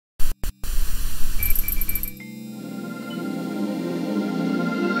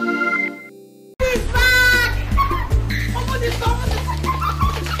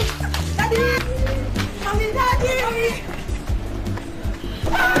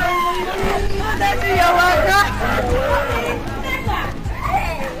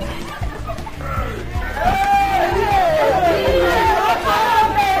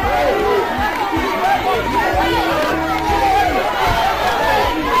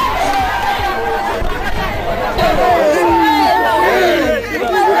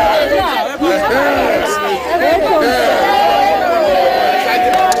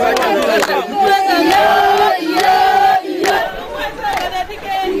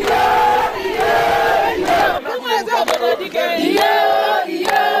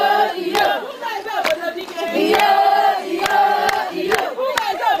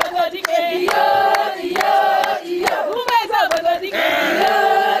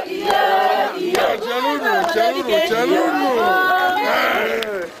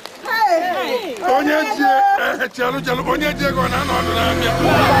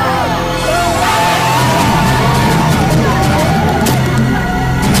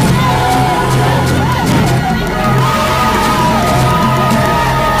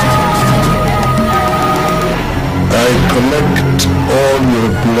Collect all your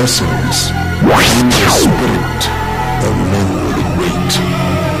blessings in the spirit of Nollywood weight.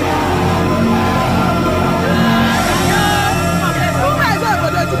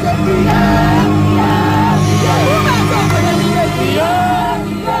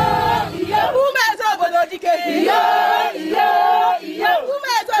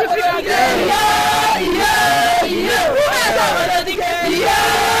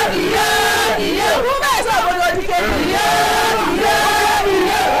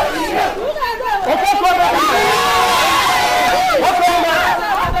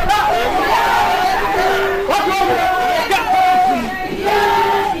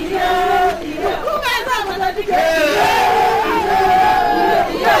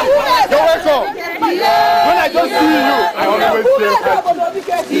 When I just see you, I always say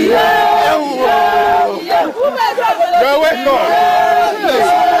you're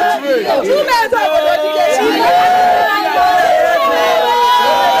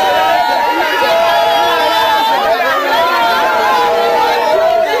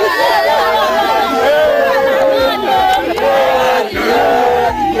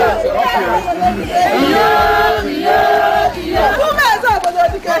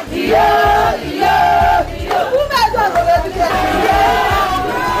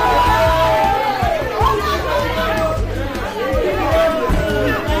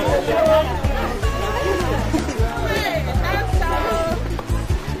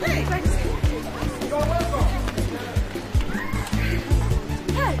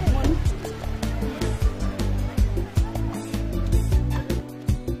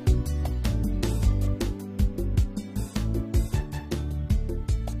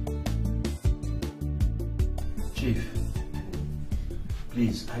Chief,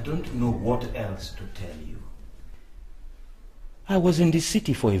 please, I don't know what else to tell you. I was in the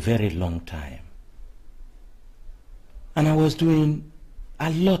city for a very long time. And I was doing a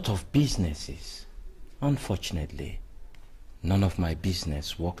lot of businesses. Unfortunately, none of my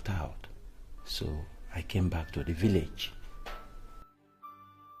business worked out. So I came back to the village.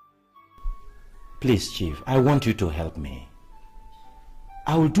 Please, Chief, I want you to help me.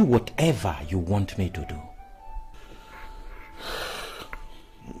 I will do whatever you want me to do.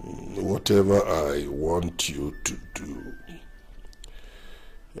 Whatever I want you to do.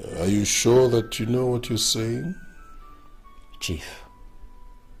 Are you sure that you know what you're saying? Chief,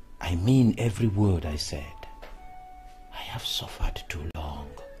 I mean every word I said. I have suffered too long.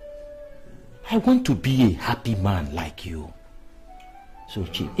 I want to be a happy man like you. So,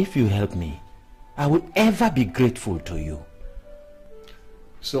 Chief, if you help me, I will ever be grateful to you.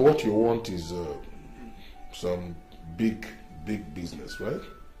 So what you want is some big business, right?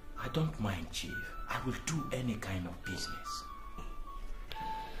 I don't mind, Chief. I will do any kind of business.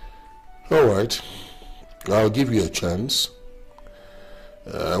 All right. I'll give you a chance.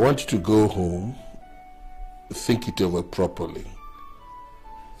 I want you to go home, think it over properly.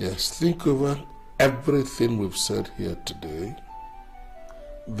 Yes, think over everything we've said here today.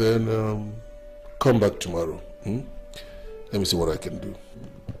 Then come back tomorrow. Let me see what I can do.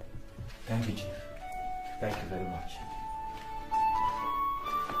 Thank you, Chief. Thank you very much.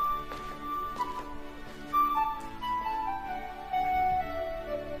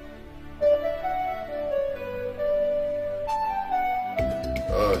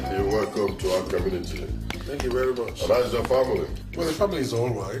 You're welcome to our community. Thank you very much. And how's your family? Well, the family is all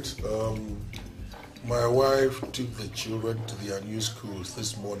right. My wife took the children to the unused schools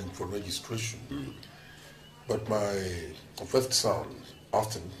this morning for registration. But my first son,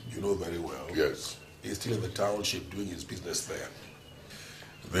 Austin, you know very well. Yes. He's still in the township doing his business there.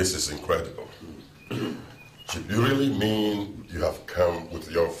 This is incredible. Chief, you really mean you have come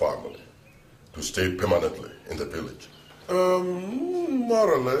with your family to stay permanently in the village?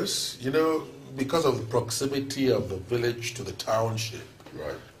 More or less. You know, because of the proximity of the village to the township,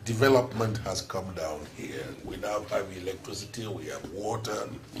 Right. development has come down here. We now have electricity, we have water.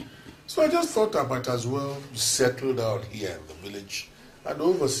 So I just thought I might as well settle down here in the village and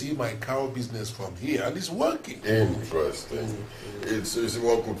oversee my cow business from here, and it's working. Interesting. It's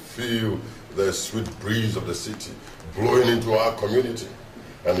one could feel the sweet breeze of the city blowing into our community,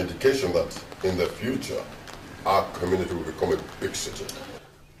 an indication that in the future our community will become a big city.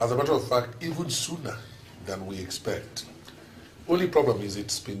 As a matter of fact, even sooner than we expect. Only problem is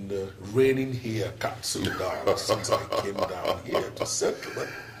it's been raining here cats and dogs since I came down here to settle. But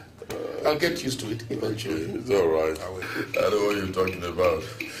I'll get used to it eventually. It's all right. I know what you're talking about.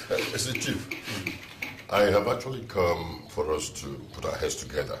 Mr. Chief, I have actually come for us to put our heads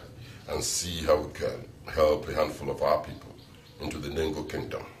together and see how we can help a handful of our people into the Nengo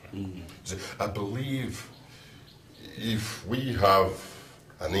Kingdom. See, I believe if we have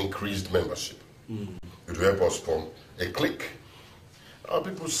an increased membership, it will help us form a clique. Our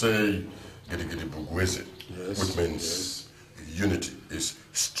people say Gidi Gidi Bugwese, which means unity is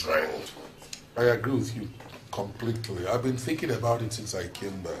strength. I agree with you completely. I've been thinking about it since I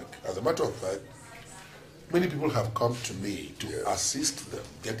came back. As a matter of fact, many people have come to me to assist them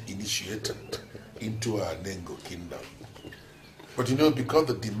get initiated into our Nengo Kingdom. But you know, because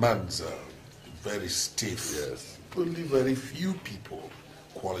the demands are very stiff, only very few people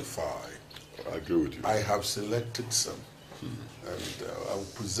qualify. I agree with you. I have selected some, and I will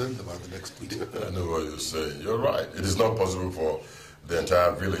present them at the next meeting. I know what you're saying. You're right. It is not possible for the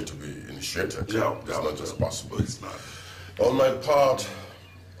entire village to be initiated. It's not just possible. It's not. On my part,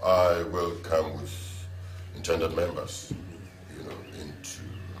 I will come with intended members, you know, into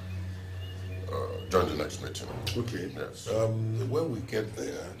join the next meeting. Okay. Yes. When we get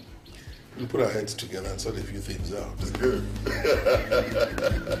there, we'll put our heads together and sort a few things out. It's good.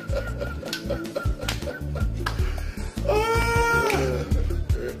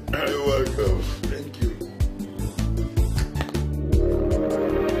 You're welcome. Thank you.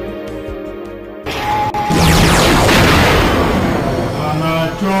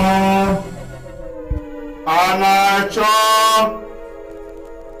 Anacho! Anacho!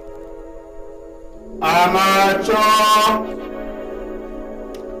 Anacho!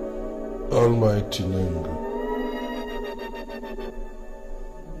 Almighty Nengo,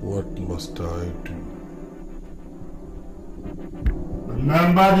 what must I do?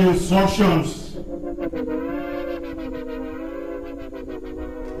 Remember the instructions.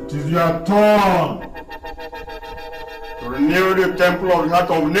 It is your turn to renew the temple of the heart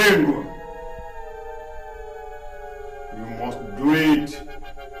of Nengo. You must do it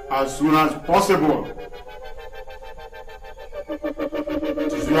as soon as possible.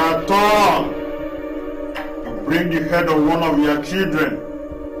 It is your turn to bring the head of one of your children.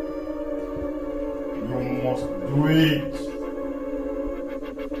 You must do it.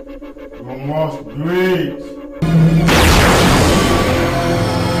 You must do it.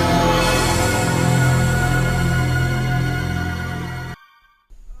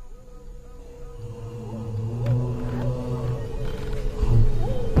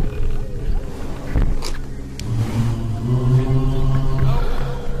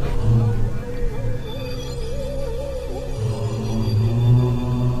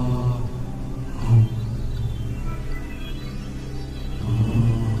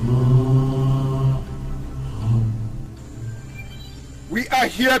 We are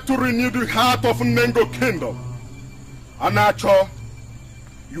here to renew the heart of Nengo Kingdom. Anacho,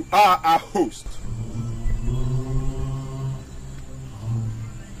 you are our host.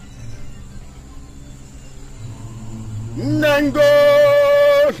 Nengo,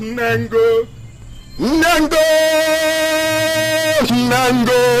 Nengo, Nengo,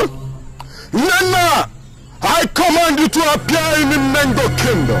 Nengo. Nena, I command you to appear in the Nengo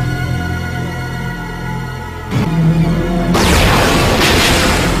Kingdom.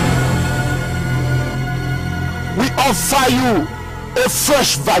 We offer you a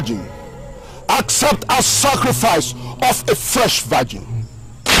fresh virgin. Accept a sacrifice of a fresh virgin.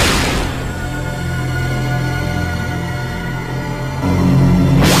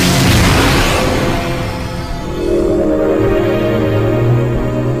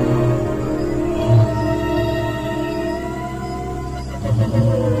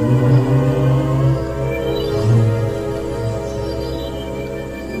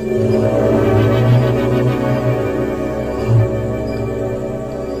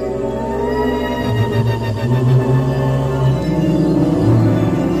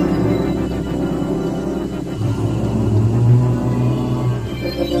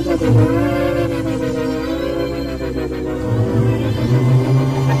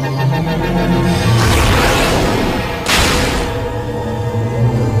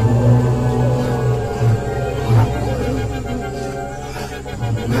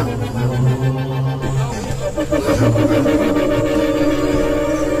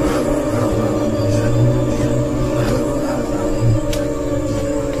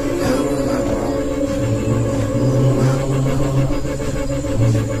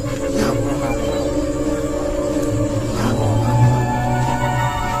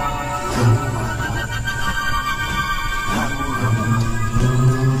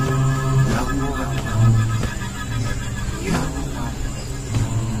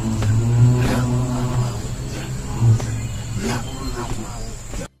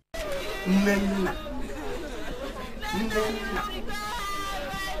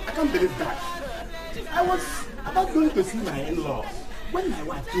 I can't believe that. I was about going to see my in-laws when my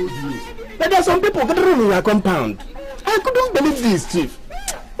wife told me that there are some people gathering in your compound. I couldn't believe this, Chief.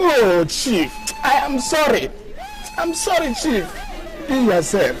 Oh, Chief, I am sorry. I'm sorry, Chief. Be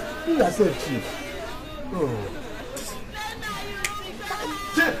yourself. Be yourself, Chief. Oh.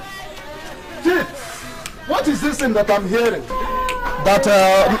 Chief, what is this thing that I'm hearing? That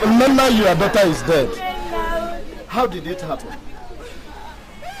Nana, your daughter, is dead. How did it happen?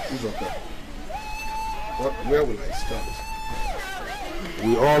 It's okay. Where will I start?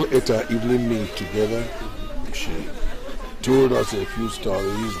 We all ate our evening meal together. She told us a few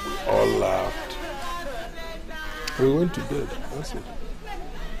stories. We all laughed. We went to bed. That's it.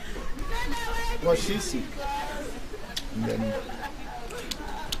 Was she sick? Then,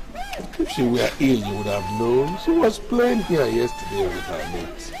 if she were ill, you would have known. She was playing here yesterday with her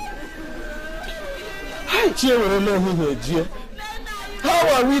mates. How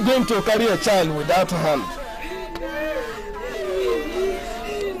are we going to carry a child without hand?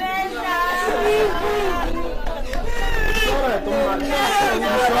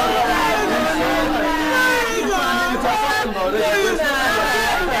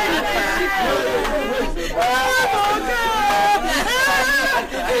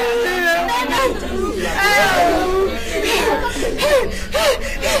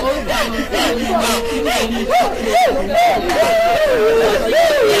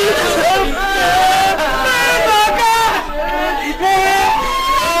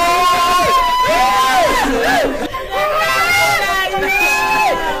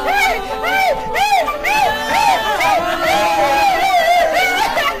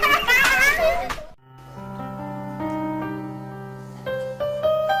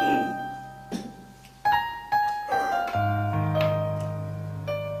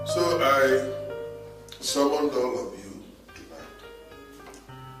 Summoned all of you tonight,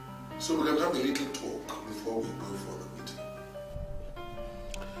 so we can have a little talk before we go for the meeting.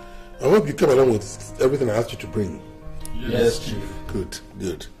 I hope you came along with everything I asked you to bring. Yes, Chief. Good,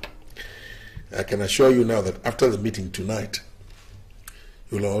 good. I can assure you now that after the meeting tonight,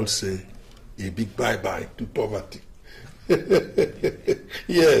 you'll all say a big bye-bye to poverty.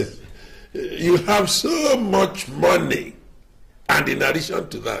 Yes, you have so much money, and in addition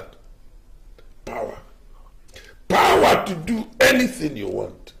to that, power. Power to do anything you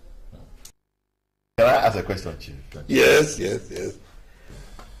want. Can I ask a question, Chief? Yes.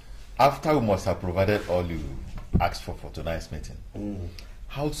 After we must have provided all you asked for tonight's meeting,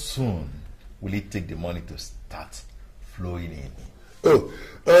 how soon will it take the money to start flowing in? Oh,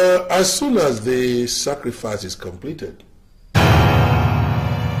 as soon as the sacrifice is completed.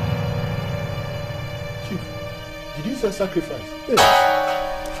 Chief, did you say sacrifice? Yes.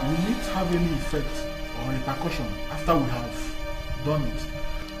 Will it have any effect or repercussion after we have done it?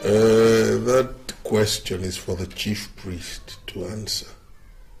 That question is for the chief priest to answer.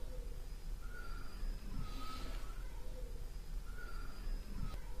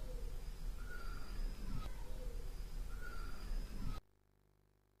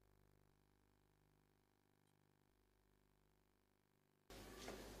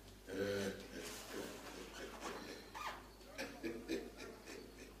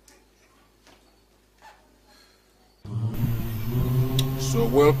 So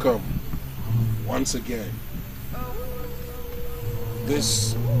welcome once again.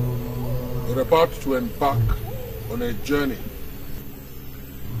 We're about to embark on a journey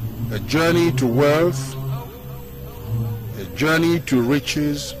to wealth, a journey to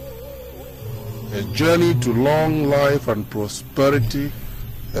riches, a journey to long life and prosperity,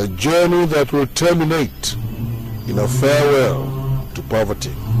 a journey that will terminate in a farewell to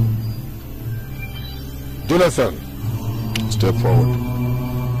poverty. Jonathan, step forward.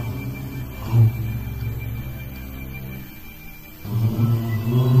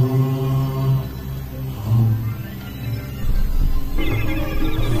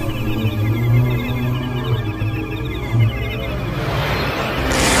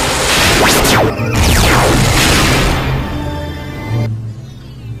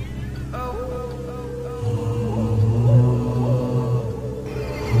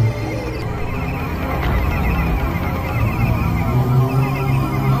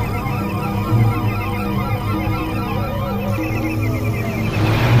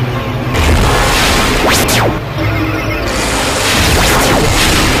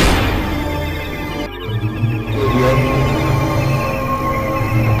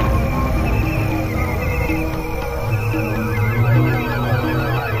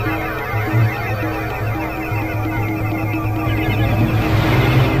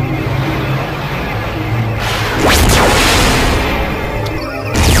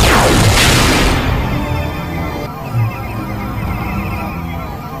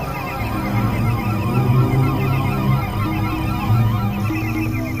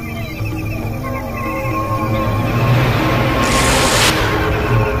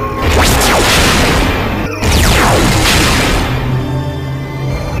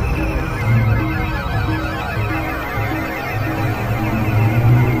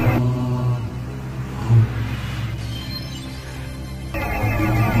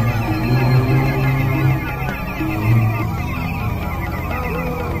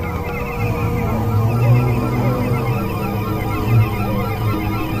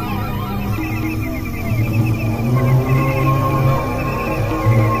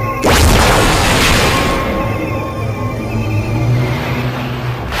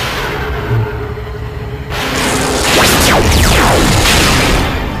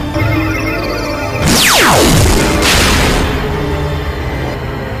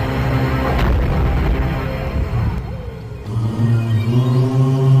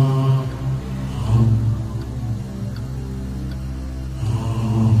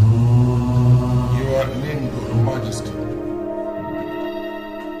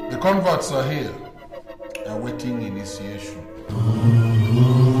 The converts are here, awaiting initiation.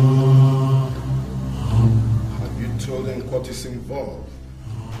 Have you told them what is involved?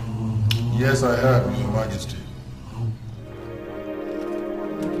 Yes, I have, Your Majesty.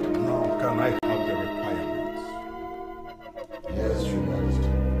 Now, can I have the requirements? Yes, Your Majesty.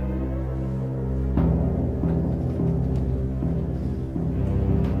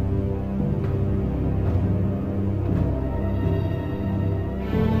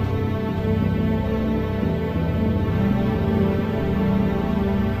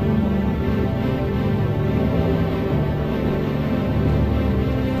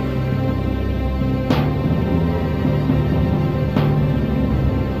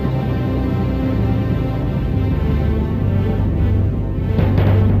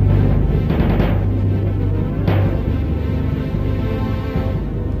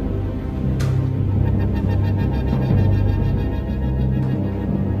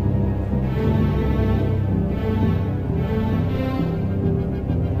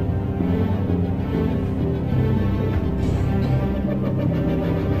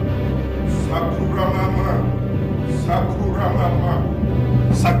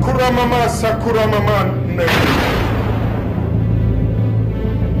 Sakura Mama Name.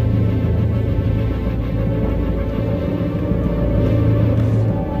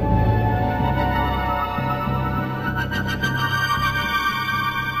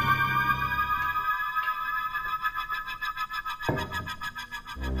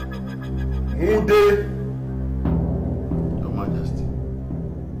 Mude, Your Majesty,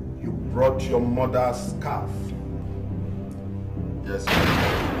 you brought your mother's scarf. Yes,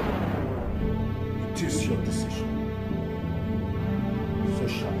 it is your decision. So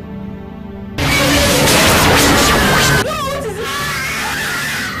shall it.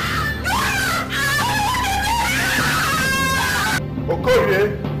 Okorie.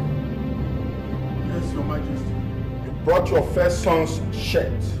 Yes, Your Majesty. You brought your first son's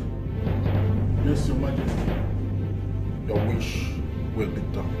shirt. Yes, Your Majesty. Your wish will be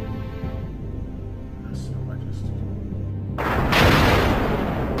done. Yes, Your Majesty.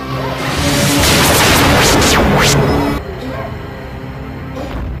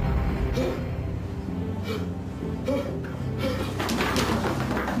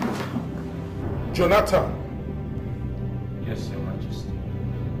 Jonathan. Yes, Your Majesty.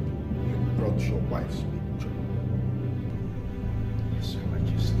 You brought your wife's picture. Yes, Your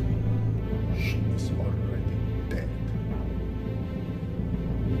Majesty. She is already dead.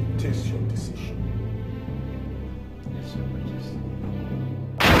 It is your decision. Yes, Your Majesty.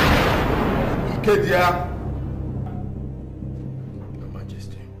 Ikedia. Your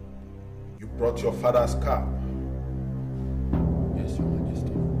Majesty. You brought your father's car. Yes, Your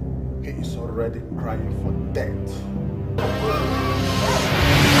Majesty. He is already crying for death.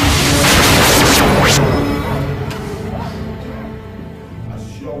 As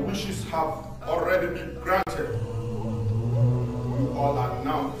your wishes have already been granted, you all are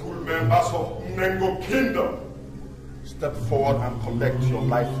now full members of Nengo Kingdom. Step forward and collect your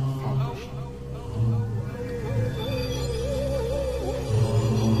life foundation.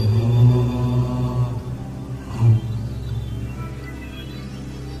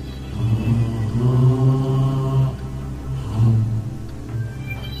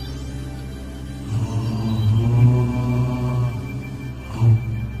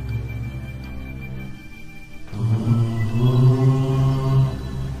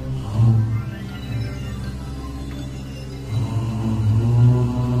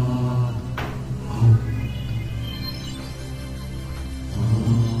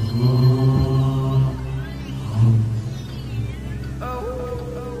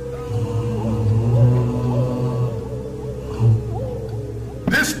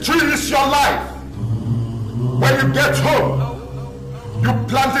 This tree is your life. When you get home, you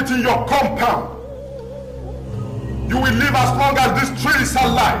plant it in your compound. You will live as long as this tree is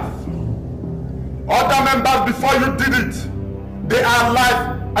alive. Other members before you did it, they are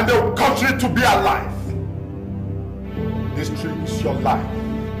alive and they will continue to be alive. This tree is your life.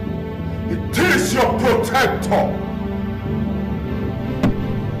 It is your protector.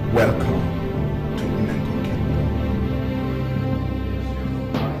 Welcome to Nengo Kingdom.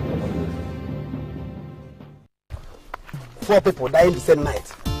 4 people died the same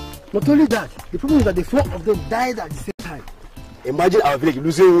night. Not only that, the problem is that the 4 of them died at the same time. Imagine our village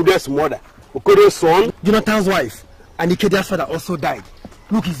losing Ude's mother, Okore's son, Jonathan's wife, and Ikedia's father also died.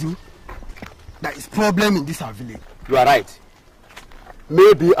 Look, Izu, there is problem in this our village. You are right.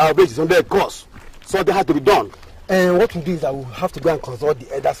 Maybe our village is under a curse. Something had to be done. And what we do is that we have to go and consult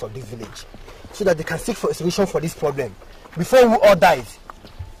the elders of this village so that they can seek for a solution for this problem before we all die.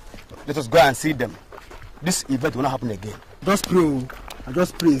 Let us go and see them. This event will not happen again. Just pray. I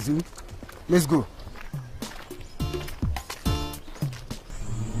just praise you. Let's go.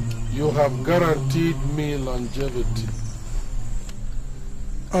 You have guaranteed me longevity.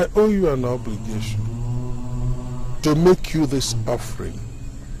 I owe you an obligation to make you this offering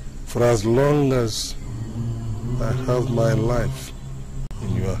for as long as I have my life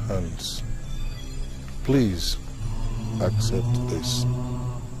in your hands. Please accept this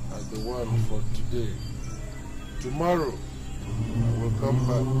as the one for today. Tomorrow I will come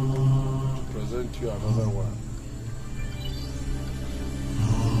back to present you another one.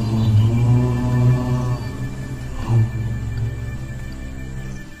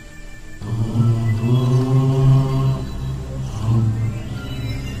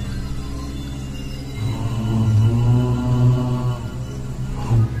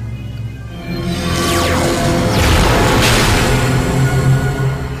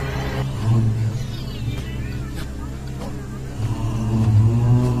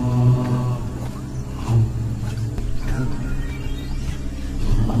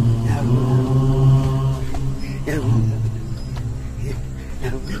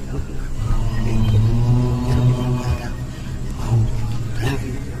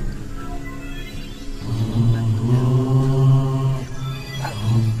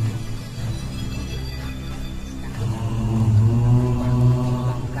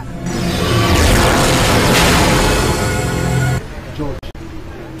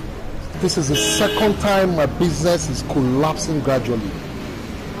 This is the second time my business is collapsing gradually.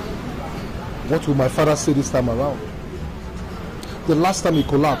 What will my father say this time around? The last time he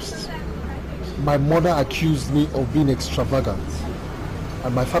collapsed, my mother accused me of being extravagant.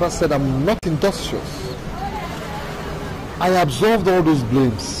 And my father said I'm not industrious. I absorbed all those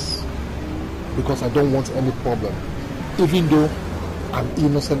blames because I don't want any problem, even though I'm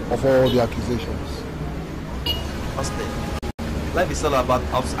innocent of all the accusations. Pastor, life is all about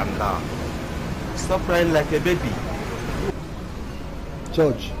ups and downs. Stop crying like a baby.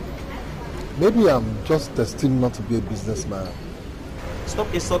 George, maybe I'm just destined not to be a businessman.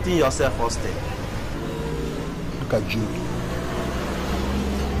 Stop insulting yourself, Austin. Look at Jude.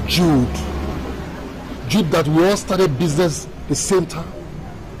 Jude that we all started business the same time.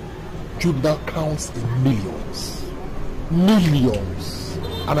 Jude now counts in millions. Millions.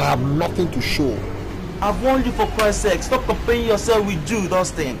 And I have nothing to show. I've warned you for Christ's sake. Stop comparing yourself with Jude,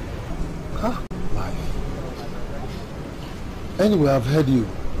 Austin. Huh? Life. Anyway, I've heard you.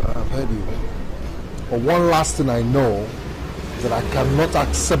 But one last thing I know is that I cannot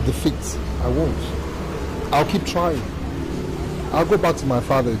accept defeat. I won't. I'll keep trying. I'll go back to my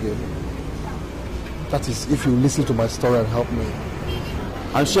father again. That is, if you listen to my story and help me.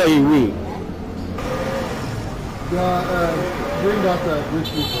 I'm sure you will. Yeah, bring that great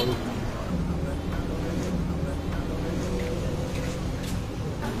food for you.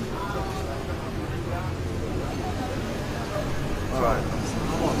 Alright.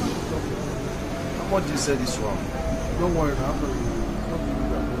 How much do you say this one? Don't worry,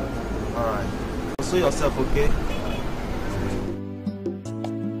 Alright. Console yourself, okay?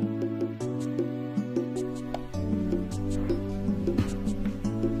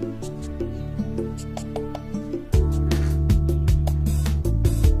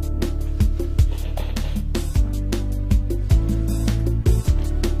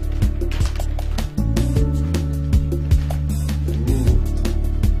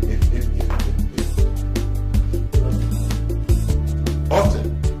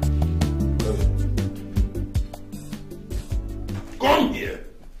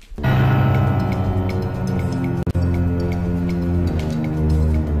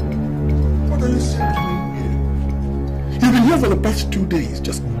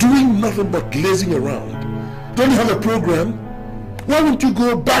 But lazing around. Don't you have a program? Why won't you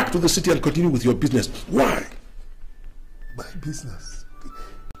go back to the city and continue with your business? Why? My business?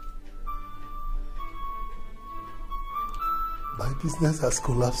 My business has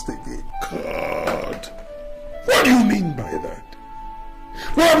collapsed again. God. What do you mean by that?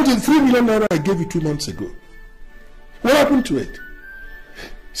 What happened to the 3 million naira I gave you 2 months ago? What happened to it?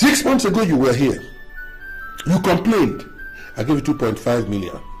 6 months ago you were here. You complained. I gave you 2.5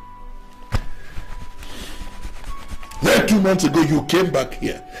 million. Then 2 months ago, you came back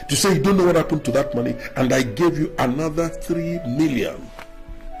here to say you don't know what happened to that money, and I gave you another 3 million.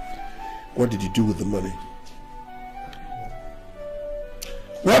 What did you do with the money?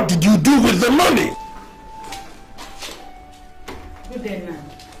 What did you do with the money? Good day, man.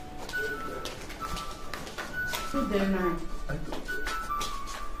 Good day, man.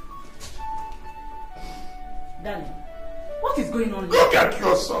 Darling, what is going on here? Look at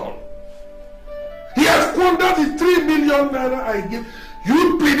your son. He has squandered the 3 million naira I gave.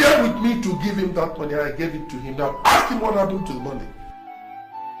 You pleaded with me to give him that money. I gave it to him. Now ask him what happened to the money.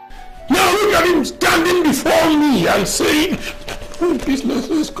 Now look at him standing before me and saying, oh, business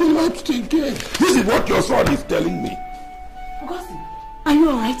has collapsed again. This is what your son is telling me. Augustine, are you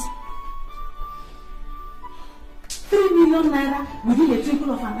alright? 3 million naira within a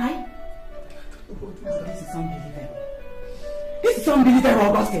twinkle of an eye? This is unbelievable. This is unbelievable,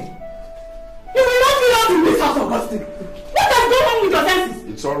 Augustine. You will not be out in this house, Augustine. What has gone on with your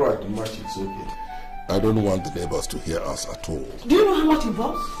senses? It's alright, Much. It's okay. I don't want the neighbors to hear us at all. Do you know how much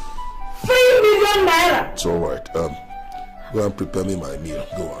involves? 3 million naira. It's alright. Go and prepare me my meal.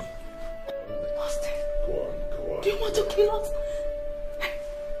 Go on. Augustine. Go on. Do you want to kill us?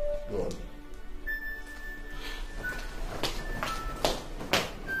 Go on.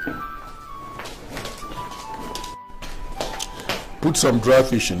 Put some dry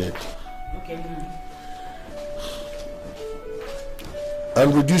fish in it. Okay.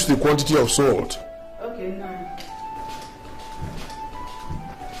 And reduce the quantity of salt. Okay, no.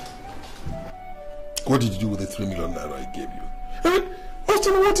 What did you do with the 3 million naira I gave you?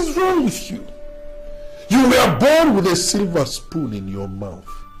 Austin, what is wrong with you? You were born with a silver spoon in your mouth.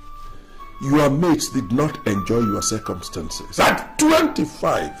 Your mates did not enjoy your circumstances. At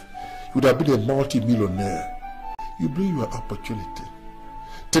 25, you would have been a multi-millionaire. You blew your opportunity.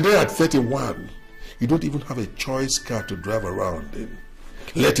 Today at 31, you don't even have a choice car to drive around in,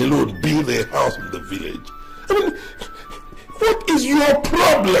 let alone build a house in the village. I mean, what is your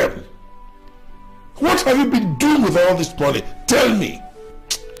problem? What have you been doing with all this money? Tell me.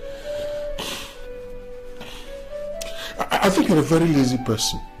 I think you're a very lazy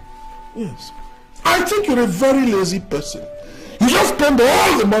person. Yes. I think you're a very lazy person. You just spend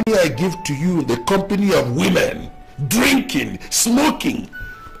all the money I give to you in the company of women, drinking, smoking.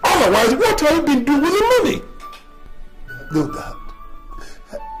 Otherwise, what have you been doing with the money? No, Dad.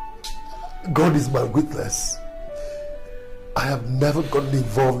 God is my witness. I have never gotten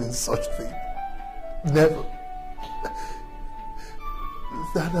involved in such thing. Never.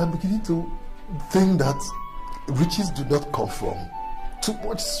 Dad, I'm beginning to think that riches do not come from too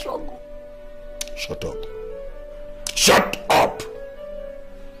much struggle. Shut up. Shut up!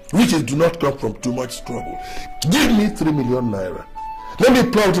 Riches do not come from too much struggle. Give me 3 million naira. Let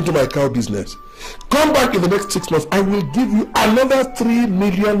me plow it into my cow business. Come back in the next 6 months. I will give you another 3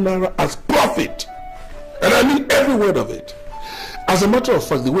 million naira as profit. And I mean every word of it. As a matter of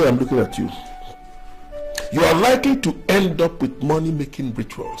fact, the way I'm looking at you, you are likely to end up with money-making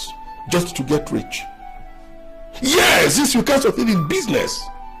rituals just to get rich. Yes, this you can't succeed in business.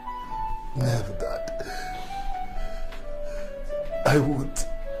 Never, Dad. I would.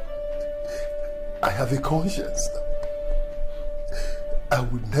 I have a conscience. I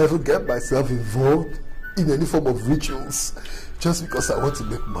would never get myself involved in any form of rituals just because I want to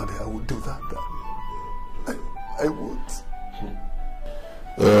make money. I would do that, Dad. I would.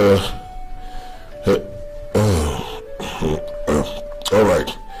 All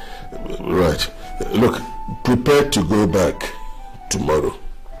right. Right. Look, prepare to go back tomorrow.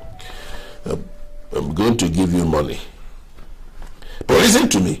 I'm going to give you money. But listen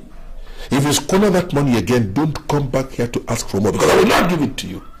to me. If you squander that money again, don't come back here to ask for more, because I will not give it to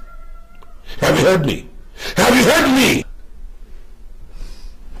you. Have you heard me? Have you heard me?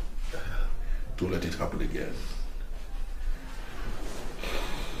 Don't let it happen again.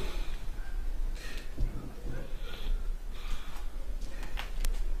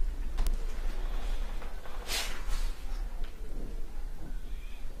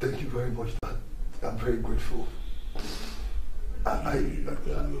 Thank you very much, Dad. I'm very grateful.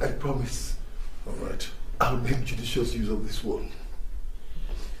 I promise. All right. I'll make judicious use of this one.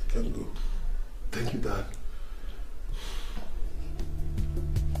 Can go. Thank you, Dad.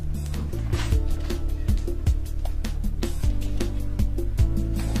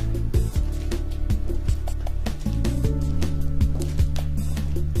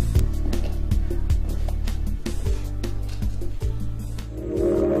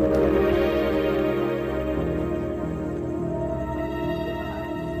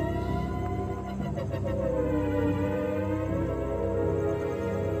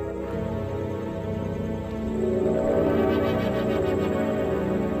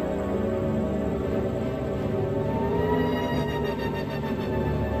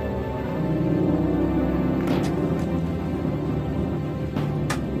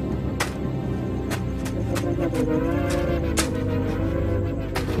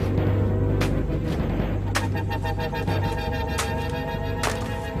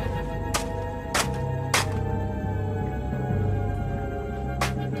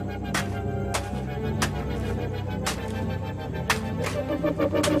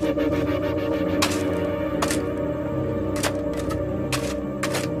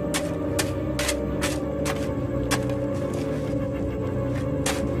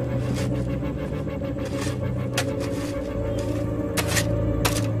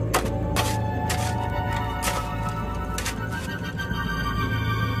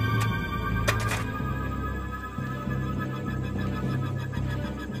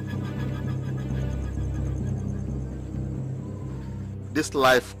 This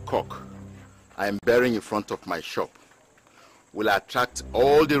live cock I am bearing in front of my shop will attract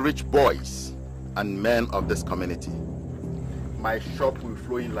all the rich boys and men of this community. My shop will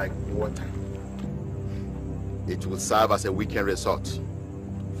flow in like water. It will serve as a weekend resort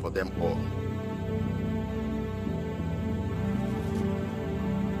for them all.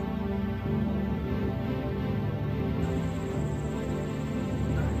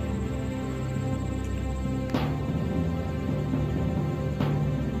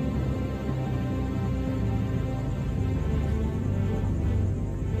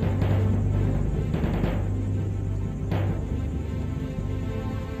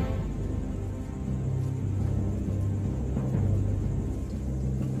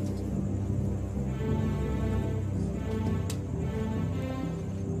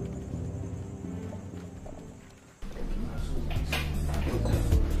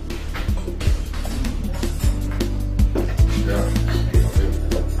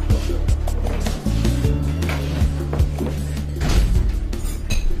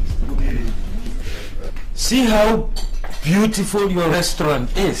 See how beautiful your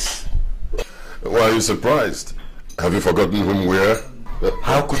restaurant is. Why are you surprised? Have you forgotten whom we are?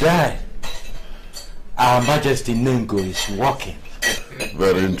 How could I? Our Majesty Nengo is walking.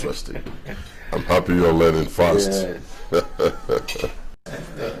 Very interesting. I'm happy you're learning fast. Yes.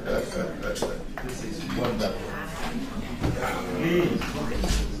 This is wonderful.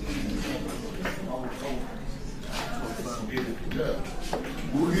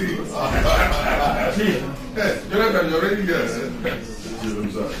 Hey, Jonathan, you're already here.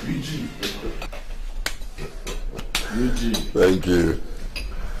 Thank you.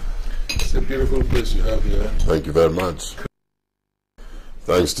 It's a beautiful place you have here. Thank you very much.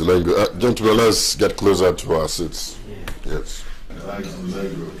 Thanks to Nengo. Gentlemen, let's get closer to our seats. Yes. Thanks to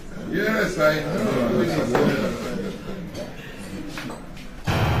Nengo. Yes, I know.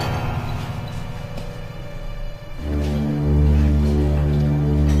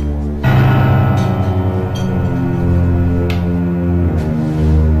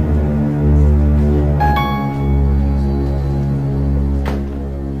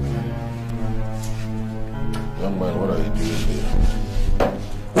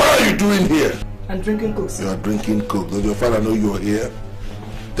 Doing here? I'm drinking coke, sir. You are drinking coke. Does your father know you are here?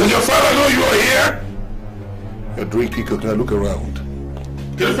 Does your father know you are here? You're drinking coke. Now look around.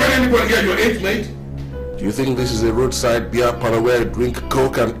 Can you find anybody here your age, mate? Do you think this is a roadside beer parlor where you drink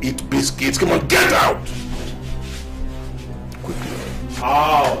coke and eat biscuits? Come on, get out! Quickly.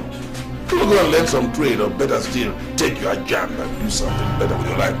 Out! Don't go and learn some trade, or better still, take your jam and do something better with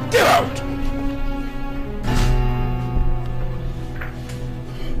your life. Get out!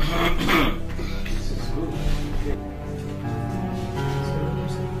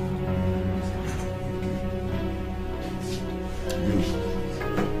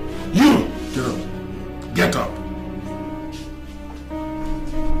 You! Get up. Get up.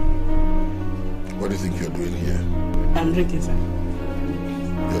 What do you think you're doing here? I'm drinking, sir.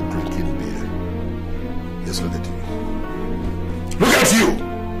 You're drinking beer. Yes, look at you. Look at you!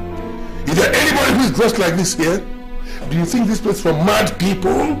 Is there anybody who is dressed like this here? Do you think this place is for mad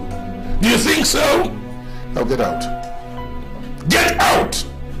people? Do you think so? Now get out. Get out!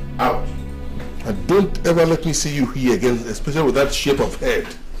 Out. And don't ever let me see you here again, especially with that shape of head.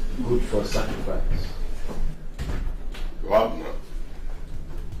 Good for sacrifice. Go out now.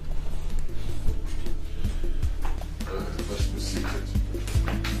 Let's be seated.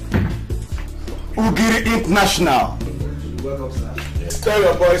 Ugiri International. Welcome, sir. Yes. Tell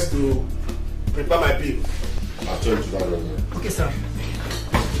your boys to prepare my bill. I'll turn to that right now. Okay, sir.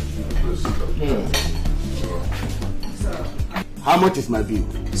 How much is my bill?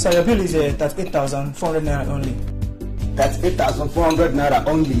 Sir, your bill is 38,400 naira only. That's 8,400 naira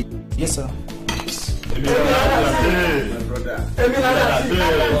only. Yes, sir.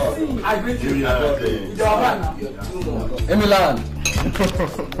 Emilan.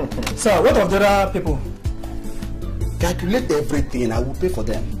 Sir, what of the other people? Calculate everything. I will pay for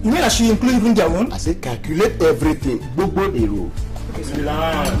them. You mean I should include even their own? I said calculate everything. Gbogbo ero. Okay,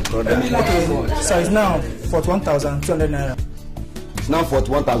 so it's now 41,200 naira. It's now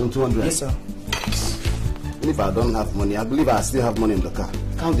 41,200. Yes, sir. Even if I don't have money, I believe I still have money in the car.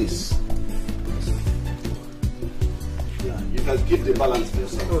 Count this. Yeah, you can keep the balance for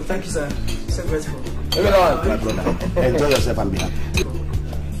yourself. Oh, thank you, sir. So grateful. My brother, enjoy yourself and be happy.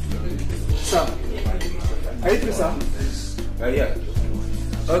 Sir, are you through, sir? Yeah.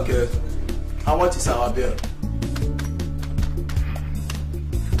 Okay. How much is our bill?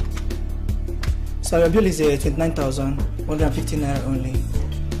 So your bill is 29,150 naira only.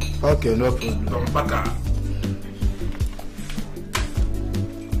 Okay, no problem. Baka.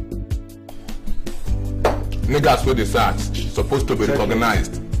 niggas with the SARS supposed to be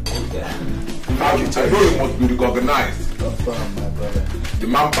recognized. I know it must be recognized. The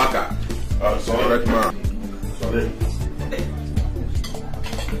man Baka. Sorry, right man. Sorry.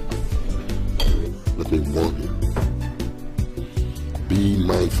 Let me warn you. Be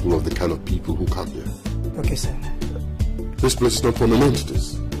mindful of the kind of people who come here. Okay, sir. This place is not for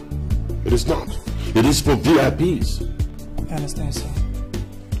non-entities. It is not. It is for VIPs. I understand, sir.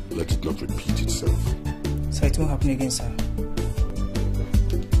 Let it not repeat itself. So it won't happen again, sir.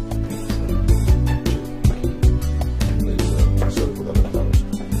 Sorry for that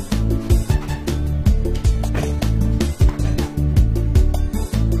embarrassment.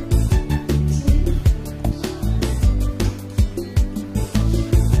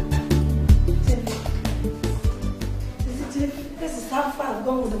 This is how far I've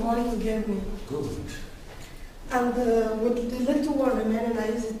gone with the money you gave me. Good. And with the little one remaining, I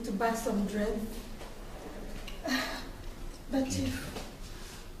use it to buy some bread. But Chief,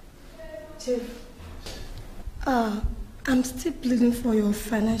 I'm still pleading for your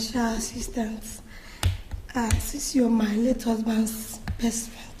financial assistance. Since you're my late husband's best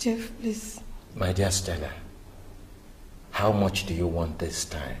friend, Chief, please. My dear Stella, how much do you want this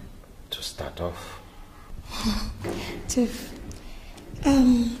time to start off? Chief,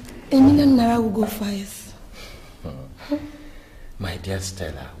 ₦1 million will go for us. My dear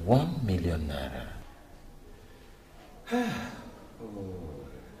Stella, 1 million naira.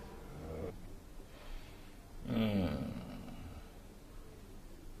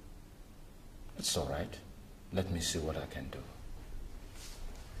 It's all right. Let me see what I can do.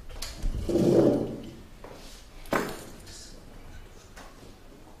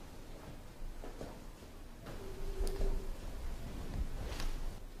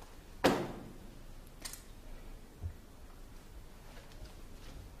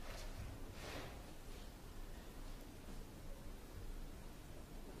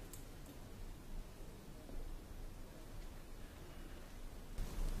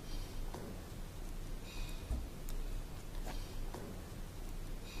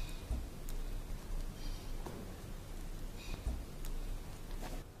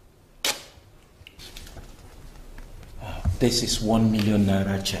 This is 1 million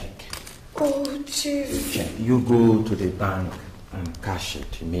naira check. Oh, Chief. Check. You go to the bank and cash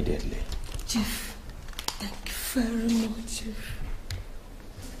it immediately. Chief, thank you very much, Chief.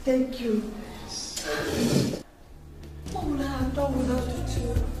 Thank you. What would I have done without you,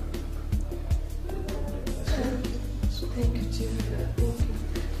 Chief? Thank you, Chief. Thank you.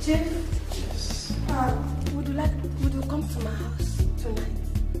 Chief? Yes. Would you come to my house tonight?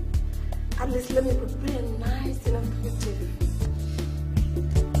 At least let me prepare nice enough food, Chief.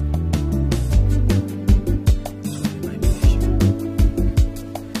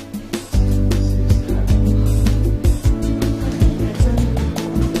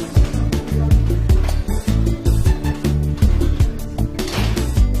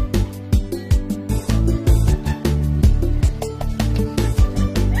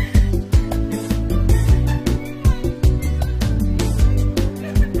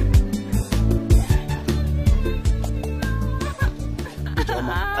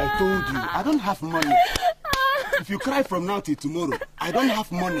 I don't have money. If you cry from now till tomorrow, I don't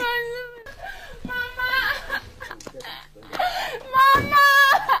have money. Mama!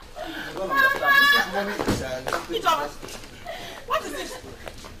 What is this?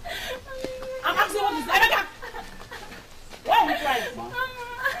 I'm asking what is this? Why are we crying?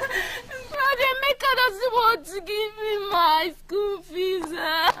 Brother Emeka doesn't want to give me my school fees.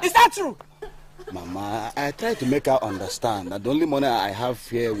 Is that true? Mama, I try to make her understand that the only money I have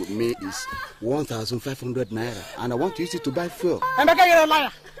here with me is 1,500 naira, and I want to use it to buy fuel. Emeka, you're a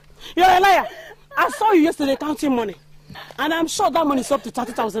liar. You're a liar. I saw you yesterday counting money, and I'm sure that money is up to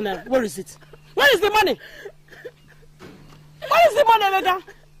 30,000 naira. Where is it? Where is the money? Where is the money, Emeka?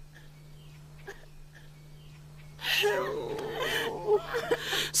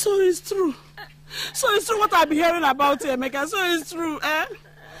 So it's true. So it's true what I've been hearing about you, Emeka. So it's true, eh?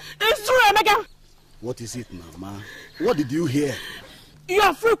 It's true, Emeka. What is it, Mama? What did you hear? You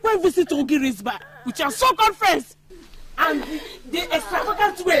are frequent visit to Ogirisba with your so-called friends. And the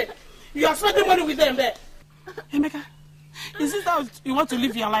extravagant way you are spending money with them there. Emeka, is this how you want to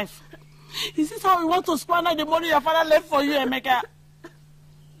live your life? Is this how you want to squander the money your father left for you, Emeka?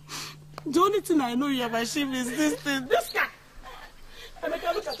 The only thing I know you have achieved is this thing. This guy.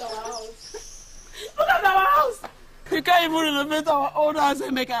 Emeka, look at our house. Look at our house. We can't even renovate our old house,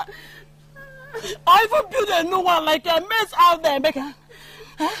 Emeka. Or even build a new one like a mess out there, Emeka.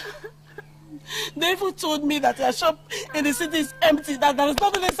 Huh? They even told me that your shop in the city is empty, that there is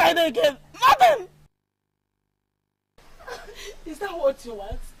nothing inside there again. Nothing! that what you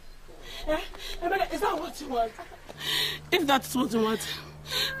want? Emeka, is that what you want? If that's what you want,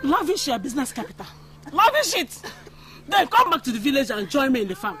 lavish your business capital. Lavish it! Then come back to the village and join me in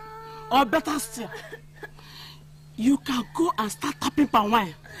the farm. Or better still, you can go and start tapping palm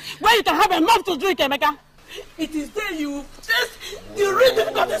wine, where you can have enough to drink, Emeka. It is there you face the real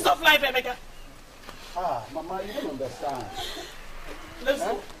difficulties of life, Emeka. Ah, Mama, you don't understand.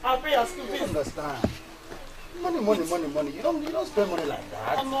 Listen, I'll pay your school fees. You don't understand. Money. You don't spend money like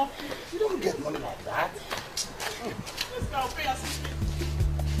that. You don't get money like that. Listen, I'll pay your school fees.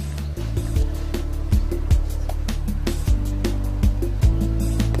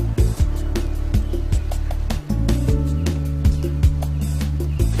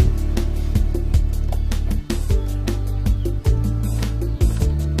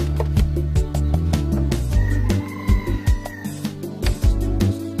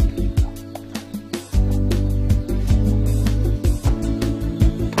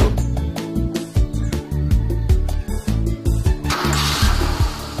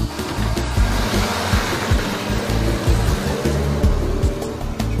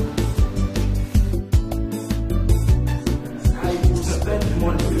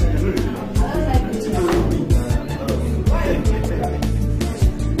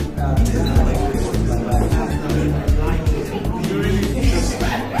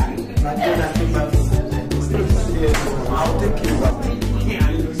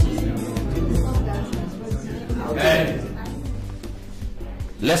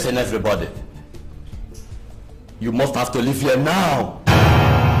 Listen, everybody. You must have to leave here now.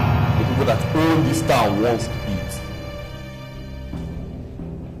 The people that own this town wants to eat.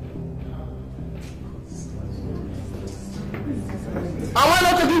 Am I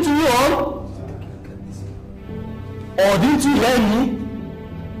not talking to you all? Or didn't you hear me?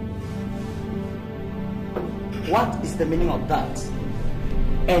 What is the meaning of that?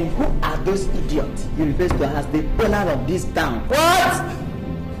 And who are those idiots you refer to as the owner of this town? What?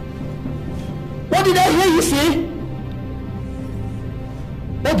 What did I hear you say?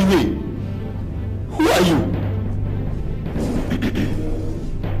 By the way, who are you?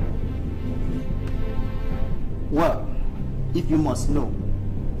 Well, if you must know,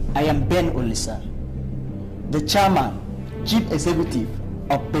 I am Ben Olisa, the chairman, chief executive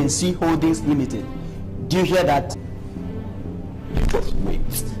of Pensi Holdings Limited. Do you hear that? Just wait.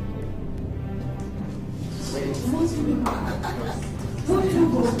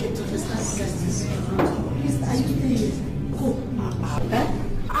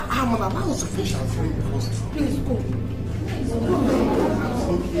 That was sufficient for you. Please go.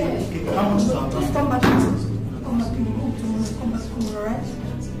 Okay. How much is that? Just come back. Come back tomorrow, alright?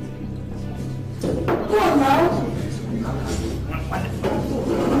 Go on now.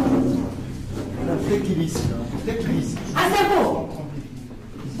 Take it easy now. Take it easy. I said go.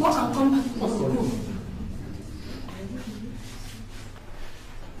 Go and come back tomorrow. Go.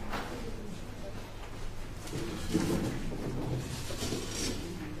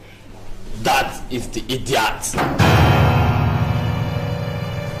 That is the idiot.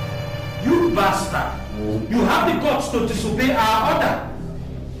 You bastard! You have the guts to disobey our order.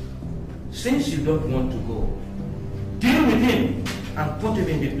 Since you don't want to go, deal with him and put him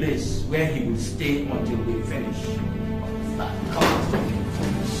in the place where he will stay until we finish.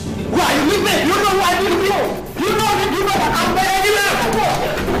 Why are you with me? You know why you know? You know that I'm better anywhere.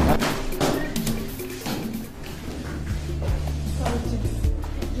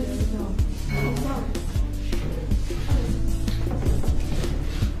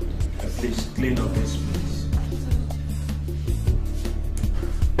 Please clean up this place.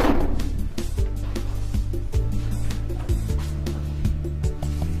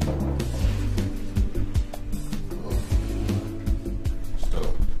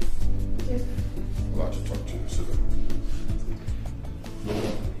 Stella. Yes. I'd like to talk to you. Sit down.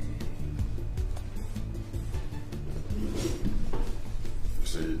 You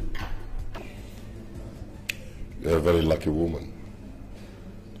see, you're a very lucky woman.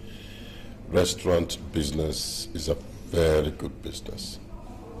 Restaurant business is a very good business.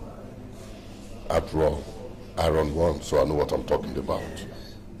 After all, I run one, so I know what I'm talking about.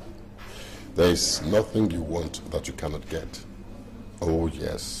 There is nothing you want that you cannot get. Oh,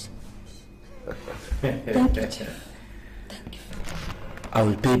 yes. Thank you, Chief. Thank you. I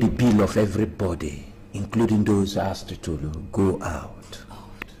will pay the bill of everybody, including those asked to go out.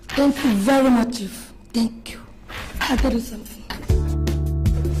 Thank you very much, Chief. Thank you. I'll tell you something.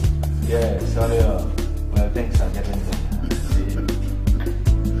 Yeah, sorry. Well, things are getting better.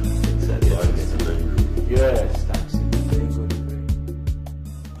 Things are getting better. Yes, thanks. Very good.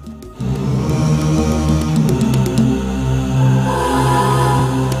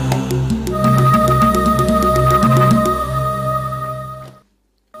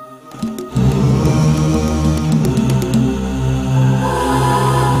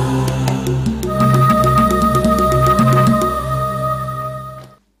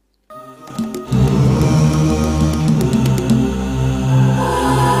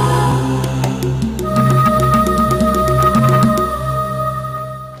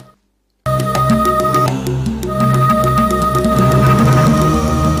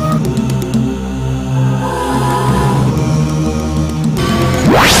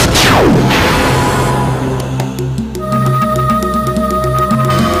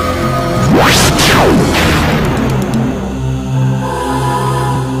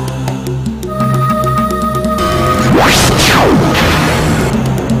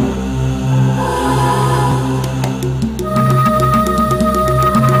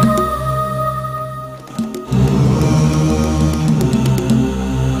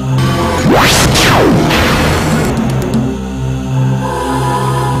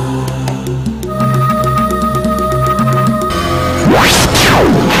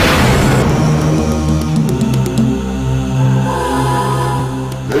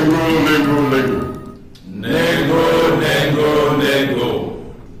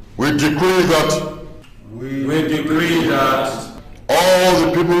 We decree that all the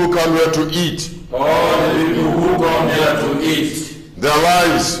people who come here to eat, their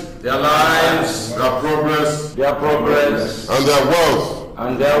lives, their progress,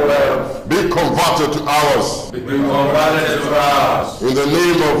 and their wealth, be converted to ours. In the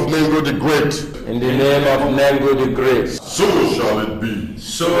name of Nengo the Great. So shall it be.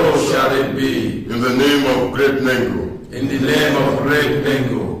 In the name of Great Nengo.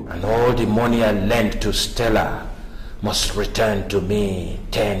 And all the money I lent to Stella must return to me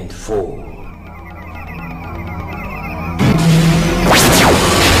tenfold.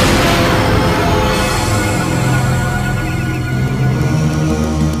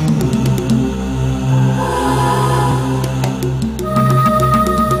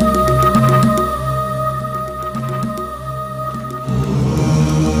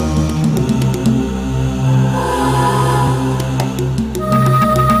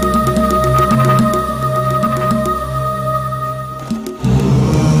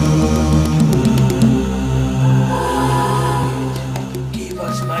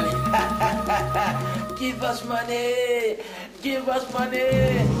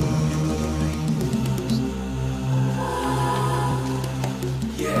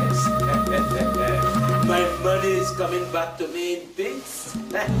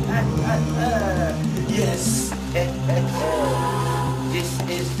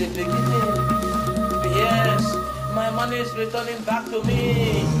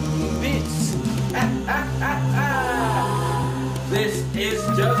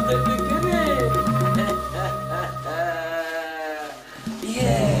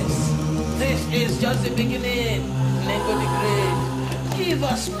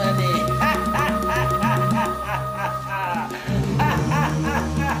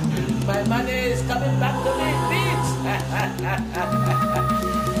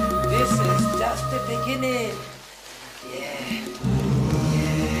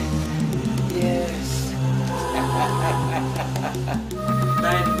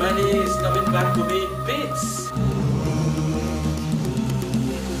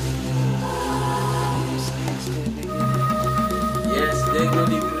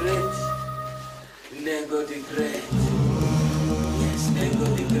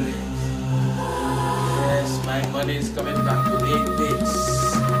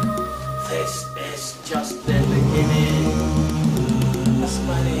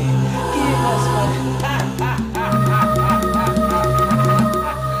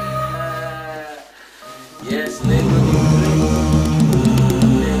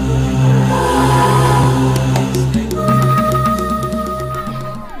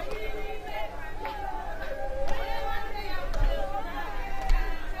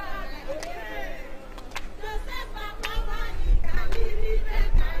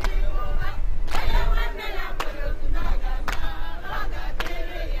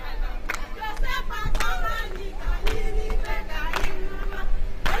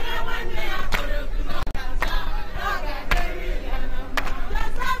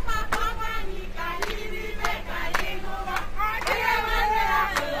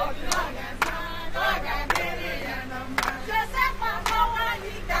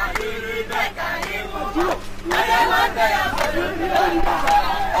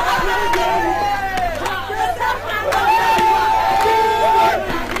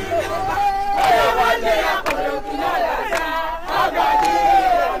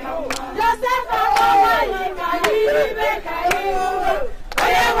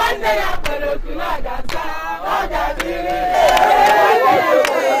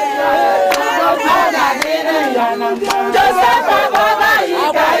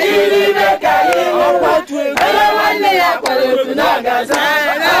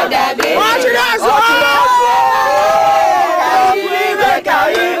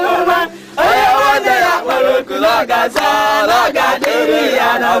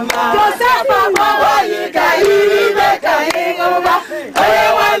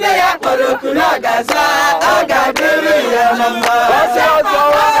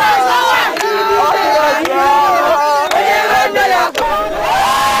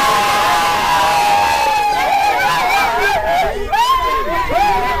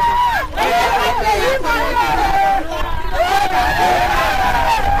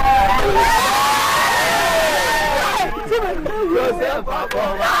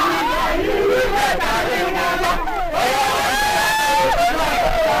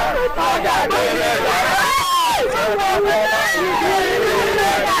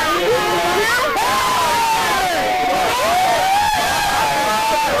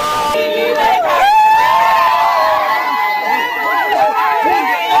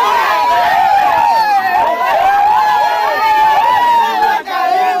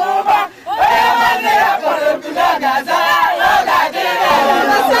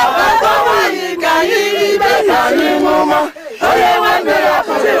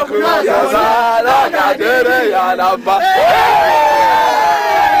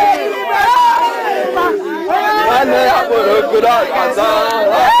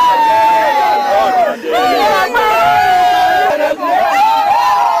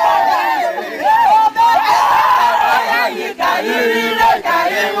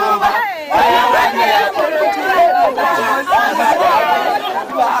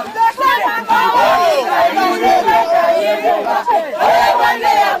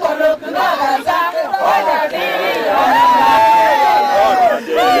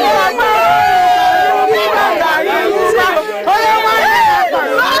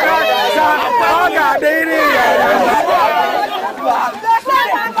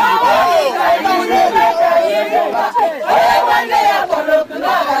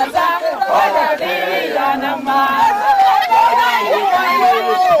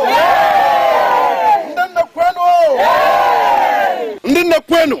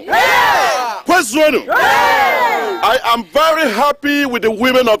 I am very happy with the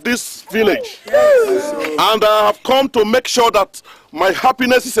women of this village, and I have come to make sure that my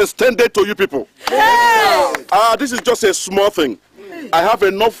happiness is extended to you people. This is just a small thing. I have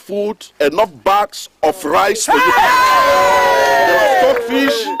enough food, enough bags of rice for you. There are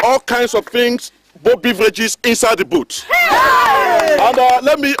stockfish, all kinds of things, both beverages inside the boot. And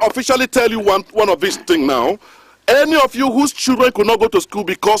let me officially tell you one of these things now. Any of you whose children could not go to school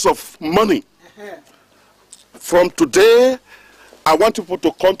because of money, from today, I want people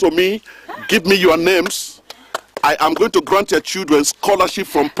to come to me, give me your names. I am going to grant your children scholarship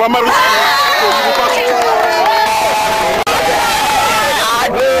from primary school to university.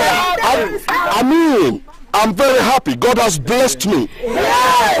 I mean, I'm very happy. God has blessed me.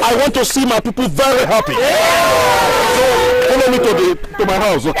 I want to see my people very happy. So, follow me to my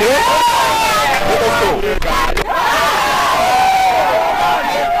house, okay? Let us go.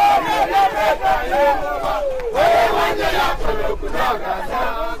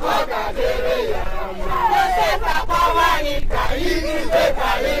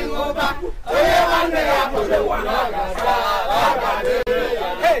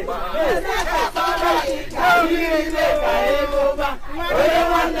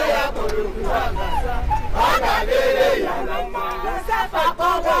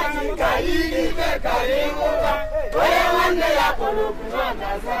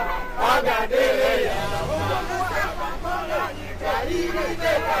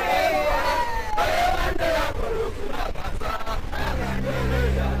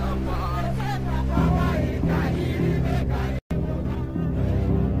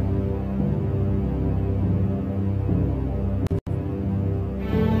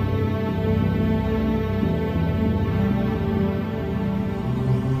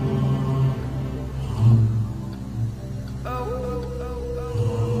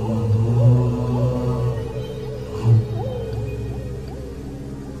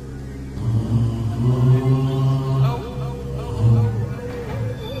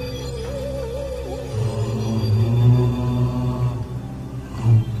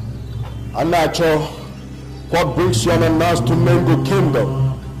 Anacho, what brings you unannounced to Nengo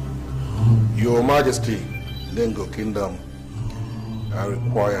Kingdom? Your Majesty, Nengo Kingdom, I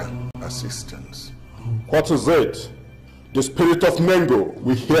require assistance. What is it? The spirit of Nengo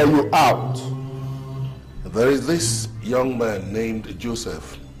will hear you out. There is this young man named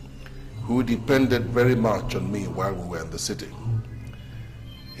Joseph who depended very much on me while we were in the city.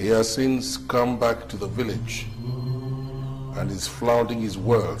 He has since come back to the village and is flaunting his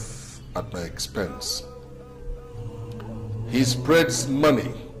wealth at my expense. He spreads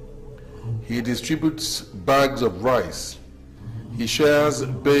money. He distributes bags of rice. He shares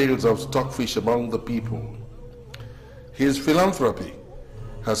bales of stockfish among the people. His philanthropy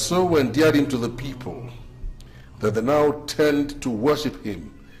has so endeared him to the people that they now tend to worship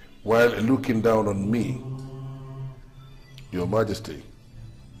him while looking down on me. Your Majesty,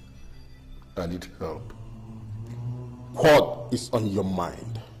 I need help. What is on your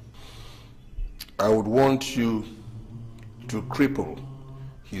mind? I would want you to cripple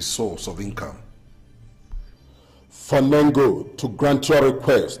his source of income. For Nengo to grant your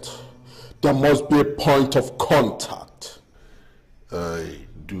request, there must be a point of contact. I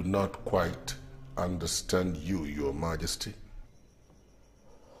do not quite understand you, Your Majesty.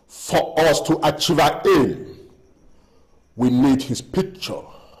 For us to achieve our aim, we need his picture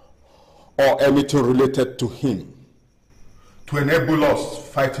or anything related to him to enable us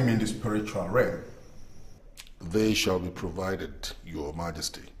fight him in the spiritual realm. They shall be provided, Your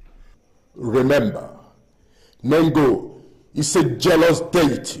Majesty. Remember, Nengo is a jealous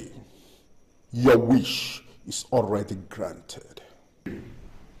deity. Your wish is already granted.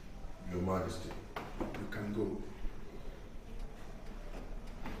 Your Majesty. can go.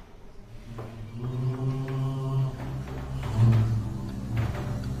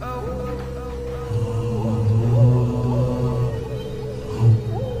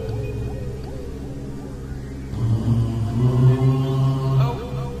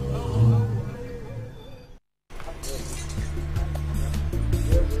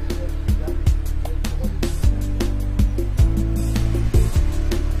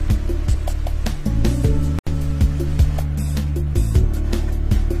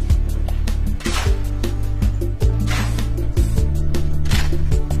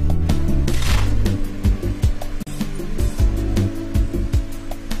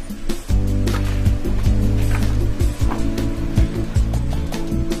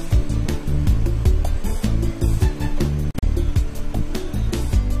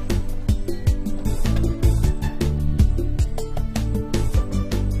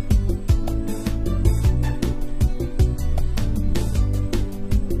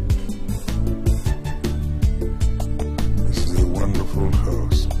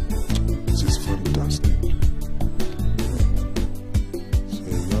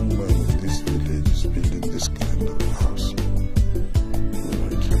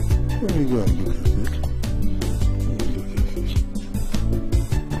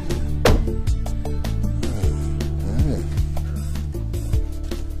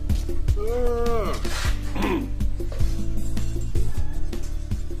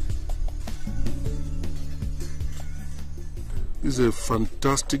 This is a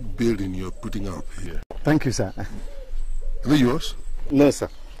fantastic building you're putting up here. Thank you, sir. Is it yours? No, sir.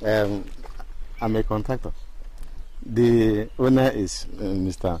 I'm a contractor. The owner is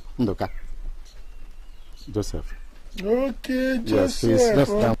Mr. Ndoka. Joseph. Okay, Joseph. Yes, he's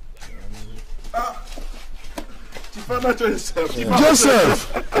just down.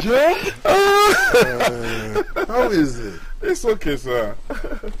 Joseph! Joe? How is it? It's okay, sir.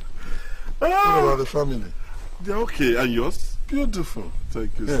 What about the family? They're okay. And yours? Beautiful.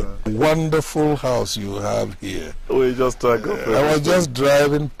 Thank you, sir. Wonderful house you have here. We just I was just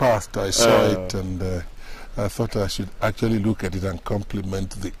driving past. I saw it and I thought I should actually look at it and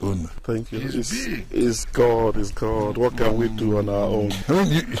compliment the owner. Thank you. It's big. It's God. It's God. What can we do on our own? I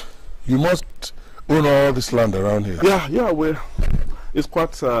mean, you must own all this land around here. Yeah. It's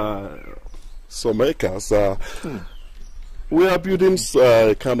quite some acres. We are building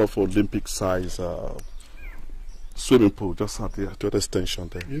a kind of Olympic size swimming pool just at the extension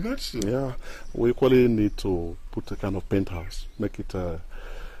there. You got to. Yeah, we equally need to put a kind of penthouse, make it a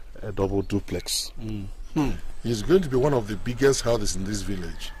double duplex. It's going to be one of the biggest houses in this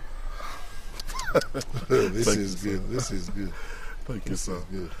village. This is good. This is good. Thank you, sir.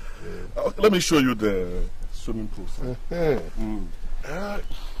 Good. Let me show you the swimming pool, sir.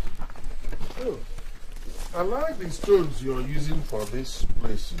 I like the stones you're using for this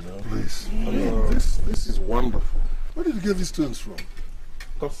place, you know. Please. This is wonderful. Where did you get these stones from?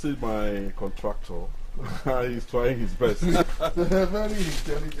 That's my contractor. He's trying his best. Very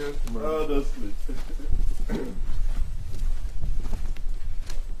intelligent man. Honestly.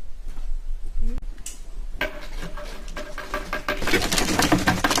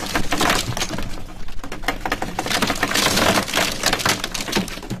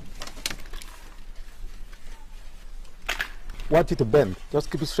 Want you to bend. Just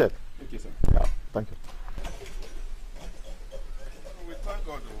keep it straight. Thank you, sir. Yeah, thank you. We thank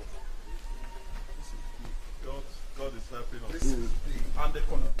God. God is helping us. This is big. And the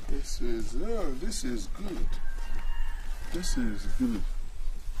corner. This is good. This is good.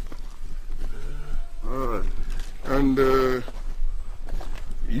 All right. And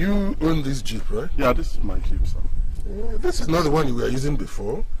you own this Jeep, right? Yeah, this is my Jeep, sir. This is not the one you were using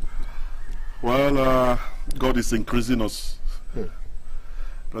before. Well, God is increasing us.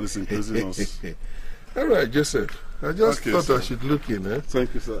 God is increasing us. All right, Joseph. I just thought I should look in.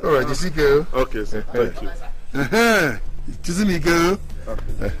 Thank you, sir. All right, you see, girl. Okay, sir. Thank you. You see me, girl.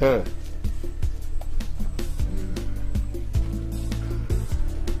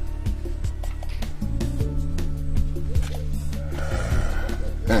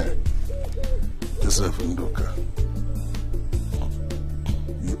 Joseph Ndoka,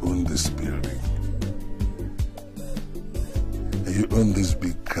 you own this building. You own this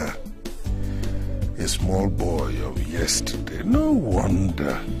big car. A small boy of yesterday. No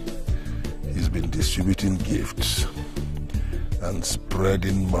wonder he's been distributing gifts and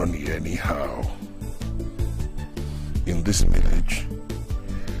spreading money anyhow. In this village,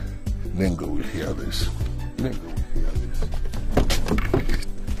 Nengo will hear this. Nengo will hear this.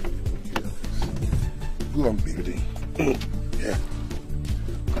 Go on building. Yeah.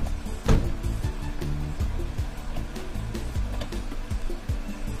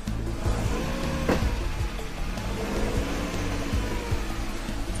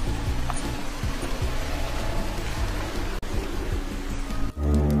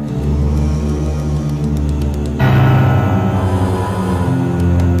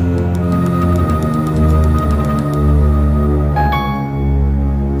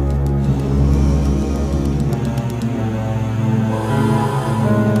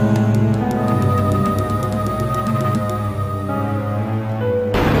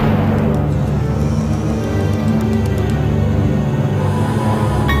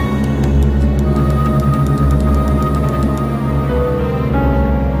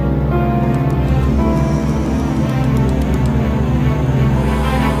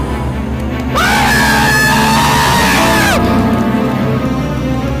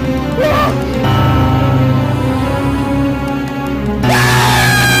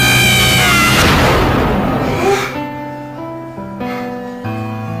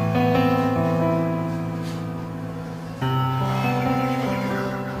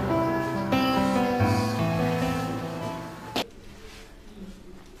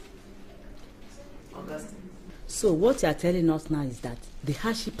 So what you are telling us now is that the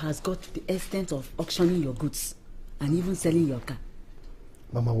hardship has got to the extent of auctioning your goods and even selling your car.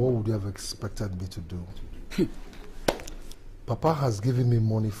 Mama, what would you have expected me to do? Papa has given me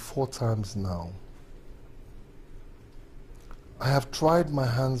money 4 times now. I have tried my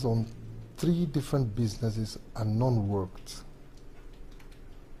hands on 3 different businesses and none worked.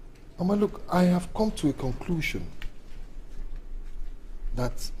 Mama, look, I have come to a conclusion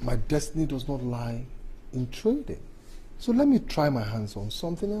that my destiny does not lie in trading. So let me try my hands on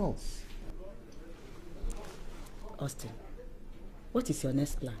something else. Austin, what is your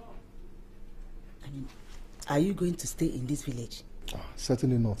next plan? I mean, are you going to stay in this village?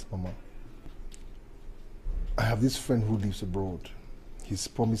 Certainly not, Mama. I have this friend who lives abroad. He's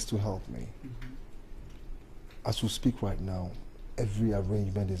promised to help me. As we speak right now, every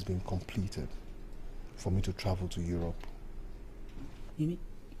arrangement is being completed for me to travel to Europe. You mean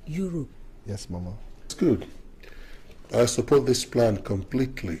Europe? Yes, Mama. It's good. I support this plan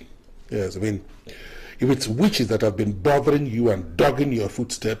completely. Yes, I mean, if it's witches that have been bothering you and dogging your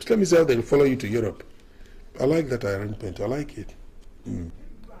footsteps, let me say they'll follow you to Europe. I like that arrangement. I like it.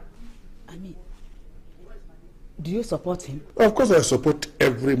 I mean, do you support him? Of course I support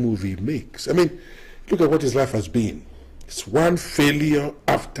every move he makes. I mean, look at what his life has been. It's one failure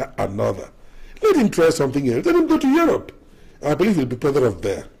after another. Let him try something else. Let him go to Europe. I believe he'll be better off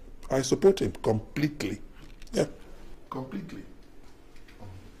there. I support him completely. Yeah, completely.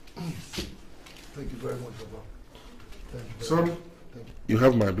 Thank you very much, Baba. Thank you. Son, you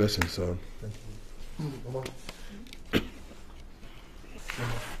have my blessing, son. Thank you. Mama.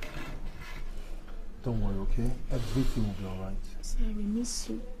 Don't worry, okay? Everything will be alright. Sorry, we miss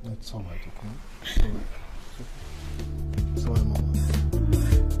you. It's alright, okay? It's alright. It's alright, Mama.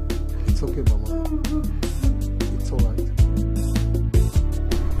 It's okay, Mama. It's alright.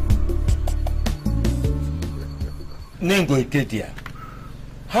 Nengo Ikedia,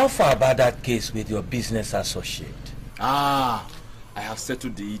 how far about that case with your business associate? I have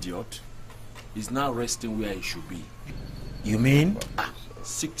settled the idiot. He's now resting where he should be. You mean?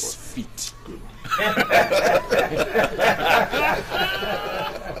 6 feet.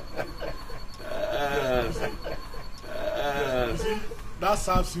 That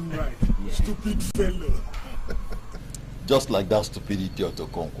sounds him right. Stupid fellow. Just like that stupid idiot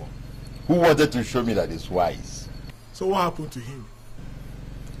Okonkwo, who wanted to show me that he's wise. So what happened to him?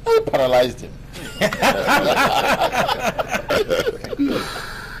 I paralyzed him.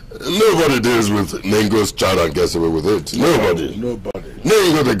 Nobody deals with Nengo's child and gets away with it. Nobody.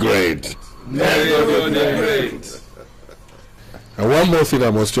 Nengo the Great. Nengo the Great. And one more thing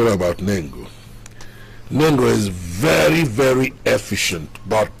I must tell you about Nengo. Nengo is very, very efficient,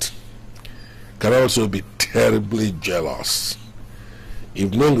 but can also be terribly jealous.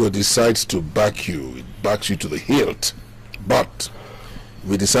 If Nengo decides to back you, it backs you to the hilt. But if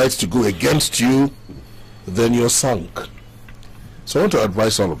he decides to go against you, then you're sunk. So I want to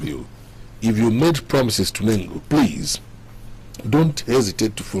advise all of you, if you made promises to Nengo, please don't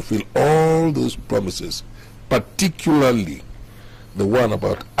hesitate to fulfill all those promises, particularly the one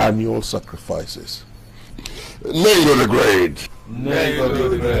about annual sacrifices. Nengo the Great. Nengo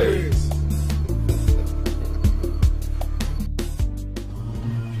the Great.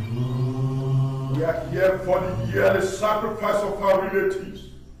 We are here for the yearly sacrifice of our relatives.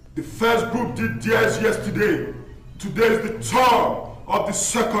 The first group did theirs yesterday. Today is the turn of the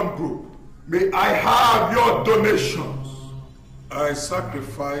second group. May I have your donations? I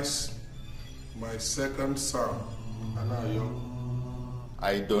sacrifice my second son, Anacho.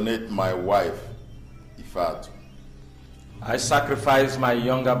 I donate my wife, Ifat. I sacrifice my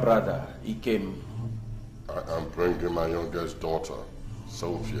younger brother, Ikem. I am bringing my youngest daughter,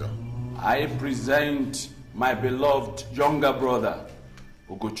 Sophia. I present my beloved younger brother,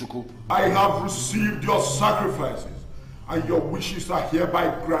 Ugochukwu. I have received your sacrifices, and your wishes are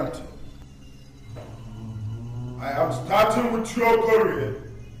hereby granted. I am starting with your Korea.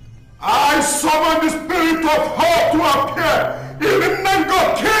 I summon the spirit of hope to appear in the Nengo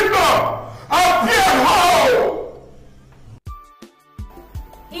kingdom. Appear how?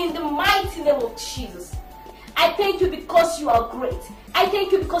 In the mighty name of Jesus, I thank you because you are great. I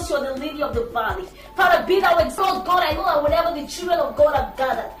thank you because you are the lily of the valley. Father, be thou exalted, God. I know that whenever the children of God are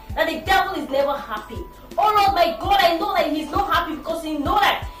gathered, that the devil is never happy. Oh Lord, my God, I know that he's not happy because he knows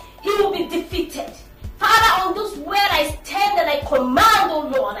that he will be defeated. Father, on this word I stand and I command, oh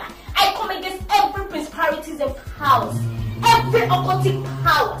Lord, I come against every principalities and powers, every occultic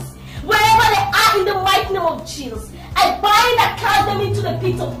powers, wherever they are in the mighty name of Jesus. I bind and cast them into the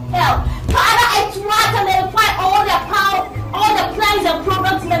pit of hell. Father, I thwart and nullify all their power, all their plans and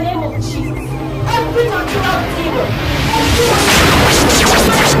programs in the name of Jesus. Every control demon,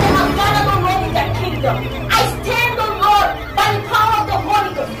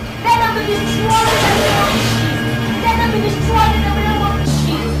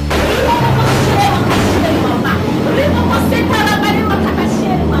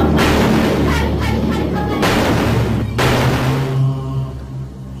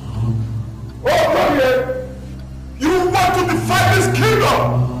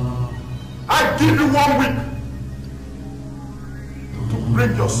 give you 1 week to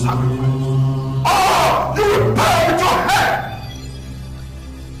bring your sacrifice. Or you will pay with your head!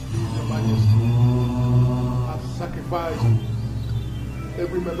 Your Majesty, I've sacrificed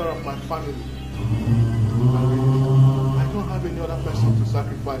every member of my family. I don't have any other person to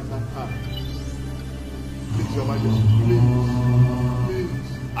sacrifice that time. Please, Your Majesty, please.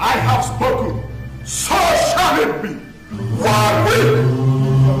 I have spoken, so shall it be. 1 week!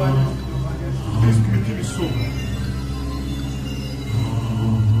 Your Majesty, this meeting is so.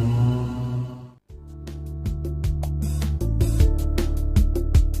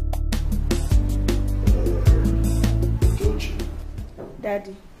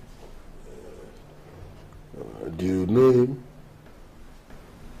 Daddy. Do you know him?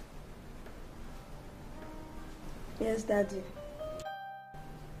 Yes, Daddy.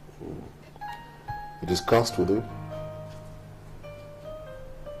 You discussed with him?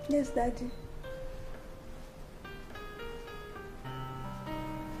 Yes, Daddy.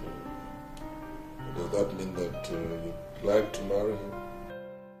 Does that mean that you'd like to marry him?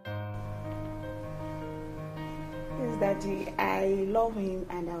 Yes, Daddy. I love him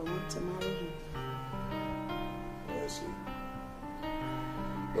and I want to marry him. I see.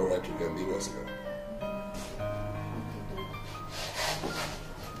 All right, you can leave us now.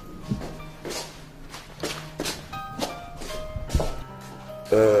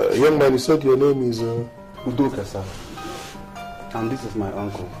 Young man, you said your name is Udoka, sir. And this is my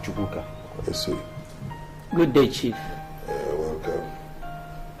uncle, Chubuka. I see. Good day, Chief. Welcome.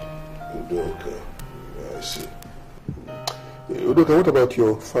 Udoka. I see. Udoka, what about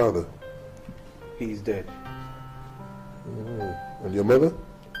your father? He is dead. And your mother?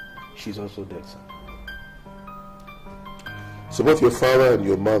 She's also dead, sir. So both your father and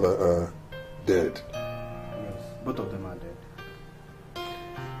your mother are dead? Yes, both of them are dead.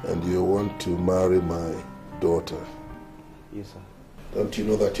 And you want to marry my daughter? Yes, sir. Don't you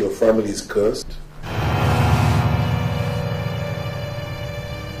know that your family is cursed?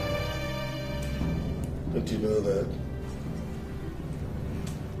 Don't you know that?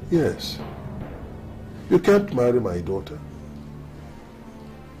 Yes. You can't marry my daughter.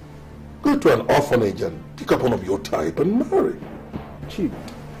 Go to an orphanage and pick up one of your type and marry. Chief,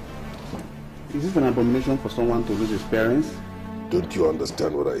 is this an abomination for someone to lose his parents? Don't you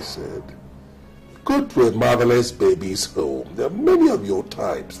understand what I said? Go to a motherless baby's home. There are many of your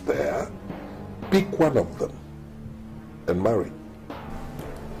types there. Pick one of them and marry.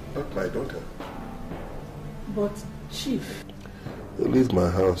 Not my daughter. But, Chief... Leave my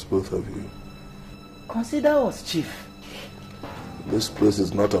house, both of you. Consider us, Chief. This place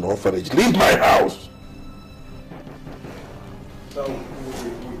is not an orphanage. Leave my house!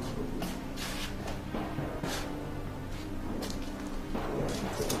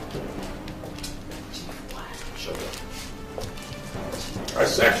 Shut up. I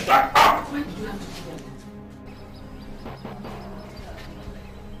said shut up! Why did you have to do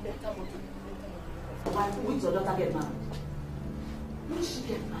that? Why would your daughter get married? When she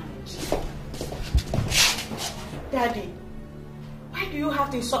get married? Daddy, why do you have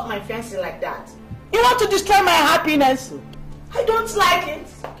to insult my fiancé like that? You want to destroy my happiness? I don't like it.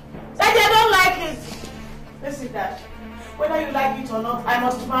 Daddy, I don't like it. Listen, Dad. Whether you like it or not, I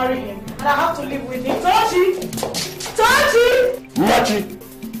must marry him. And I have to live with him. Tochi! Tochi! Machi!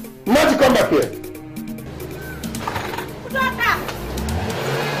 Machi, come back here! Daughter!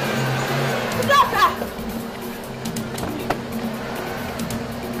 Daughter!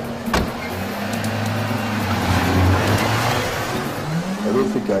 I don't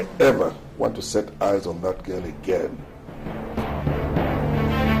think I ever want to set eyes on that girl again.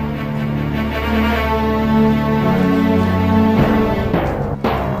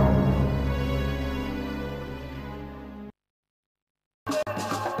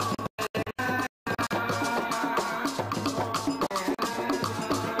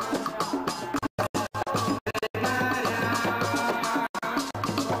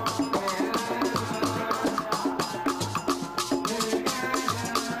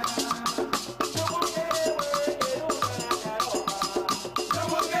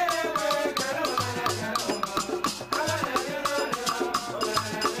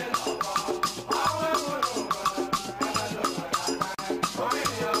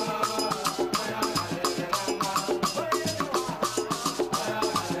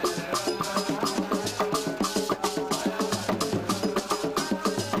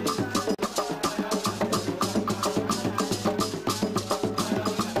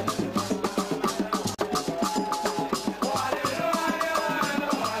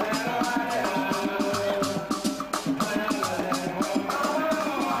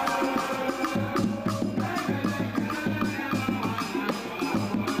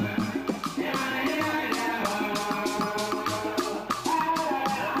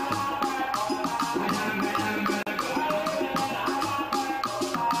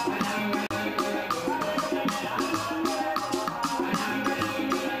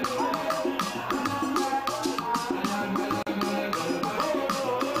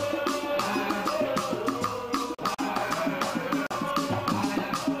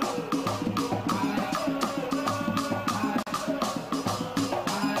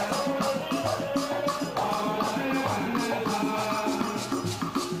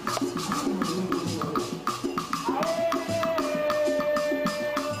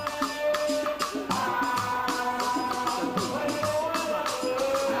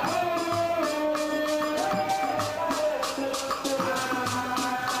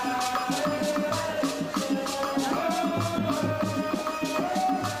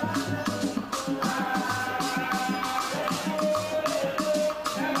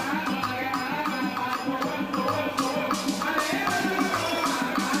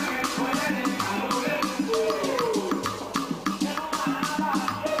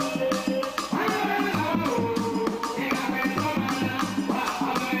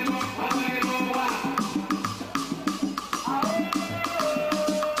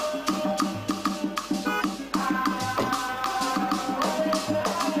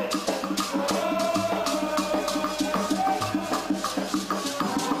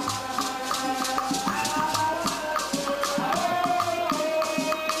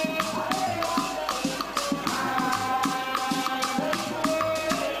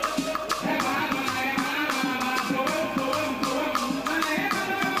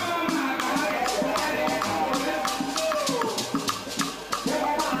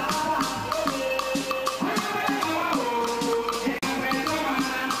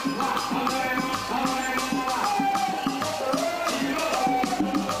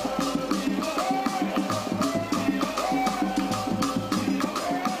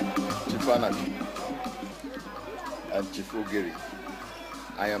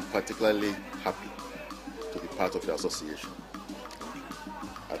 I am particularly happy to be part of your association.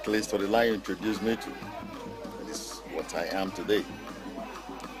 At least for the line you introduced me to. That is what I am today.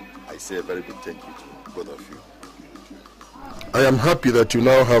 I say a very big thank you to both of you. I am happy that you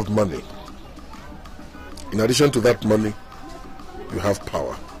now have money. In addition to that money, you have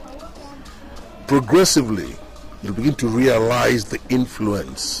power. Progressively, you begin to realize the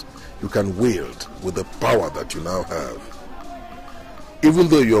influence you can wield with the power that you now have. Even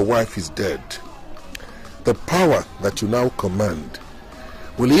though your wife is dead, the power that you now command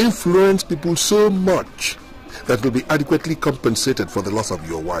will influence people so much that will be adequately compensated for the loss of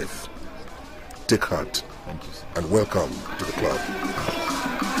your wife. Take heart. Thank you, sir. And welcome to the club.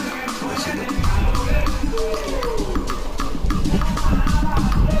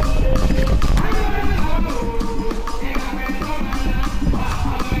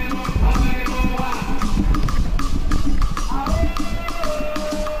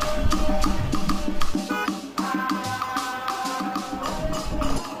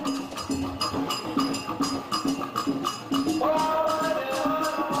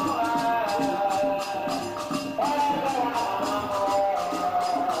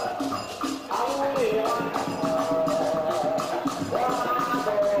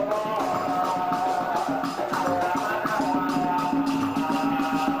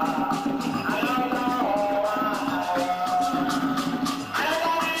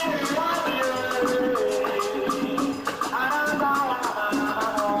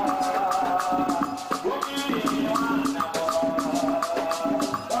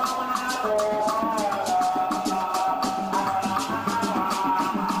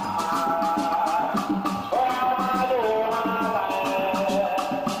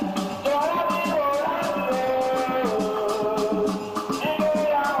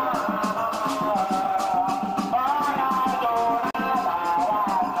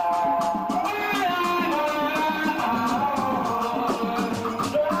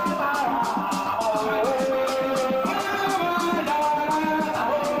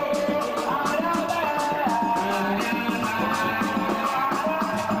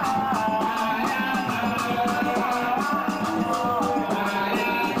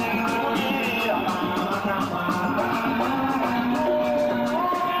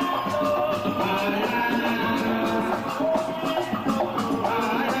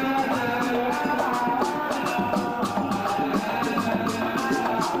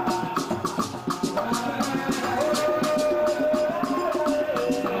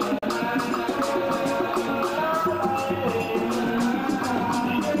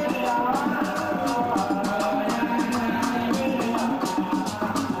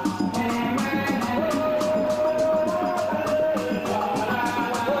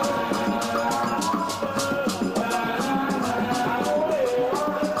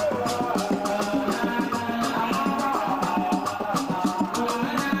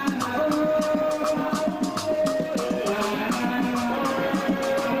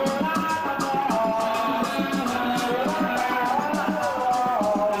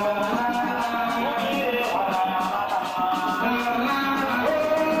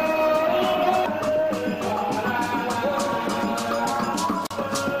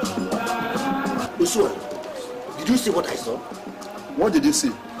 Did you see what I saw? What did you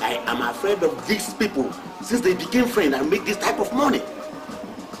see? I am afraid of these people since they became friends and make this type of money.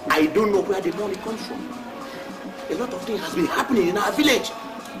 I don't know where the money comes from. A lot of things has been happening in our village.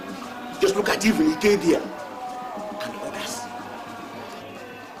 Just look at even Ike and others.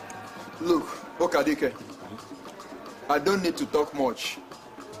 Look, Okadike, I don't need to talk much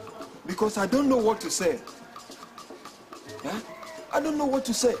because I don't know what to say. Yeah? I don't know what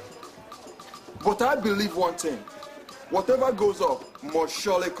to say. But I believe one thing. Whatever goes up must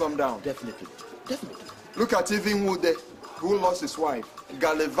surely come down. Definitely. Definitely. Look at even Wude, who lost his wife,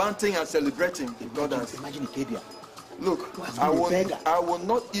 gallivanting and celebrating with others. Imagine Ikedia. Look, I will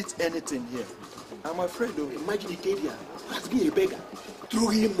not eat anything here. I'm afraid of. Imagine Ikedia has been a beggar. Throw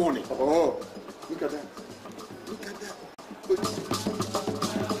him money. Oh, look at that. Look at that.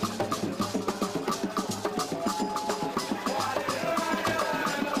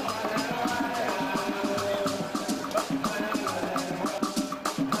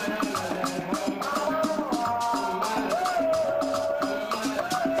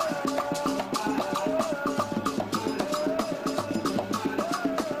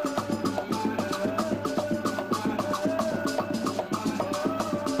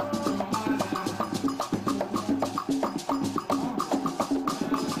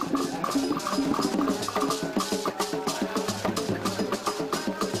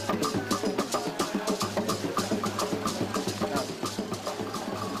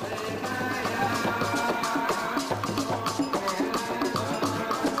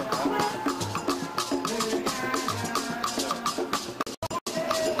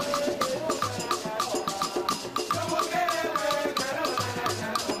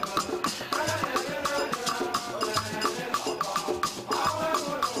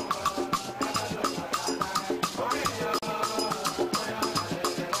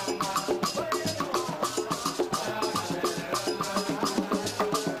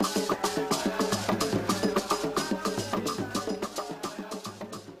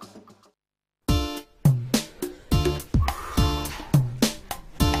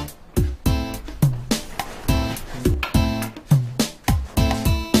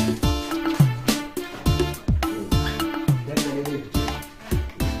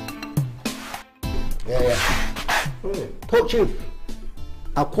 Chief,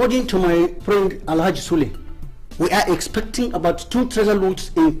 according to my friend Alhaji Sule, we are expecting about 2 treasure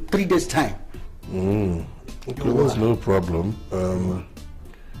loads in 3 days' time. Okay, that's no problem.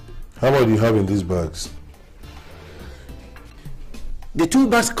 How much do you have in these bags? The 2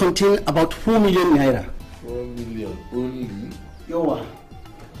 bags contain about 4 million naira. 4 million only? Yowa.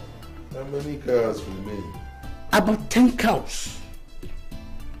 How many cows remain? About 10 cows.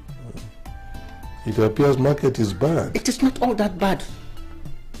 It appears market is bad. It is not all that bad.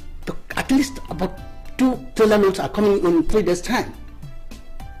 At least about 2 trailer loads are coming in 3 days' time.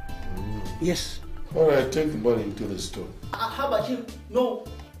 Yes. All right, take the money into the store. How about you? No,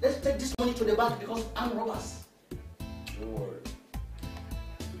 let's take this money to the bank because I'm robbers. Don't worry.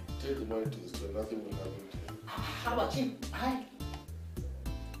 Take the money to the store. Nothing will happen to you. How about you? Hi.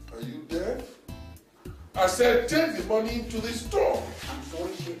 Are you deaf? I said take the money into the store. I'm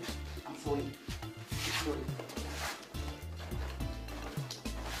sorry, Chief. I'm sorry. Sorry.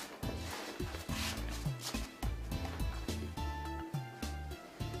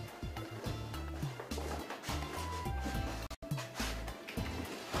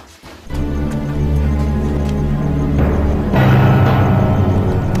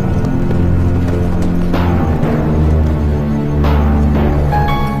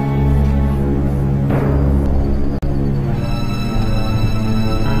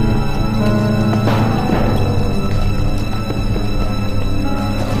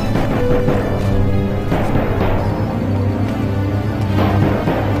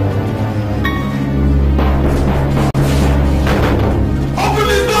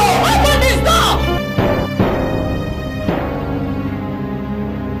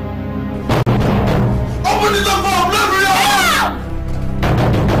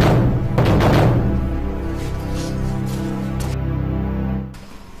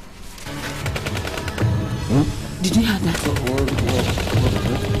 Did you hear that?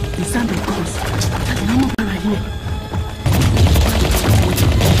 The sound of guns. There's no more power here.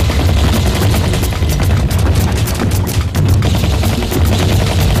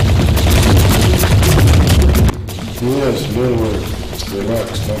 Yes, don't worry. Relax,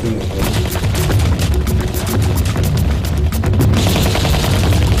 nothing will happen.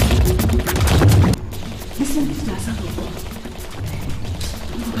 Listen to the sound of guns.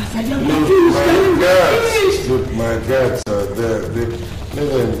 Look, my guards are there.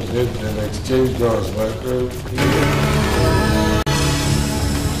 Let them exchange guns.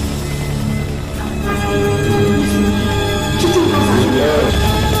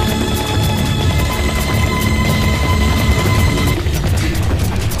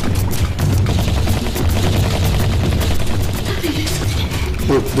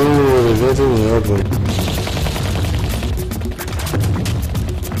 Look, don't worry, nothing will happen.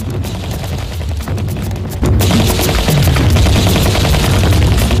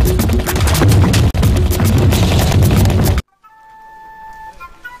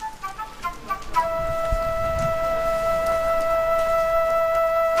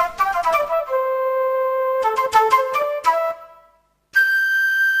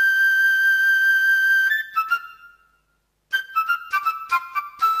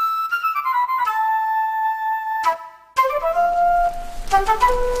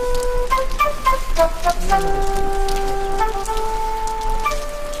 Let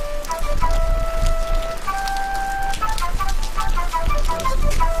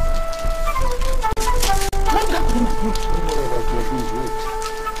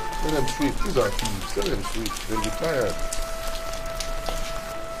them sleep. These are thieves. Let them sleep. They'll be tired.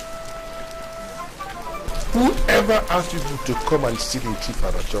 Whoever asked you to come and sit in Chief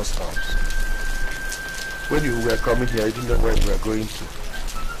Anacho's house? When you were coming here, you didn't know where you were going to.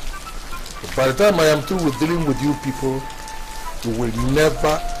 But by the time I am through with dealing with you people, you will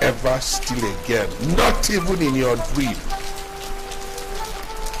never ever steal again. Not even in your dream.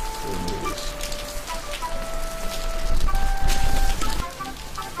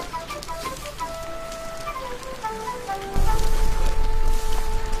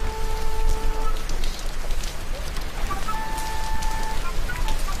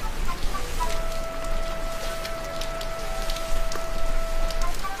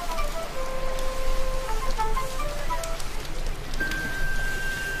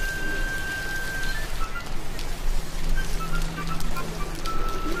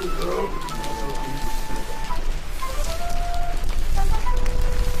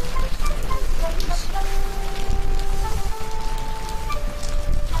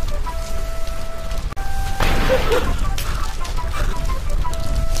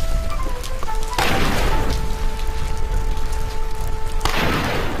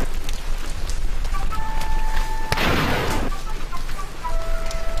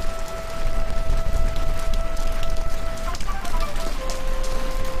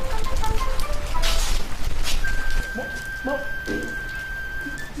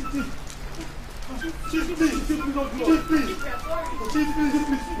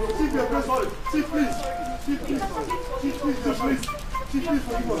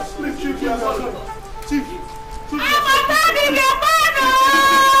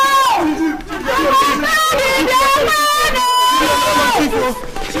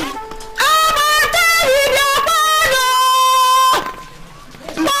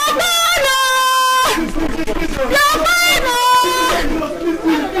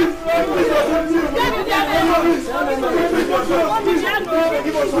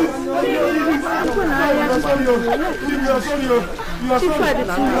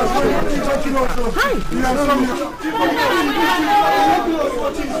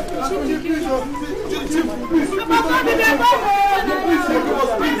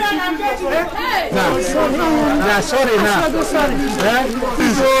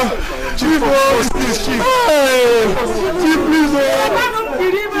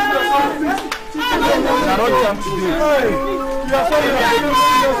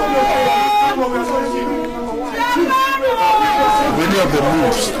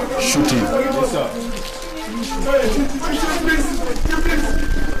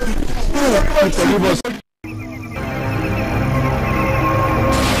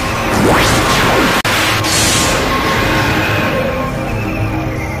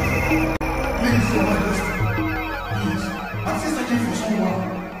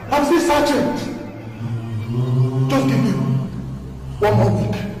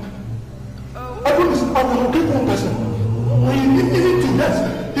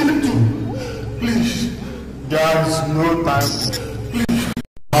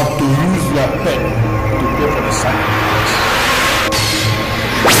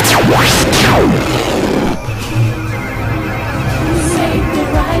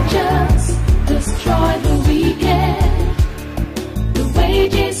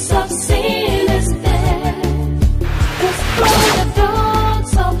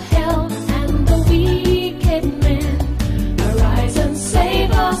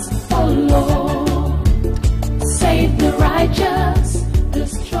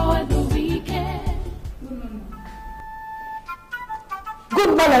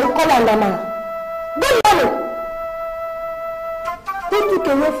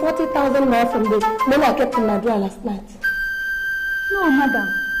 Last night. No, madam.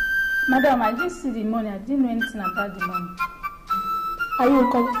 Madam, I didn't see the money. I didn't know anything about the money. Are you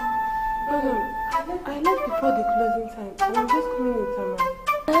calling? Madam, I left before the closing time. I was just coming with someone.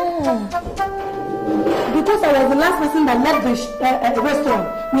 Because I was the last person that left the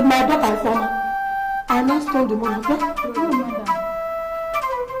restaurant with my daughter Informa. I now stole the money. Okay? No, madam.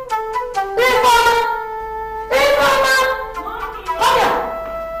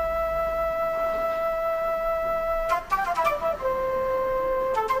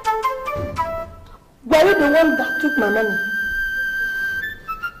 Were you the one that took my money?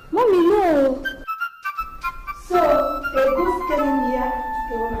 Mommy, no. So, a ghost came in here to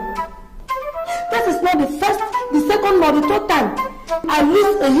steal my money. This is not the first, the second, or the third time I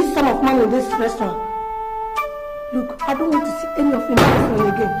lose a huge sum of money in this restaurant. Look, I don't want to see any of you in this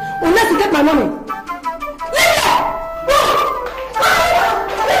restaurant again. Unless you get my money.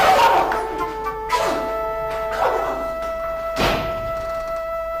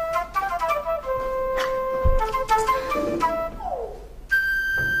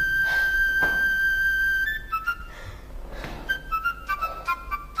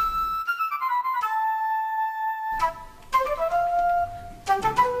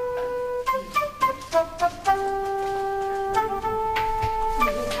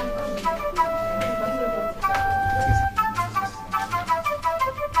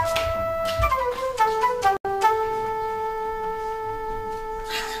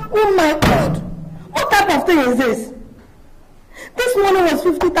 Oh my God! What type of thing is this? This money was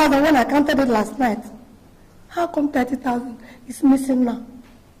 50,000 when I counted it last night. How come 30,000 is missing now?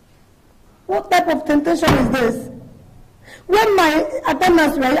 What type of temptation is this? When my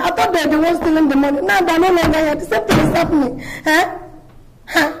attendants were here, I thought they were the ones stealing the money. Now they're no longer here. The same thing is happening. Huh?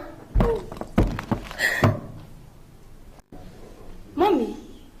 Huh? Mommy,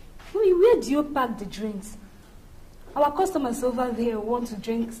 where do you pack the drinks? Our customers over there want to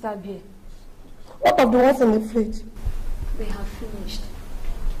drink star beer. What of the ones in the fridge? They have finished.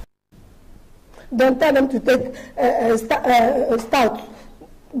 Then tell them to take stout,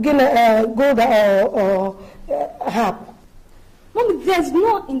 gold or herb. Mommy, there's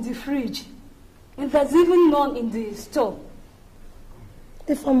none in the fridge. And there's even none in the store.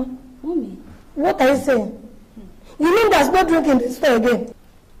 The farmer. Mommy. What are you saying? You mean there's no drink in the store again?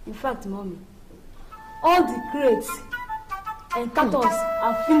 In fact, Mommy, all the crates and cartons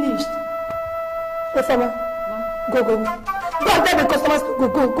are finished. The farmer. Go. Go and tell the customers to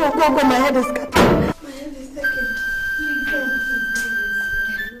go. My head is cut. My head is aching.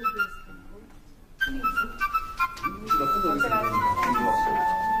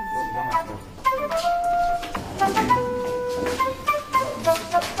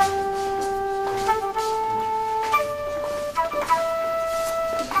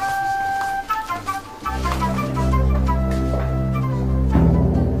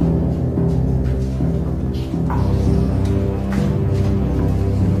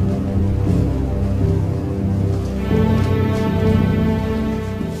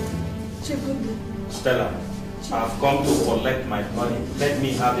 Stella, I've come to collect my money. Let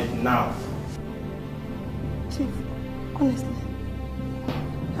me have it now. Chief, honestly,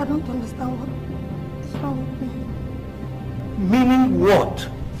 I don't understand what is wrong with me. Meaning what?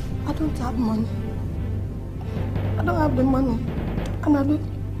 I don't have money. I don't have the money. And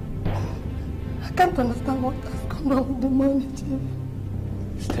I can't understand what has gone wrong with the money, Chief.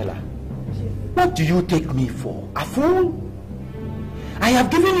 Stella, what do you take me for? A fool? I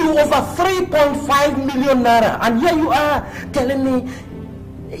have given you over 3.5 million naira, and here you are telling me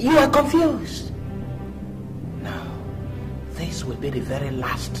you are confused. Now, this will be the very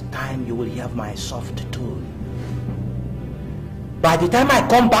last time you will hear my soft tone. By the time I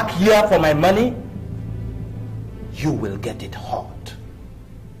come back here for my money, you will get it hot.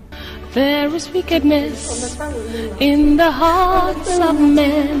 There is wickedness in the hearts of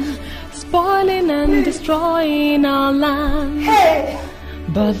men, spoiling and destroying our land. Hey!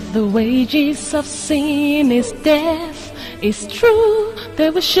 But the wages of sin is death. It's true, they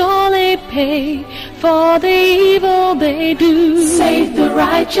will surely pay for the evil they do. Save the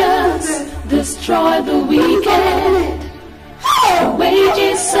righteous, destroy the wicked. The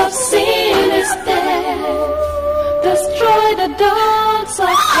wages of sin is death. Destroy the dogs of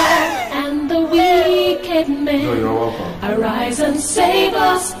hell and the wicked men. Arise and save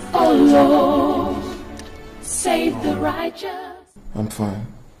us, O Lord. Save the righteous. I'm fine.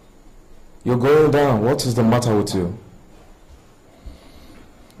 You're going down. What is the matter with you?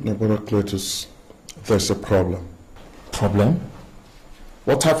 No, Brother Cletus, there's a problem. Problem?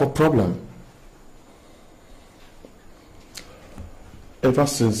 What type of problem? Ever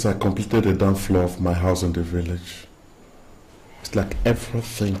since I completed the down floor of my house in the village, it's like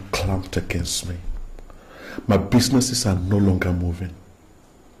everything clamped against me. My businesses are no longer moving.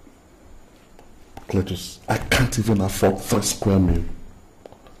 Cletus, I can't even afford 3 square meals.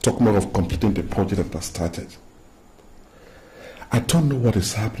 Talk more of completing the project that I started. I don't know what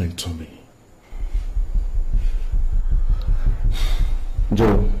is happening to me.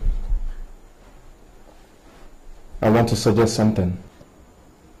 Joe, I want to suggest something.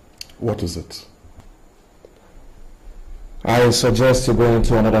 What is it? I suggest you go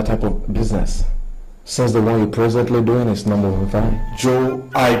into another type of business, since the one you're presently doing is not moving fine. Joe,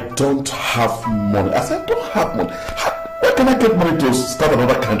 I don't have money. I said I don't have money. Where can I get money to start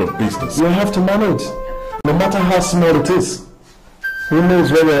another kind of business? You have to manage, no matter how small it is. Who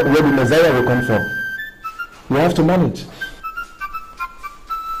knows where the Messiah will come from? You have to manage.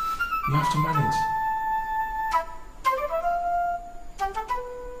 You have to manage.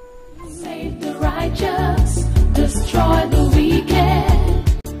 Save the righteous, destroy the wicked.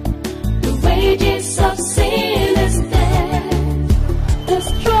 The wages of sin is death.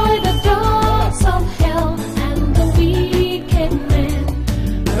 Destroy the dogs of hell and the wicked men.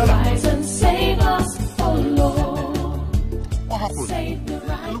 Arise and save us, oh Lord. What happened? Save the You look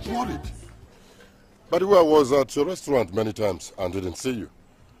righteous. worried. By the way, I was at your restaurant many times and didn't see you.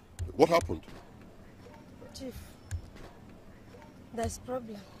 What happened? Chief, there's a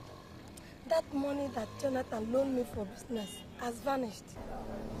problem. That money that Jonathan loaned me for business has vanished.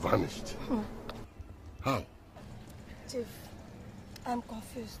 Vanished? How? Chief, I'm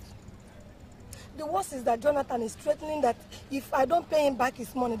confused. The worst is that Jonathan is threatening that if I don't pay him back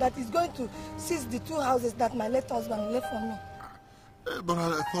his money, that he's going to seize the 2 houses that my late husband left for me. But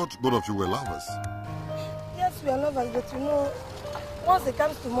I thought both of you were lovers. Yes, we are lovers, but you know, once it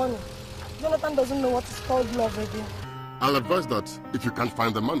comes to money, Jonathan doesn't know what is called love again. I'll advise that if you can't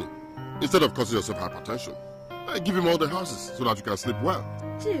find the money, instead of causing yourself hypertension, give him all the houses so that you can sleep well.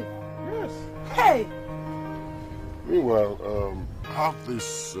 Chief. Yes. Hey! Meanwhile, have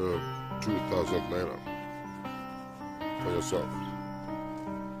this 2,000 naira for yourself.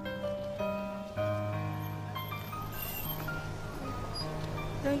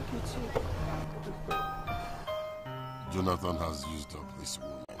 Thank you, Chief. Jonathan has used up this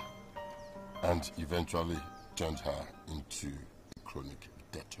woman and eventually turned her into a chronic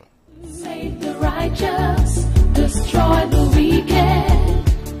debtor. Save the righteous, destroy the wicked.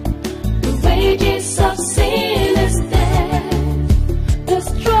 The wages of sin is death.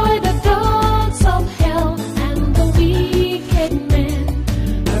 Destroy the dogs of hell and the wicked men.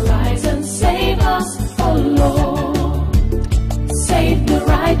 Arise and save us, oh Lord. Save the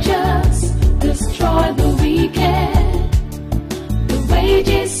righteous, destroy the wicked. The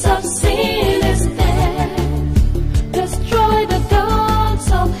wages of sin is death. Destroy the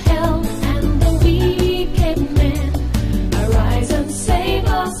dogs of hell and the wicked men. Arise and save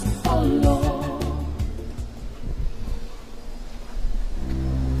us, oh Lord.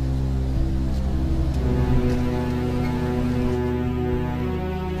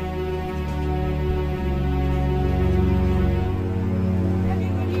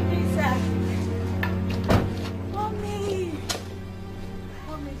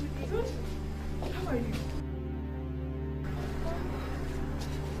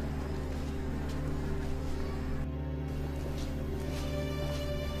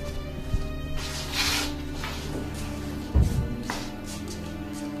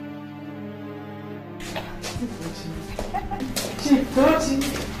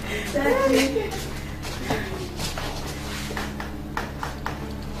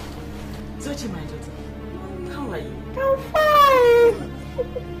 Zochi, my daughter, how are you? I'm fine.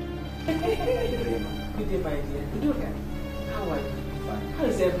 Good day, my dear. Udoka, how are you? Fine. How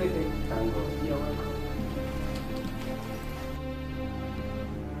is everything? Thank God. You're welcome.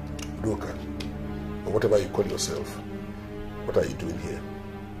 Udoka, or whatever you call yourself, what are you doing here?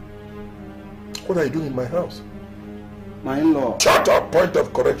 What are you doing in my house? My in-law. Shut up! Point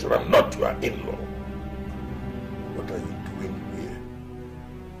of correction. I'm not your in-law. What are you doing here?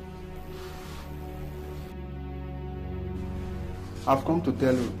 I've come to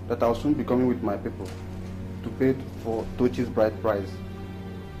tell you that I'll soon be coming with my people to pay for Tochi's bride price.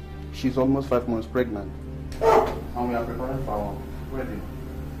 She's almost 5 months pregnant. And we are preparing for our wedding.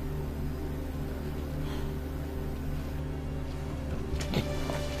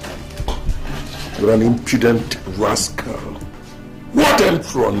 You're an impudent rascal. What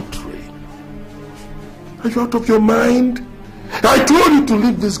effrontery! Are you out of your mind? I told you to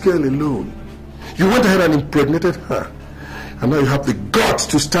leave this girl alone. You went ahead and impregnated her. And now you have the guts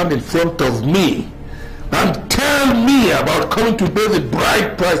to stand in front of me and tell me about coming to pay the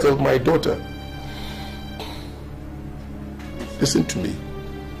bride price of my daughter. Listen to me.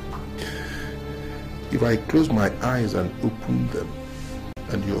 If I close my eyes and open them,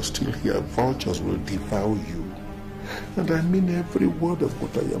 and you're still here, vultures will devour you. And I mean every word of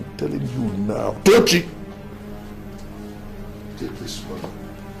what I am telling you now. Tochi! Take this one.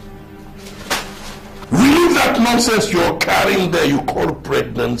 Relieve that nonsense you're carrying there you call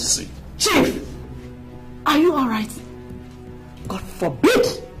pregnancy. Chief, are you alright? God forbid!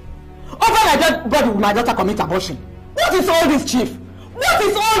 Over like that body will my daughter commit abortion. What is all this, Chief? What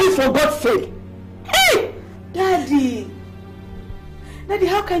is all this, for God's sake? Hey! Daddy! Daddy,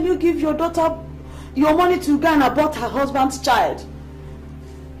 how can you give your daughter your money to go and abort her husband's child?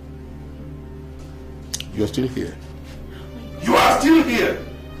 You're still here. You are still here.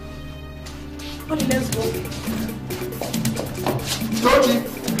 Honey, let's go.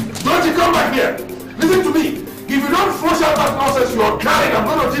 Don't you come back here. Listen to me. If you don't flush out that nonsense you're carrying, I'm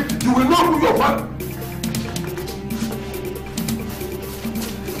going to tip, you will not move your father.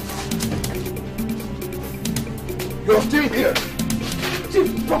 You're still here.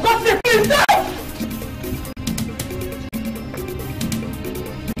 Chief, for God's sake, please stop!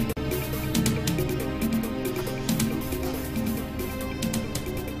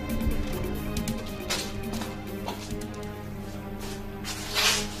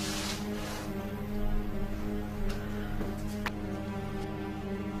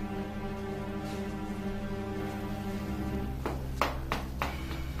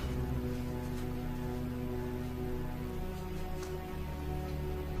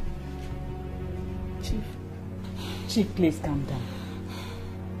 Chief, please calm down.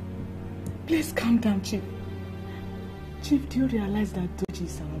 Please calm down, Chief. Chief, do you realize that Doji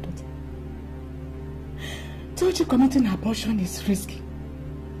is our daughter? Doji committing abortion is risky.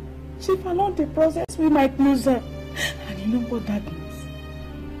 Chief, along the process, we might lose her. And you know what that means?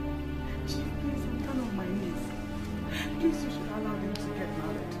 Chief, please, I'm down on my knees. Please, you should allow them to get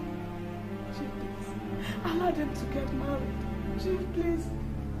married. Chief, please, allow them to get married. Chief, please.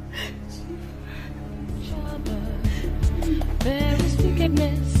 Chief. There is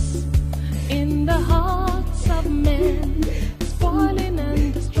wickedness in the hearts of men, spoiling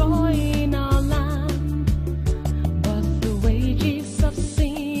and destroying our land. But the wages of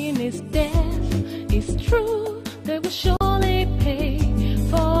sin is death. It's true, they will surely pay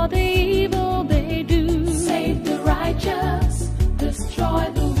for the evil they do. Save the righteous,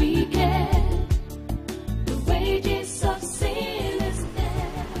 destroy the wicked. The wages of sin is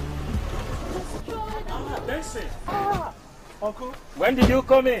death. Benson. Uncle. When did you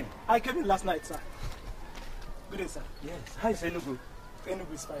come in? I came in last night, sir. Good day, sir. Yes. How is Enugu?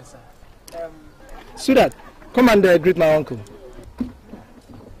 Enugu is fine, sir. Sweetheart, come and greet my uncle.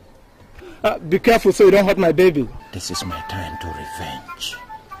 Be careful so you don't hurt my baby. This is my time to revenge.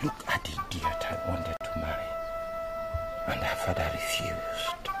 Look at the idiot I wanted to marry. And her father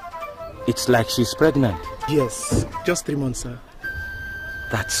refused. It's like she's pregnant. Yes, just 3 months, sir.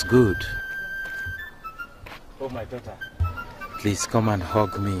 That's good. Oh, my daughter. Please come and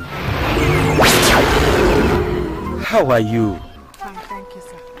hug me. How are you? Fine, thank you,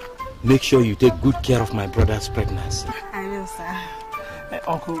 sir. Make sure you take good care of my brother's pregnancy. I will, sir.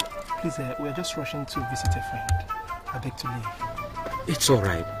 Uncle, please, we're just rushing to visit a friend. I beg to leave. It's all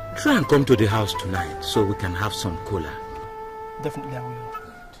right. Try and come to the house tonight so we can have some cola. Definitely, I will.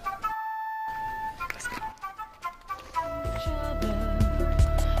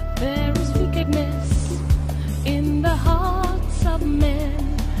 There is wickedness in the hearts of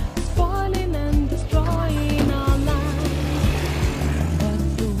men, spoiling and destroying our land.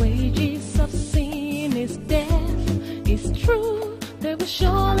 But the wages of sin is death. It's true, they will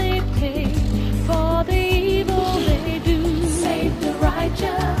surely pay for the evil they do. Save the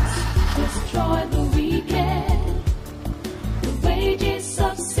righteous, destroy the wicked. The wages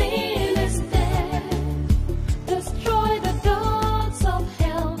of sin is death. Destroy the dogs of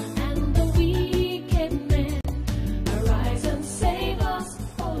hell and the wicked men. Arise and save us,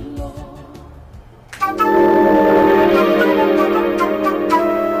 oh Lord.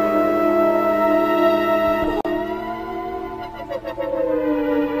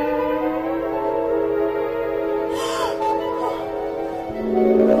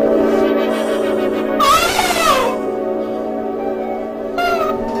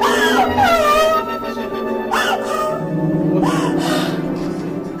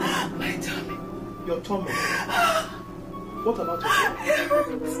 Your tummy. What about your tummy?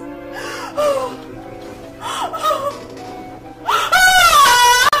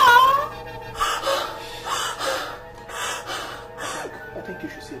 I think you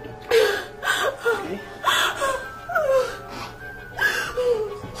should see a doctor. Okay?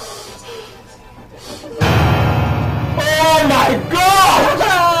 Oh my God!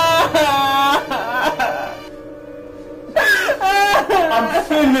 I'm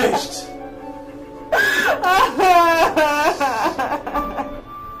finished.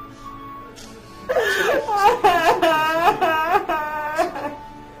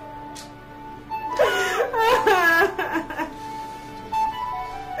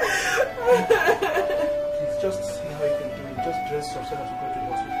 Just see how you can do it. Just dress yourself as you go to the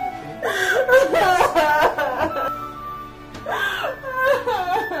hospital,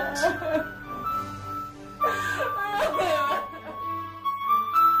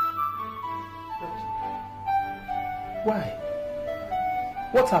 Why?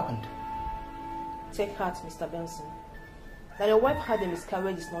 What happened? Take heart, Mr. Benson. That your wife had a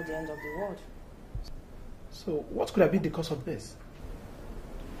miscarriage is not the end of the world. So, what could have been the cause of this?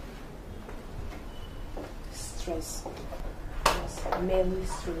 Stress. Yes, mainly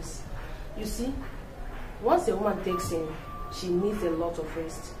stress. You see, once a woman takes in, she needs a lot of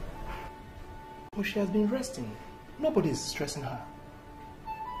rest. Oh, she has been resting. Nobody is stressing her.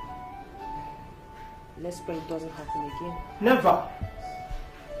 Let's pray it doesn't happen again. Never!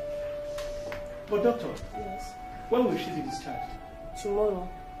 But doctor, yes. When will she be discharged? Tomorrow.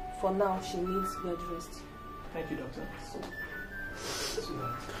 For now, she needs bed rest. Thank you, doctor.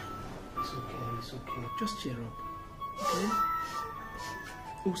 Sweetheart, it's okay, it's okay. Just cheer up, okay?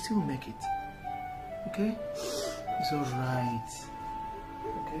 We'll still make it, okay? It's alright,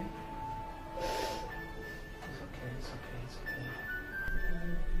 okay? It's okay, it's okay, it's okay.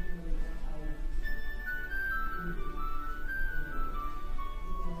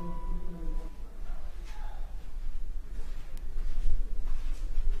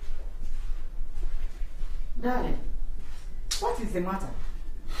 Darling, what is the matter?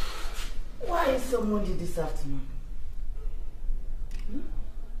 Why is so moody this afternoon?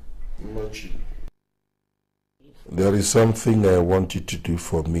 Machi, there is something I want you to do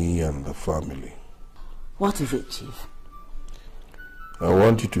for me and the family. What is it, Chief? I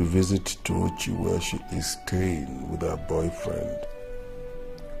want you to visit EDOCHIE where she is staying with her boyfriend.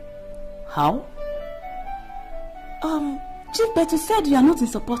 How? Chief, but you said you are not in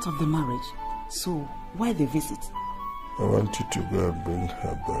support of the marriage. So, why the visit? I want you to go and bring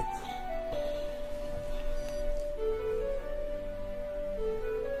her back.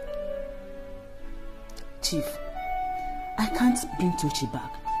 Chief, I can't bring EDOCHIE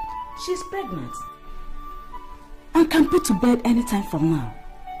back. She's pregnant and can put to bed anytime from now.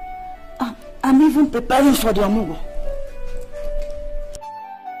 I'm even preparing for the Omugo.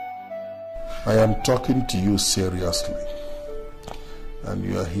 I am talking to you seriously, and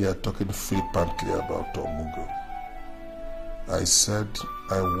you are here talking flippantly about Omugo. I said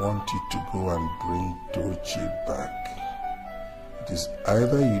I want you to go and bring EDOCHIE back. It is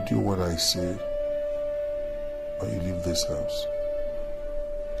either you do what I say or you leave this house.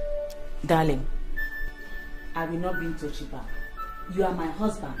 Darling, I will not bring EDOCHIE back. You are my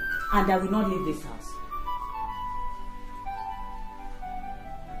husband, and I will not leave this house.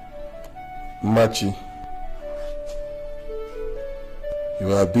 Machi,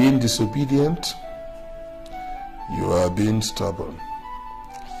 you are being disobedient, you are being stubborn,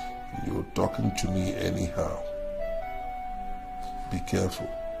 you're talking to me anyhow. Be careful.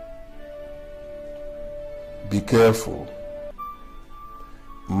 Be careful.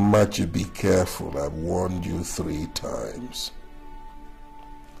 Machi, be careful. I've warned you 3 times.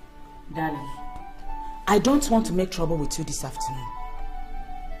 Darling, I don't want to make trouble with you this afternoon.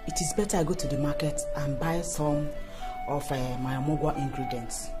 It is better I go to the market and buy some of my Omugwo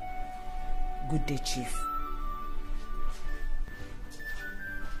ingredients. Good day, Chief.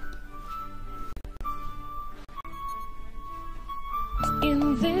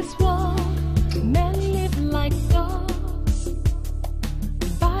 In this world, men live like dogs,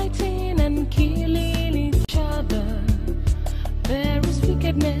 biting and killing each other. There is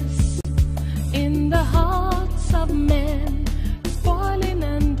wickedness in the hearts of men, spoiling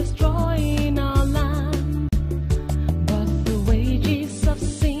and destroying our land. But the wages of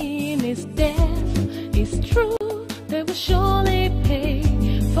sin is death. It's true, they will surely pay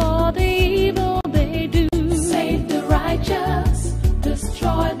for the evil they do. Save the righteous,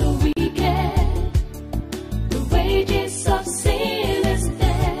 destroy the wicked. The wages of sin is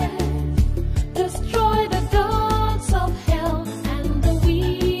death. Destroy the gods of hell and the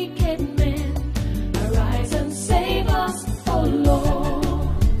wicked men. Arise and save us, oh Lord.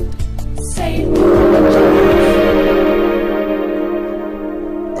 Save the righteous.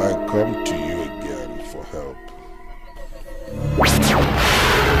 I come to you again for help.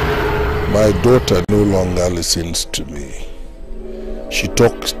 My daughter no longer listens to me. She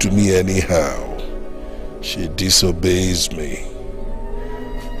talks to me anyhow. She disobeys me.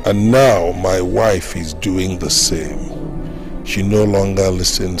 And now my wife is doing the same. She no longer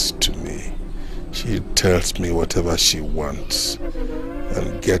listens to me. She tells me whatever she wants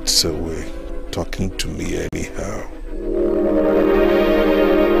and gets away, talking to me anyhow.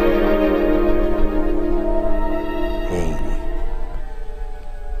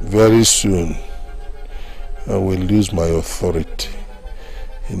 Very soon, I will lose my authority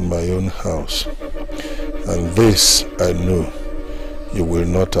in my own house, and this I know you will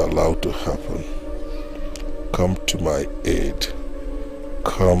not allow to happen. Come to my aid,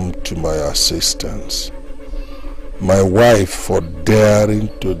 come to my assistance. My wife for daring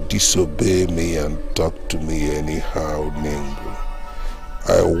to disobey me and talk to me anyhow, Ningo.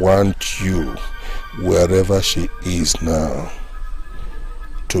 I want you, wherever she is now,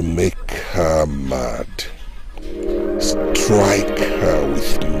 to make her mad. Strike her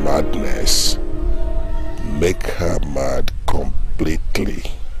with madness. Make her mad completely.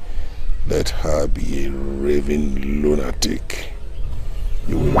 Let her be a raving lunatic.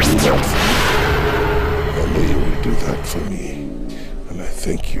 You will do that for me. I know you will do that for me. And I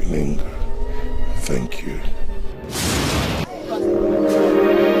thank you, Ninga. Thank you.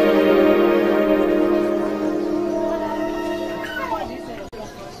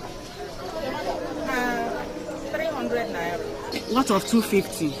 What of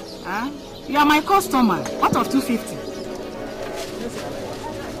 250? Huh? You are my customer. What of 250?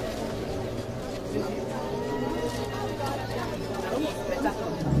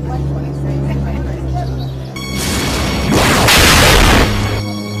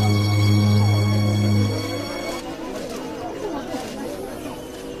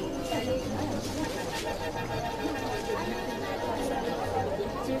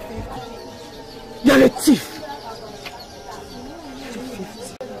 You're a thief.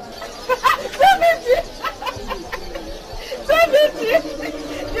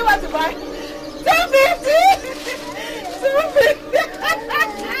 You want to buy? 250! 250!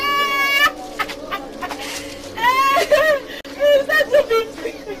 Is that 250?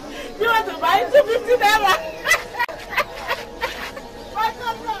 You want to buy 250 naira?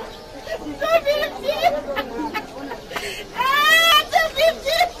 250!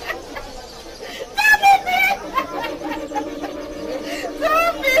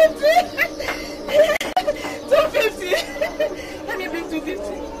 250! Let me bring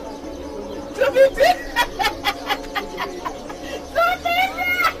 250. 250!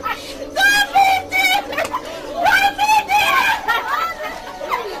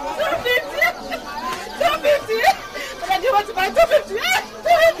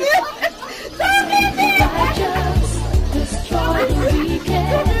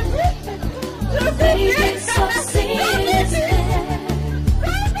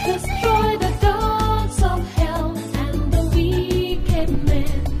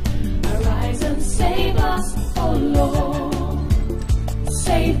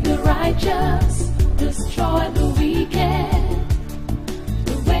 Destroy the wicked.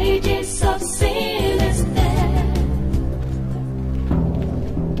 The wages of sin is death.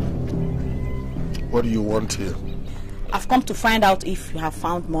 What do you want here? I've come to find out if you have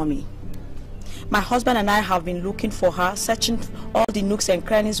found Mommy. My husband and I have been looking for her, searching all the nooks and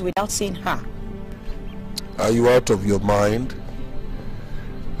crannies without seeing her. Are you out of your mind?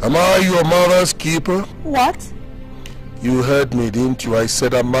 Am I your mother's keeper? What? You heard me, didn't you? I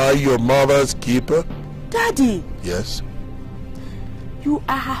said, am I your mother's keeper? Daddy! Yes? You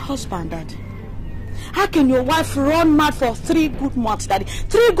are her husband, Daddy. How can your wife run mad for 3 good months, Daddy?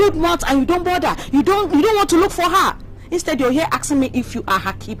 3 good months and you don't bother. You don't want to look for her. Instead, you're here asking me if you are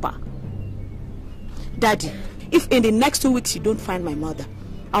her keeper. Daddy, if in the next 2 weeks you don't find my mother,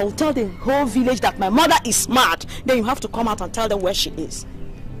 I will tell the whole village that my mother is mad. Then you have to come out and tell them where she is.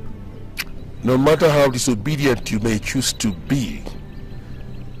 No matter how disobedient you may choose to be,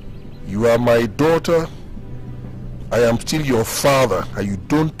 you are my daughter. I am still your father, and you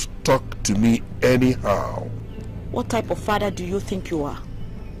don't talk to me anyhow. What type of father do you think you are?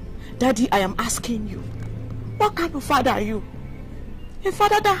 Daddy, I am asking you. What kind of father are you? A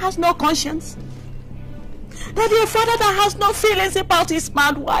father that has no conscience? Daddy, a father that has no feelings about his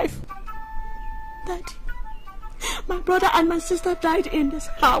mad wife? Daddy, my brother and my sister died in this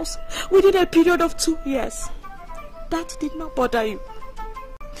house within a period of 2 years. That did not bother you.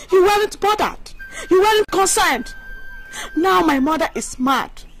 You weren't bothered. You weren't concerned. Now my mother is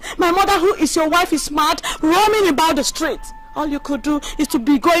mad. My mother, who is your wife, is mad, roaming about the street. All you could do is to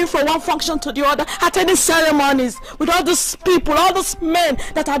be going from one function to the other, attending ceremonies with all these people, all these men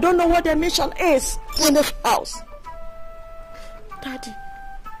that I don't know what their mission is in this house. Daddy,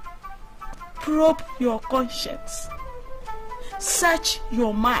 probe your conscience. Search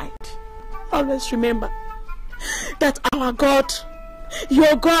your mind. Always remember that our God,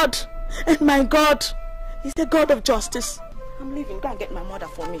 your God, and my God is the God of justice. I'm leaving. Go and get my mother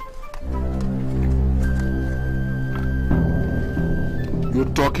for me. You're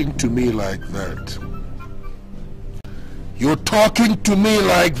talking to me like that? You're talking to me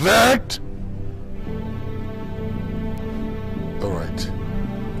like that? All right.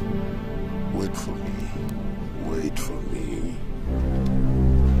 Wait for me. Wait for me.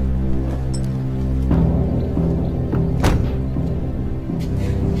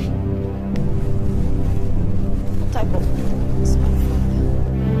 What type of...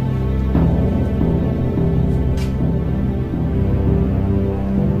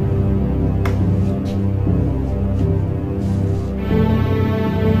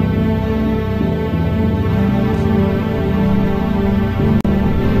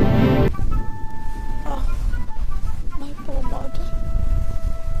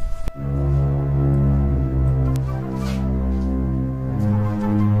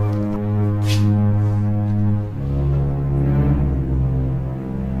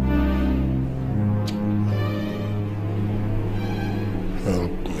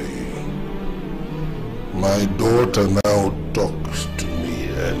 My daughter now talks to me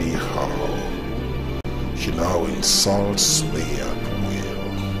anyhow. She now insults me at will.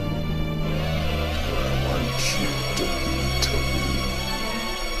 I want you to intervene.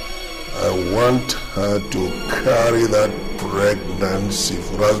 I want her to carry that pregnancy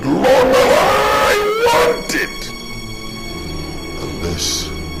for as long as I want it. And this,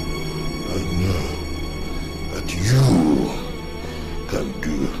 I know that you can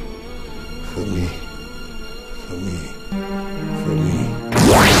do for me. For me. For me.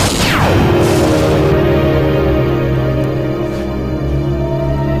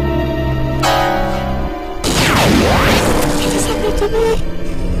 What is happening to me?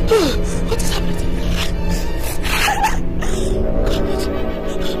 What is happening to me?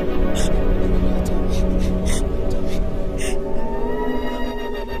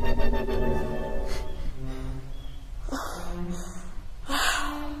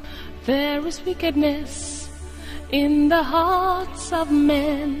 There is wickedness in the hearts of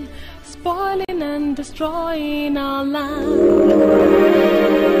men, spoiling and destroying our land.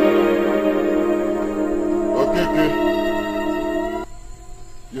 Okay.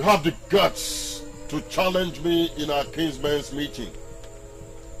 You have the guts to challenge me in our kinsmen's meeting.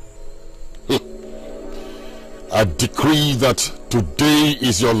 I decree that today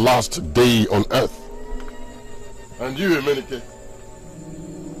is your last day on earth. And you, Emenike,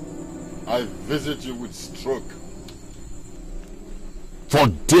 I visit you with stroke for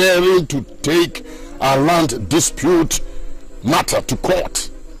daring to take a land dispute matter to court.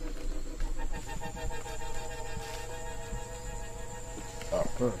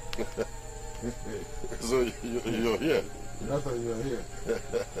 So you're here? Nothing, you're here.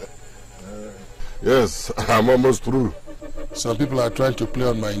 Yes, I'm almost through. Some people are trying to play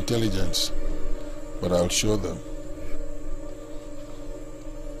on my intelligence, but I'll show them.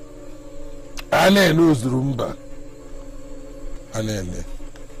 Ane knows Rumba. Ane,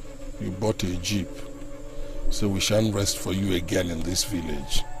 you bought a jeep, so we shan't rest for you again in this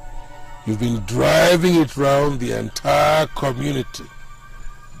village. You've been driving it round the entire community,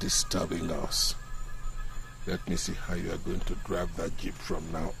 disturbing us. Let me see how you are going to drive that jeep from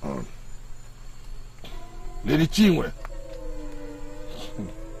now on. Lady Chinwe,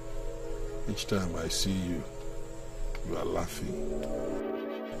 each time I see you, you are laughing,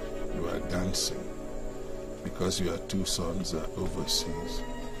 you are dancing, because your two sons are overseas,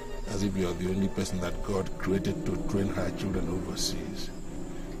 as if you are the only person that God created to train her children overseas.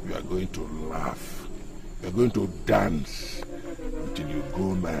 You are going to laugh, you are going to dance until you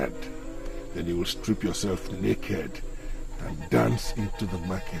go mad. Then you will strip yourself naked and dance into the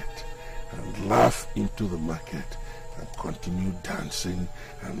market and laugh into the market and continue dancing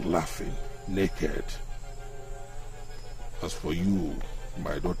and laughing naked. As for you,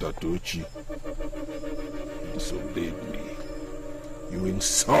 my daughter Tochi, you disobeyed me. You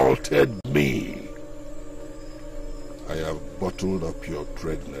insulted me. I have bottled up your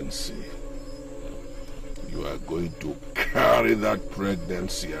pregnancy. You are going to carry that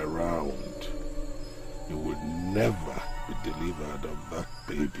pregnancy around. You will never be delivered of that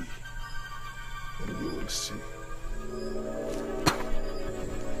baby. And you will see.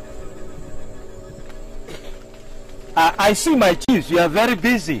 I see, my chiefs, you are very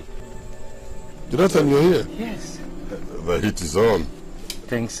busy. Jonathan, you're here? Yes. The heat is on.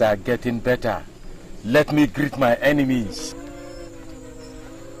 Things are getting better. Let me greet my enemies.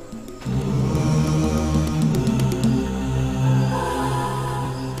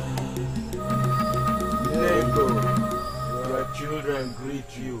 Your children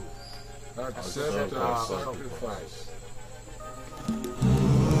greet you. Accept our sacrifice.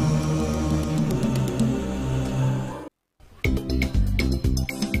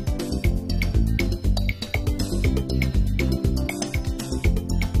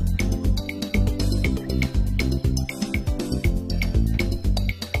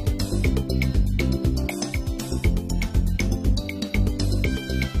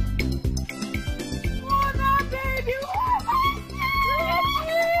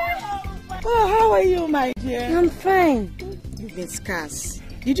 My dear. I'm fine. You've been scarce.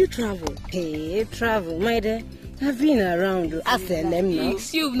 Did you travel? Hey, travel, my dear. I've been around. Ask them now.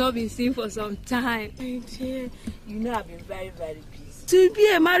 You've not been seen for some time. My dear, you know I've been very, very busy. To be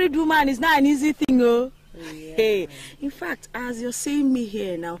a married woman is not an easy thing, oh. Yeah. Hey, in fact, as you're seeing me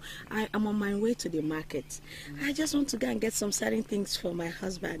here now, I am on my way to the market. I just want to go and get some certain things for my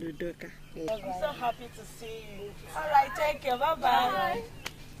husband, Udoka. I'm so happy to see you. All right, take care. Bye-bye. Bye.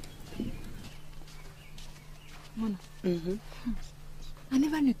 Mona, I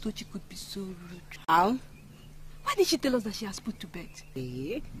never knew Tochi could be so rude. How? Why did she tell us that she has put to bed?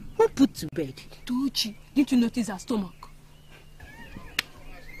 Eh? Who put to bed? Tochi. Didn't you notice her stomach?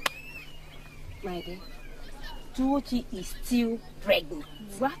 My dear, Tochi is still pregnant.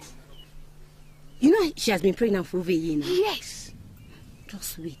 What? You know she has been pregnant for over a year now? Yes.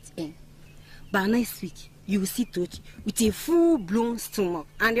 Just wait, eh? By next week, you will see Tochi with a full-blown stomach,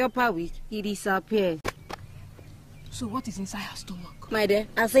 and the upper week, it disappears. So what is inside her stomach? My dear,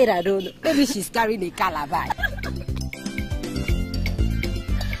 I said I don't know. Maybe she's carrying a calabash.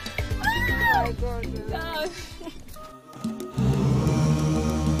 Oh my God.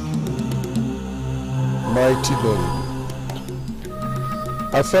 Mighty Nollywood,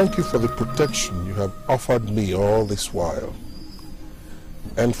 I thank you for the protection you have offered me all this while,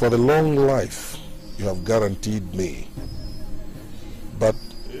 and for the long life you have guaranteed me. But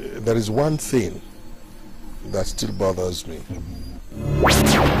there is one thing that still bothers me.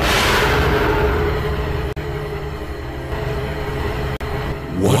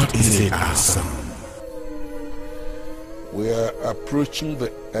 What is it, our son? We are approaching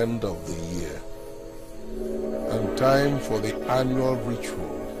the end of the year, and time for the annual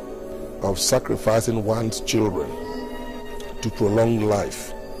ritual of sacrificing one's children to prolong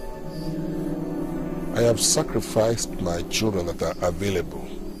life. I have sacrificed my children that are available.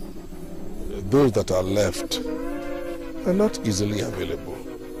 Those that are left are not easily available.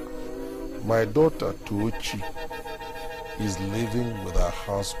 My daughter Tochi is living with her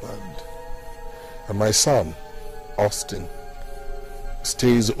husband, and my son Austin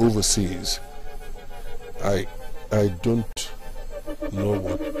stays overseas. I don't know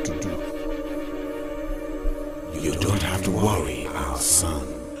what to do. You don't have to worry, our son.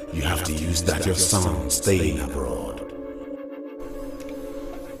 You have to use that your son staying abroad.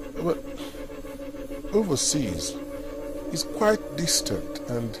 But overseas is quite distant,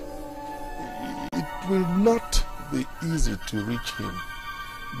 and it will not be easy to reach him.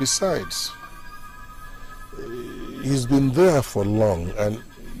 Besides, he's been there for long, and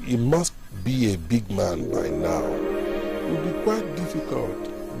he must be a big man by now. It will be quite difficult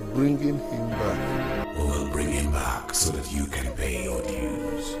bringing him back. We will bring him back so that you can pay your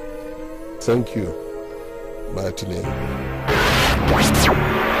dues. Thank you, Mighty Name.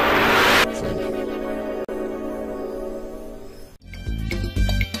 Thank you.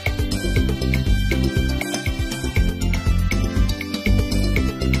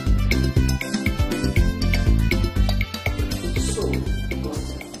 So,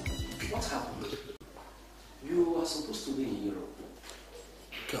 what happened? You are supposed to be in Europe.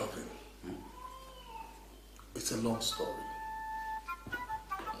 Calvin, it's a long story.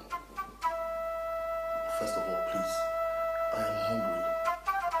 First of all, please, I am hungry.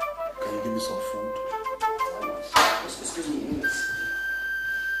 Can you give me some food? Excuse me, yes.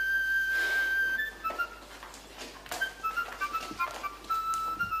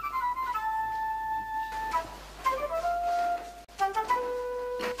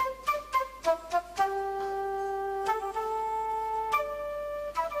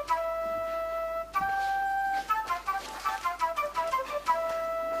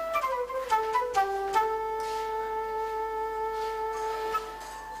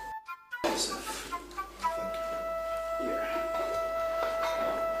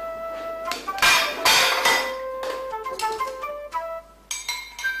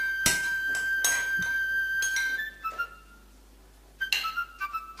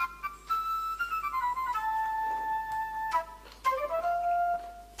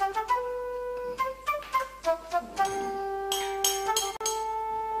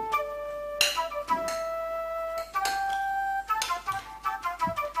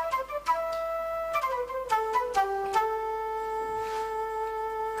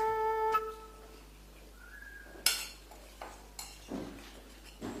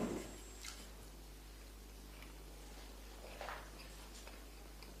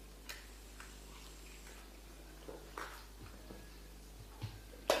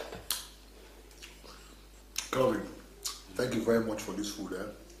 Calvin, thank you very much for this food.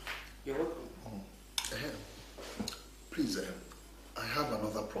 You're welcome. Please, I have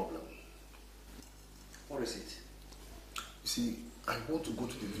another problem. What is it? You see, I want to go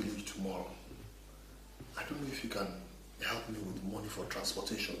to the village tomorrow. I don't know if you can help me with money for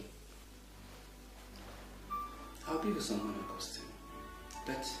transportation. I'll give you some money, Austin.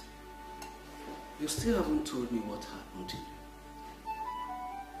 But you still haven't told me what happened to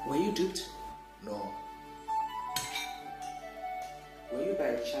you. Were you duped? No. Were you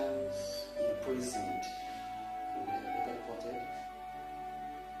by chance imprisoned and later deported?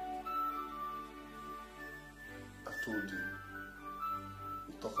 I told you.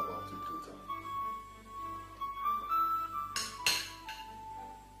 We'll talk about it later.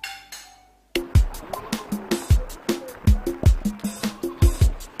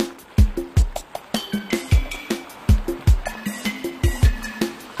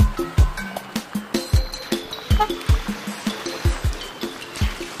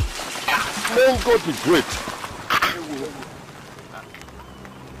 Nengo the Great.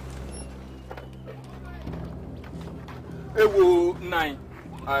 Ewo, Nine.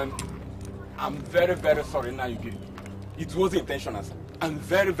 I'm very, very sorry now you get it. It wasn't intentional, sir. I'm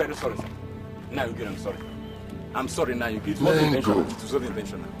very, very sorry, sir. Now you get it, I'm sorry. I'm sorry now you get it. It wasn't intentional. It wasn't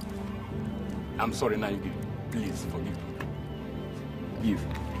intentional. I'm sorry now you get it. Please forgive me. Give.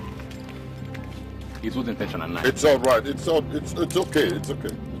 It was intentional now. It's all right. It's okay. It's okay. It's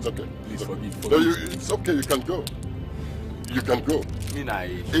okay. Please forgive. No, it's okay. You can go. You can go.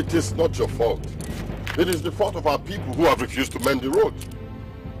 It is not your fault. It is the fault of our people who have refused to mend the road.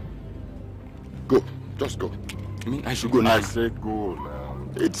 Go. Just go. I should go now. I say go now.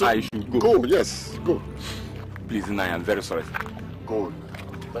 I should go. Go, yes. Go. Please, Nai, I'm very sorry. Go now.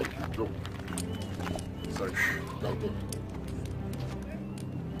 Thank you. Go. Sorry. Now go.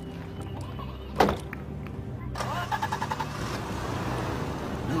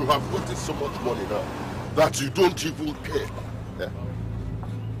 You have gotten so much money now that you don't even care. Yeah?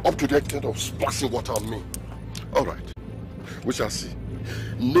 Up to the extent of splashing water on me. All right. We shall see.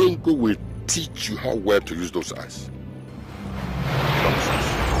 Nengo will teach you how well to use those eyes.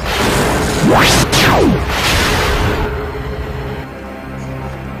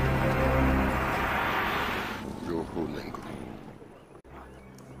 Yo-ho, Nengo.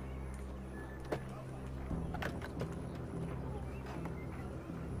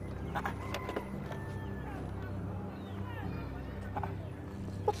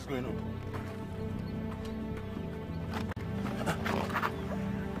 What's going on?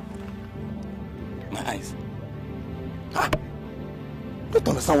 My eyes. I don't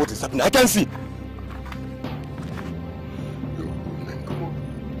understand what is happening. I can't see.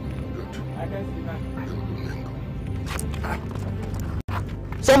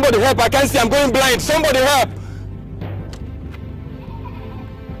 Somebody help! I can't see. I'm going blind. Somebody help!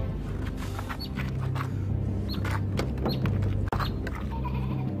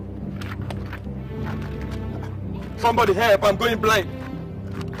 Somebody help! I'm going blind.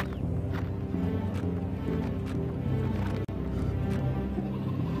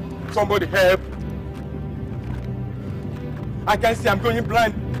 Somebody help! I can't see. I'm going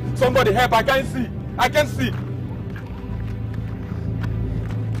blind. Somebody help! I can't see. I can't see.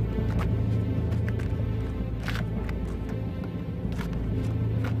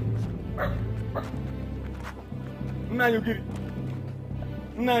 Nine, you get it.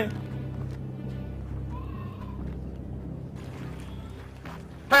 Nine.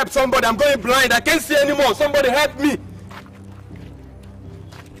 Help somebody, I'm going blind. I can't see anymore. Somebody help me.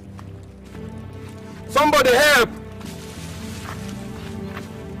 Somebody help.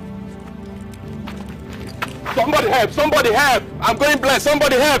 Somebody help. Somebody help. I'm going blind.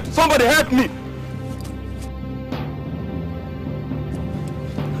 Somebody help. Somebody help me.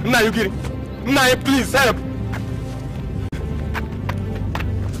 Now you get it. Now please help.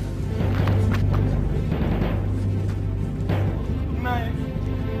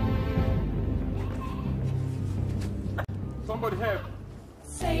 Somebody help.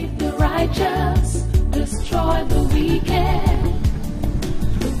 Save the righteous, destroy the wicked.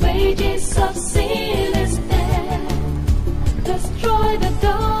 The wages of sin is death. Destroy the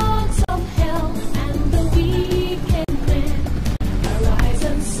dogs of hell and the wicked men. Arise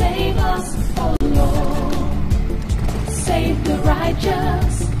and save us, O Lord. Save the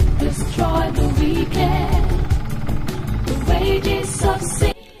righteous, destroy the wicked. The wages of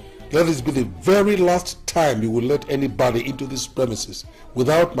sin. Let this be the very last time you will let anybody into these premises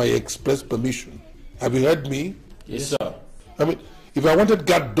without my express permission. Have you heard me? Yes, sir. I mean, if I wanted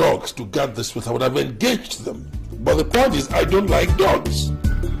guard dogs to guard this with, I would have engaged them. But the point is, I don't like dogs.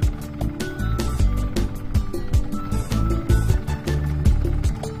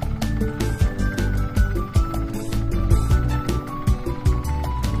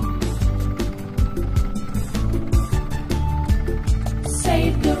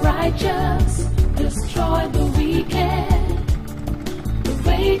 Save the righteous, destroy the wicked. The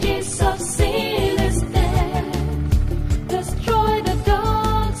wages of sin is death. Destroy the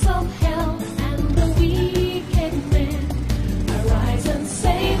dogs of hell and the wicked men. Arise and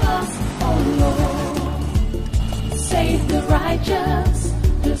save us, O Lord. Save the righteous,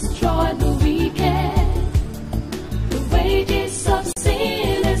 destroy the wicked. The wages of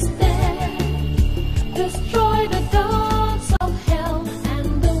sin is death. Destroy the dogs of hell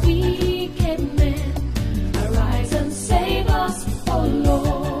and the wicked men. Arise and save us, O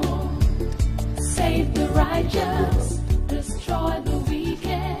Lord. Save the righteous, destroy the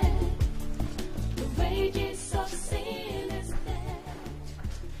wicked. The wages of sin is death.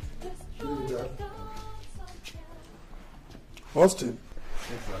 Destroy the dogs of hell. Austin,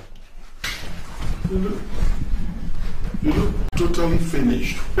 You look totally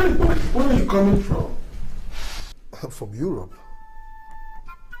finished. Where are you coming from? From Europe.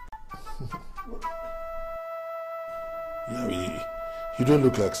 Yeah, you don't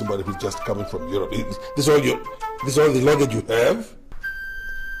look like somebody who's just coming from Europe. This all the luggage you have?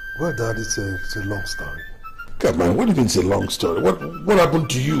 Well, Dad, it's a long story. Come on, what do you mean it's a long story? What happened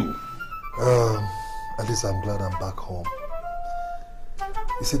to you? At least I'm glad I'm back home.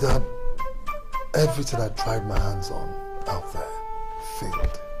 You see, Dad, everything I tried my hands on out there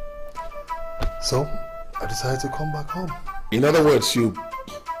failed. So I decided to come back home. In other words, you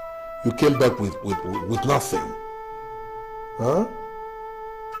came back with nothing. Huh?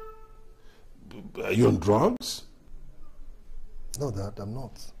 Are you on drugs? No, Dad, I'm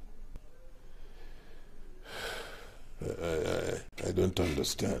not. I don't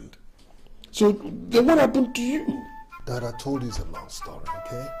understand. So then what happened to you? Dad, I told you it's a long story,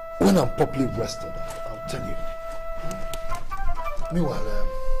 okay? When I'm properly rested, I'll tell you. Meanwhile,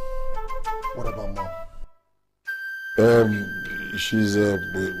 what about Mom? She's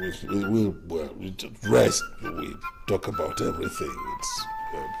we'll rest. We talk about everything. It's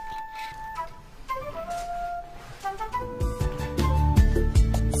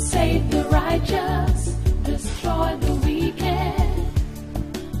save the righteous, destroy the wicked.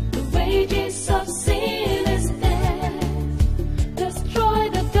 The wages of sin is death. Destroy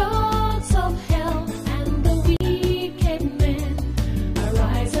the dogs of hell and the wicked men.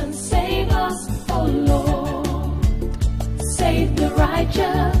 Arise and save us, O Lord. Save the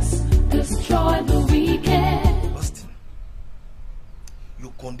righteous, destroy the wicked. Austin,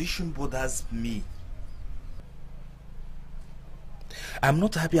 your condition bothers me. I'm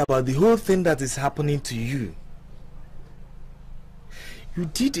not happy about the whole thing that is happening to you. You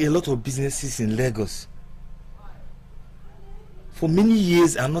did a lot of businesses in Lagos for many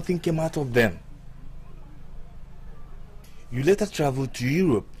years and nothing came out of them. You later traveled to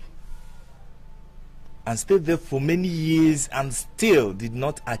Europe and stayed there for many years and still did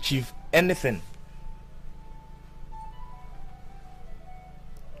not achieve anything.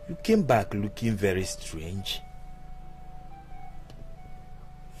 You came back looking very strange.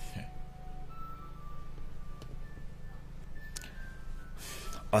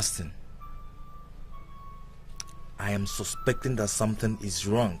 Austin, I am suspecting that something is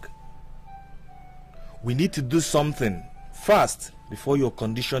wrong. We need to do something fast before your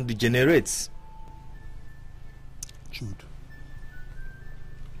condition degenerates. Jude,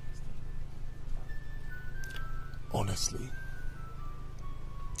 honestly,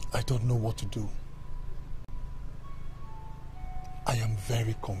 I don't know what to do. I am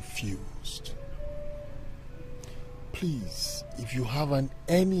very confused. Please, if you have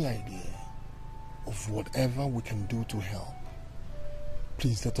any idea of whatever we can do to help,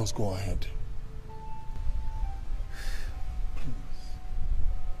 please let us go ahead.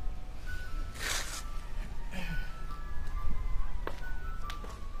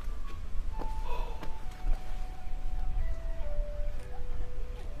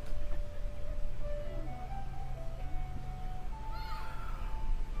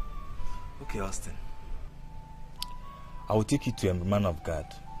 Okay, Austin. I will take you to a man of God.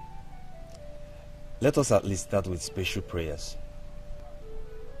 Let us at least start with special prayers.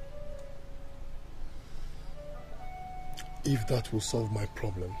 If that will solve my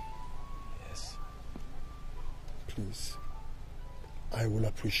problem, yes, please, I will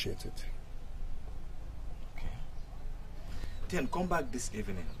appreciate it. Okay. Then come back this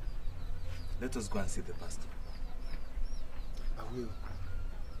evening. Let us go and see the pastor. I will.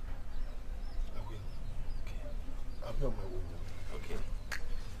 I'll be on my way now. Okay.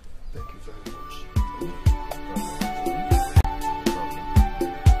 Thank you very much.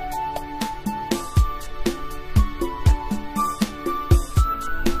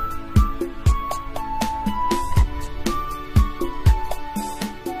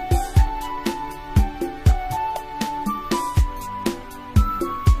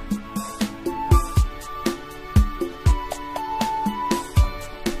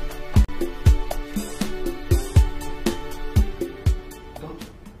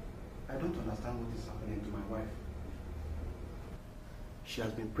 She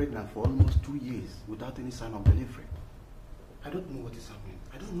has been pregnant for almost 2 years without any sign of delivery. I don't know what is happening.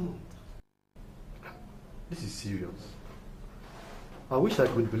 I don't know. This is serious. I wish I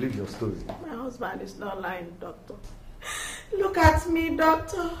could believe your story. My husband is not lying, doctor. Look at me,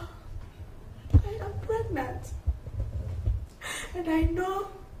 doctor. I am pregnant. And I know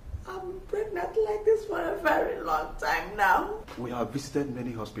I'm pregnant like this for a very long time now. We have visited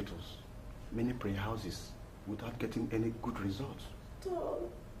many hospitals, many prayer houses, without getting any good results.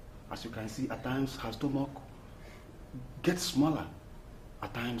 As you can see, at times her stomach gets smaller.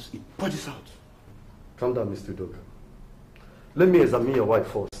 At times it purges out. Calm down, Mr. Udoka. Let me examine your wife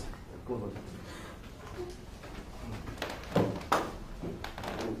first. Go on.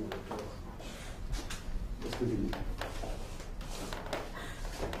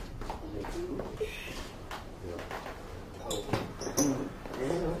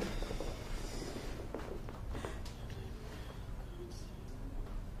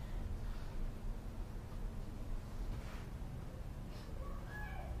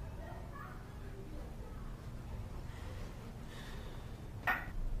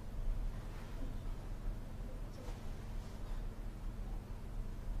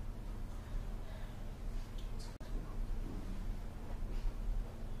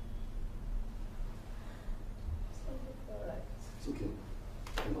 It's okay.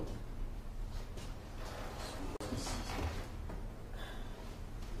 Hang on.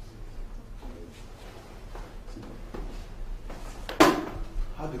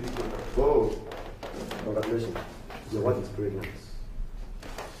 How do we do that? Whoa! Congratulations. Your wife is pregnant.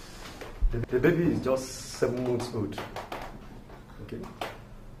 The baby is just 7 months old. Okay?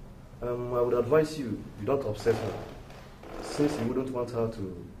 I would advise you don't upset her, since you wouldn't want her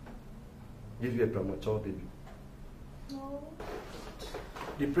to give you a premature baby. No.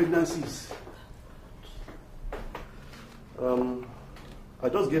 The pregnancies. I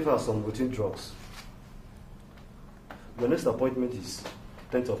just gave her some routine drugs. Your next appointment is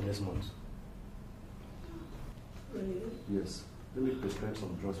 10th of next month. Really? Yes. Let me prescribe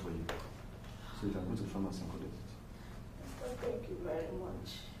some drugs for you, so you can go to the pharmacy and collect it. Thank you very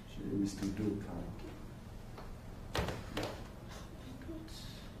much. She needs to do it.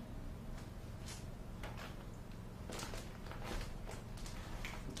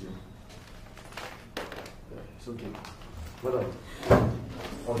 It's okay. Well done.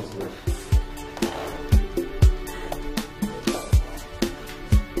 All is well.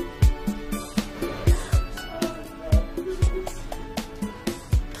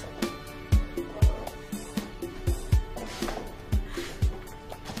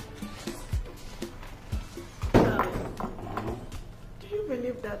 Do you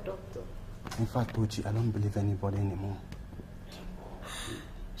believe that, doctor? In fact, Tochi, I don't believe anybody anymore.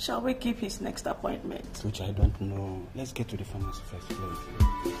 Shall we keep his next appointment? Tochi, I don't know. Let's get to the pharmacy first, please.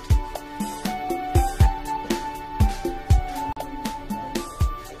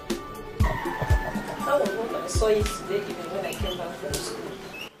 That was what I saw yesterday even when I came back from school.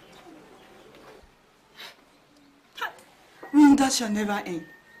 That shall never end.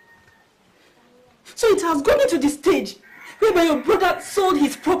 So it has gone into the stage whereby your brother sold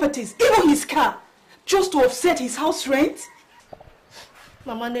his properties, even his car, just to offset his house rent?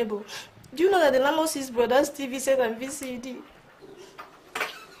 Mama Nebo, do you know that the landlord sees brother's TV set and VCD?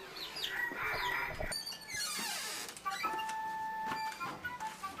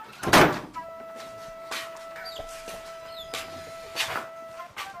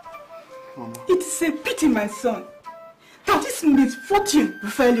 Mama. It is a pity, my son, that this misfortune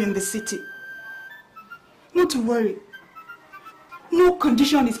befell you in the city. Not to worry. No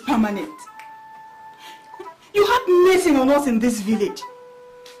condition is permanent. You had mercy on us in this village.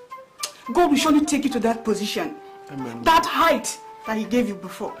 God will surely take you to that position. Amen. That height that he gave you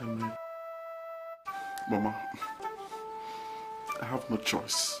before. Amen. Mama, I have no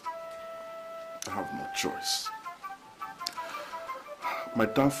choice. I have no choice. My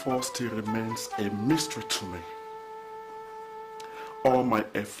downfall still remains a mystery to me. All my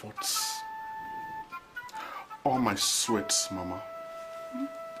efforts, all my sweats, Mama,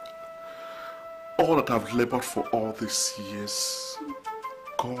 all that I've labored for all these years,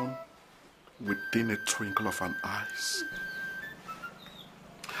 gone within a twinkle of an eye.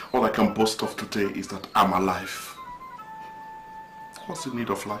 All I can boast of today is that I'm alive. What's the need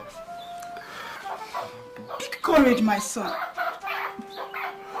of life? Be courage, my son.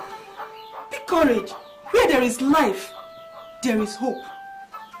 Be courage. Where there is life, there is hope.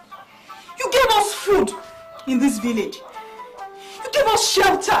 You gave us food in this village. You gave us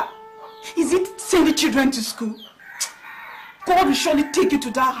shelter. Is it sending children to school? God will surely take you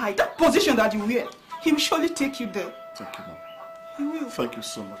to that height, that position that you wear. He will surely take you there. Thank you, Mom. He will. Thank you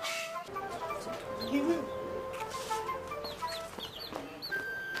so much. He will.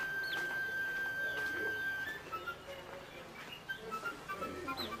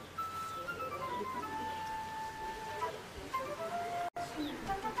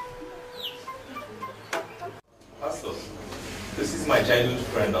 Pastor, this is my childhood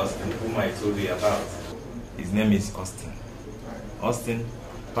friend Austin, whom I told you about. His name is Austin. Austin,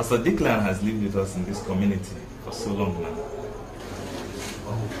 Pastor Declan has lived with us in this community for so long now.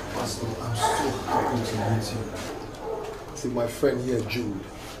 Oh, Pastor, I'm so happy to meet you. See, my friend here, Jude,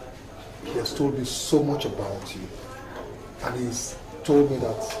 he has told me so much about you. And he's told me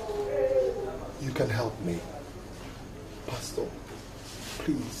that you can help me. Pastor,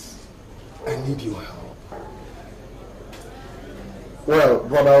 please, I need your help. Well,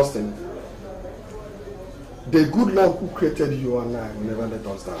 Brother Austin, the good Lord who created you and I will never let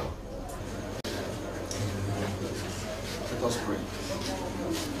us down. Let us pray.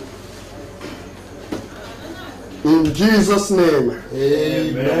 In Jesus' name,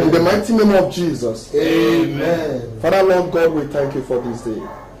 amen. In the mighty name of Jesus, amen. Father, Lord God, we thank you for this day.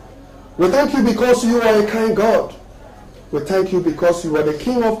 We thank you because you are a kind God. We thank you because you are the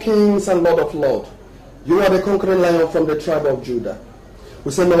King of kings and Lord of lords. You are the conquering lion from the tribe of Judah.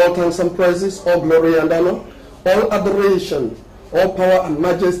 We send all thanks and praises, all glory and honor, all adoration, all power and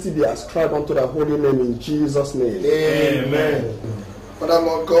majesty be ascribed unto the holy name in Jesus' name. Amen. Father,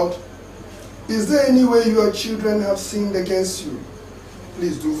 Lord God, is there any way your children have sinned against you?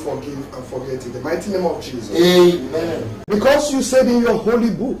 Please do forgive and forget in the mighty name of Jesus. Amen. Because you said in your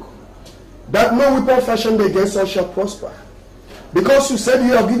holy book that no weapon fashioned against us shall prosper. Because you said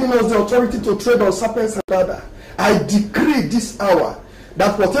you have given us the authority to tread on serpents and adder, I decree this hour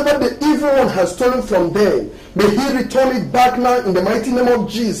that whatever the evil one has stolen from them, may he return it back now in the mighty name of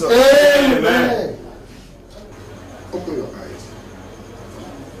Jesus. Amen. Open your eyes.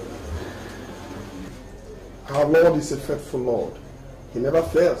 Our Lord is a faithful Lord. He never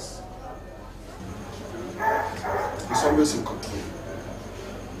fails. He's always in control.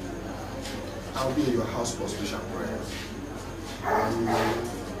 I'll be in your house for special prayers.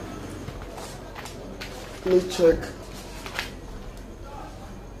 Let me check.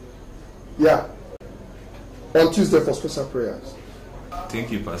 Yeah. On Tuesday for special prayers.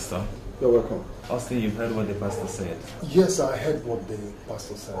 Thank you, Pastor. You're welcome. Austin, you've heard what the pastor said. Yes, I heard what the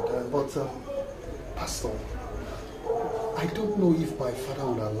pastor said. But, Pastor, I don't know if my father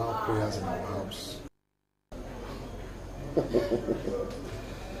would allow prayers in our house.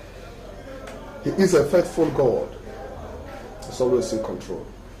 He is a faithful God. He's always in control.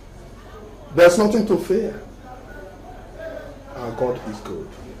 There's nothing to fear. Our God is good.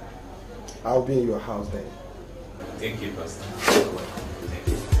 I'll be in your house then. Thank you, Pastor.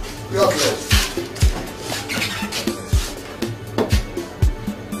 God bless.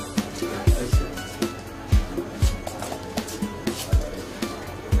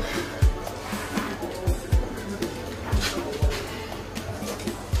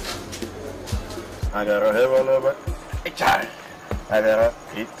 I gotta have a little bit. I gotta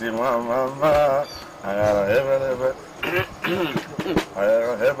eat my mama. I gotta have a little bit. I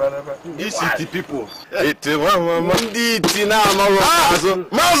gotta have a little bit. These city people. Eat my mama. Eat now, mama.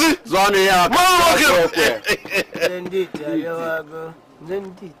 Mazi. Zoni ya. Mama. Zendit ya yawago.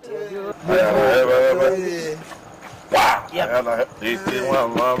 Zendit ya yawago. I gotta have a little bit. Wow. I gotta eat my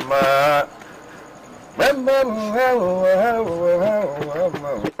mama.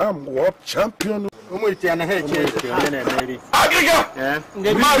 I'm world champion. Africa!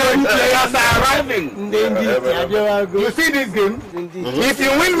 The players are arriving. You see this game? If you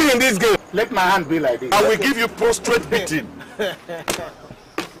win me in this game, let my hand be like this. I will give you prostrate beating.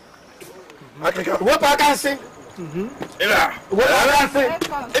 What I can say? What I can say?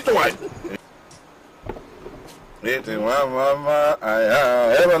 It's white. It's mama. I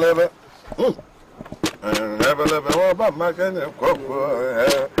have a level. I have a level. What about my kind of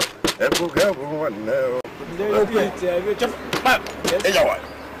cocoa? It's one.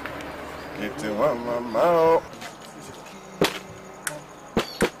 Mama.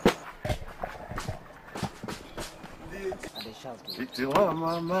 It's one,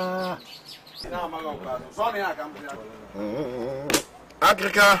 Mama.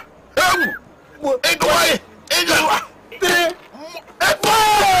 Africa.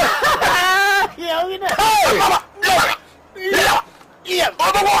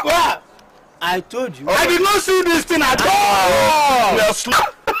 I told you. I did not see this thing at all.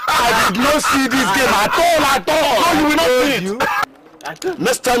 I did not see this game at all. No, you will not see it.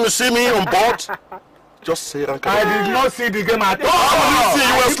 Next time you see me on board, just say I did not see the game at all. How did you see?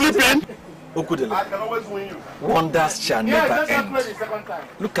 You were sleeping. Okudele. I can always win you. Wonders shall never end.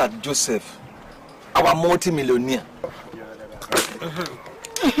 Look at Joseph, our multi-millionaire.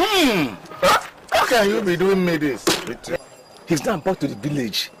 How can you be doing me this? He's now back to the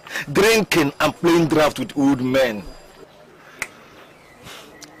village, drinking and playing draft with old men.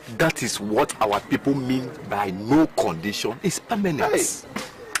 That is what our people mean by no condition is permanent. Hey.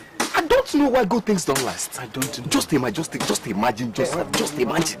 I don't know why good things don't last. I don't know. Just imagine, Joseph. Just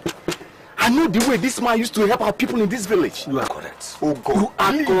imagine. I know the way this man used to help our people in this village. You are correct. Oh God, you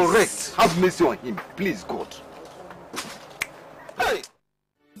are correct. Have mercy on him, please, God. Hey.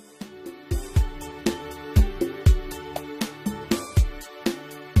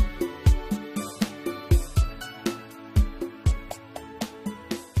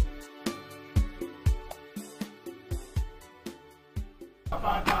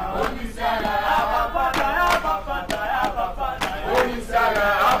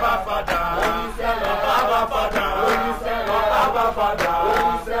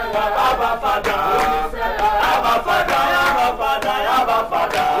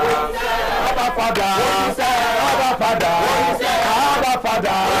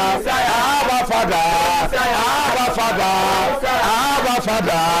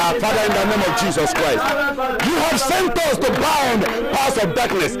 Father, in the name of Jesus Christ, you have sent us to bind powers of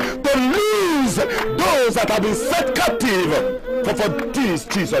darkness, to loose those that have been set captive. For this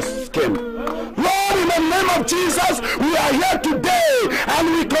Jesus came. Lord, in the name of Jesus, we are here today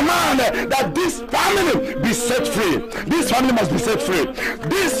and we command that this family be set free. This family must be set free.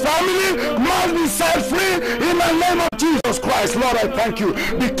 This family must be set free in the name of Jesus Christ. Lord, I thank you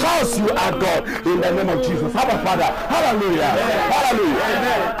because you are God. In the name of Jesus. Abba, Father. Hallelujah.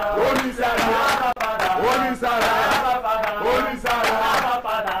 Hallelujah. Holy Sarah. Holy Sarah. Holy Sarah.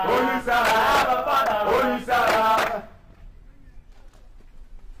 Holy Sarah. Holy Sarah.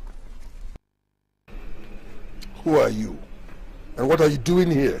 Who are you? And what are you doing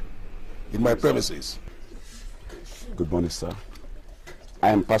here in my premises? Good morning, sir. I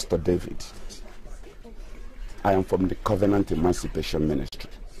am Pastor David. I am from the Covenant Emancipation Ministry.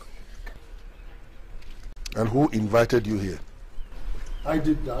 And who invited you here? I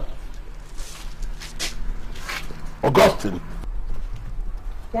did that. Augustine.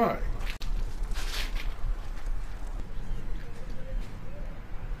 Why?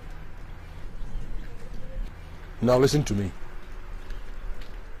 Now listen to me.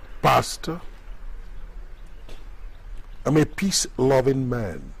 Pastor, I'm a peace-loving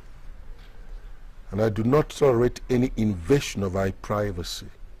man, and I do not tolerate any invasion of my privacy.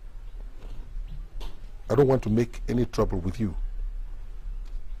 I don't want to make any trouble with you.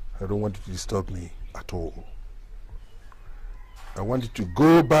 I don't want you to disturb me at all. I want you to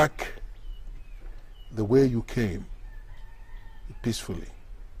go back the way you came, peacefully.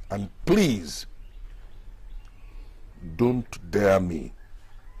 And please, don't dare me.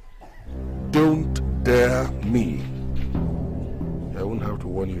 Don't dare me. I won't have to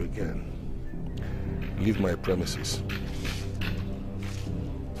warn you again. Leave my premises.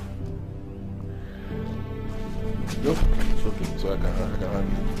 No, it's okay. So I can handle it.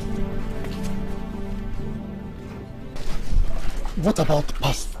 What about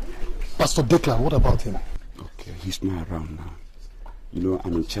Pastor Declan? What about him? Okay, he's not around now. You know,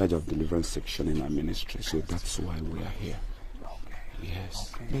 I'm in charge of deliverance section in our ministry, so that's why we are here.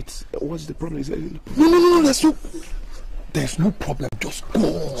 Yes. Okay. But what's the problem? Is there any problem? No, there's no problem. Just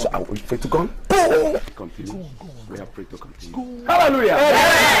go. So are we free to go? Go. Continue. Go. We are free to continue. Go. Hallelujah.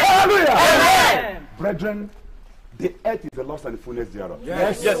 Amen. Hallelujah. Amen. Brethren, the earth is the lost and the fullness thereof.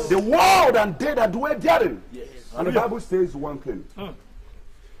 Yes. The world and they that dwell therein. Yes. And the Bible says one thing.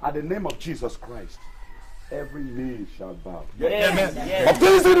 At the name of Jesus Christ, every knee shall bow. Yes. Amen. Yes. Of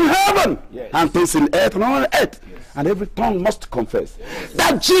things in heaven and things in earth and on earth. Yes. And every tongue must confess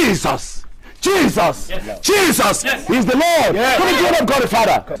that Jesus is the Lord. Yes. To the glory of God the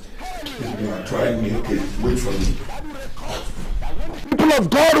Father. You are trying me again. Wait for me. People of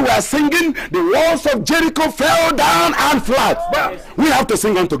God who are singing, the walls of Jericho fell down and flat. Yes. We have to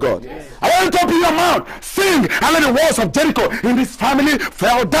sing unto God. Yes. I want you to open your mouth, sing, and let the walls of Jericho in this family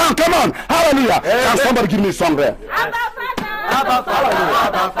fell down. Come on, hallelujah. Yes. Can somebody give me a song there? Abba Father, Abba Father,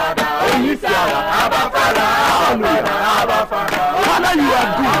 Abba Father, Abba Father, Abba Father, Father, you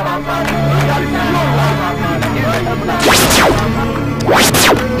are good.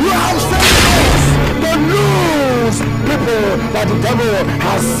 You have sent us to lose people that the devil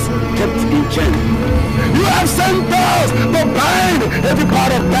has kept in chains. You have sent us to bind every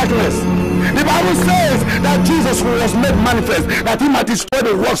part of darkness. The Bible says that Jesus was made manifest, that he might destroy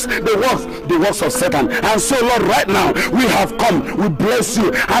the works of Satan. And so, Lord, right now we have come, we bless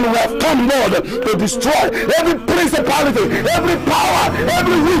you, and we have come, Lord, to destroy every principality, every power,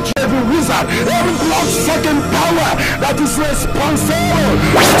 every witch, every wizard, every blood-sucking power that is responsible.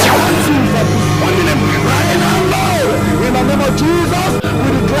 Right now, Lord, in the name of Jesus, we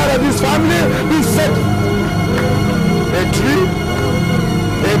declare that this family be set. A tree.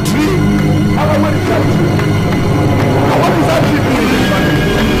 What is that tree? What is that tree doing in this family?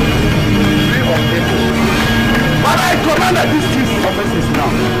 Tree of people. But I command that this tree surfaces now.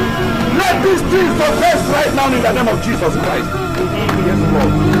 Let this tree success right now in the name of Jesus Christ. Yes,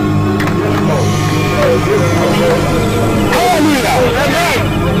 Lord. Yes, Lord. Hallelujah.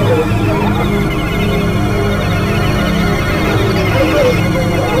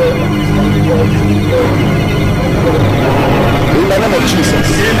 In the name of Jesus.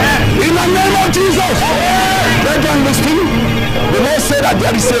 In the name of Jesus. Brethren, listen. The Lord said that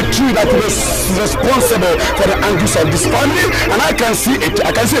there is a tree that is responsible for the anguish of this family, and I can see it.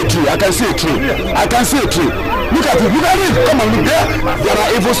 I can see a tree. I can see a tree. I can see a tree. Look at it. Look at it. Come on, look there. There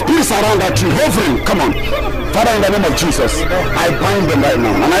are evil spirits around that tree hovering. Come on. Father, in the name of Jesus, I bind them right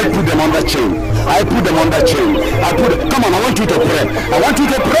now, and I put them under chain. I put them under chain. Come on, I want you to pray. I want you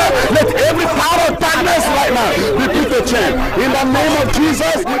to pray. Let every power of darkness right now be put to chain. In the name of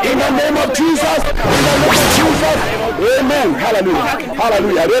Jesus. In the name of Jesus. In the name of Jesus. Amen. Hallelujah.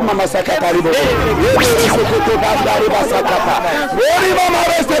 Hallelujah. Rema masakata ribo. Rema sokoto banda riba sakata. Rema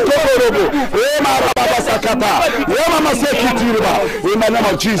mareste tokorobo. Rema rababa sakata. Rema masekiti riba. In the name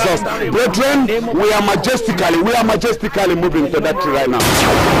of Jesus. Brethren, we are majestically moving to that tree right now.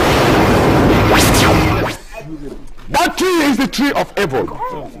 That tree is the tree of evil.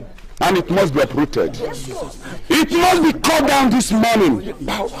 And it must be uprooted. It must be cut down this morning.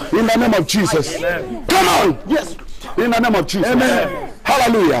 In the name of Jesus. Come on. Yes. In the name of Jesus. Amen.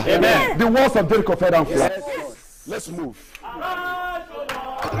 Hallelujah. Amen. The walls of Jericho fell down flat. Let's move.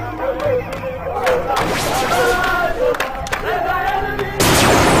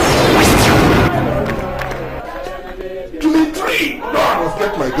 To the tree. No, I must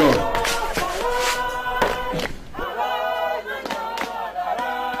get my gun.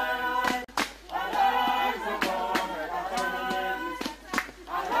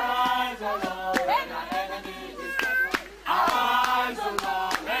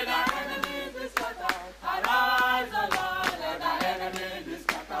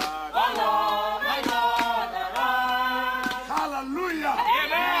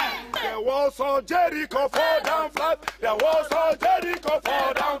 of Jericho fall down flat. The walls of Jericho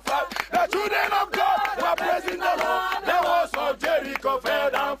fall down flat. The children of God were praising the Lord. The walls of Jericho fell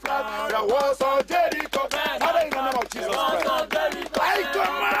down flat. The walls of Jericho. Father, in the name of Jesus Christ, I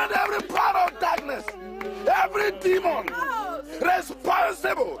command every power of darkness, every demon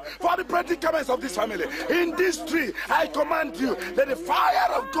responsible for the predicaments of this family in this tree, I command you, let the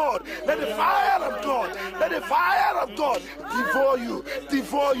fire of God, let the fire of God, let the fire of God devour you,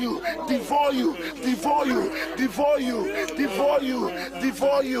 devour you, devour you, devour you, devour you, devour you,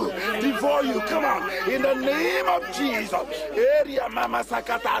 devour you, devour you. Come on, in the name of Jesus. Area mama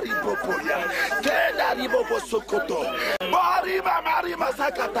sakata ribopoya, kenda ribopo sokoto, bari mama rima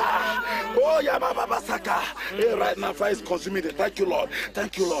sakata, oh ya baba saka. Right now, fire is consuming it. Thank you, Lord.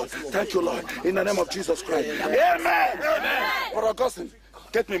 Thank you, Lord. Thank you, Lord. In the name of Jesus Christ. Amen. Brother Augustine,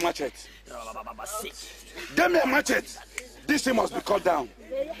 get me a machete. Get me a machete. This thing must be cut down.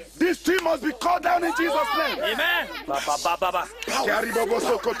 This tree must be cut down in Jesus' name. Amen. Everything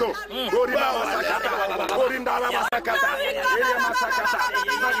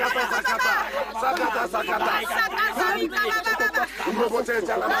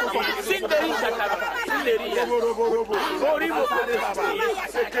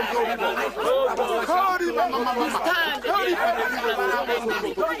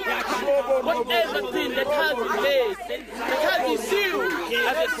that has been made, that has been sealed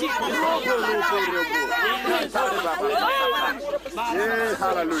as a secret. Yeah,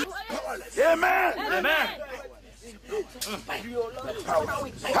 hallelujah. Amen. Amen.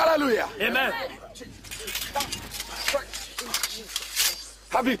 Hallelujah. Amen.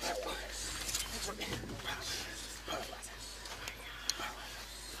 Have it.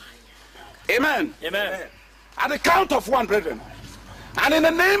 Amen. Amen. At the count of one, brethren, and in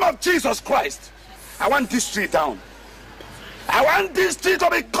the name of Jesus Christ, I want this tree down. I want this tree to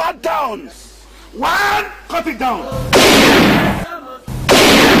be cut down. One, cut it down.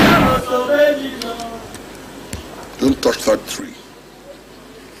 Don't touch that tree.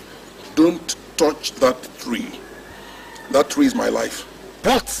 Don't touch that tree. That tree is my life.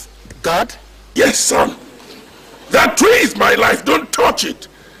 What? God? Yes, son. That tree is my life. Don't touch it.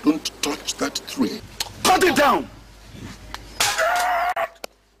 Don't touch that tree. Cut it down.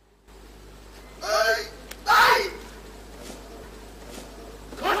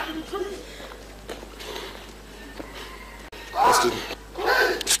 Austin.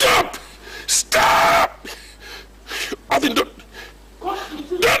 Stop! Stop! Austin, don't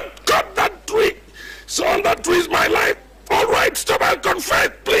cut that tree. Son, that tree is my life. All right, stop and confess,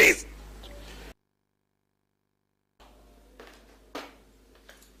 please.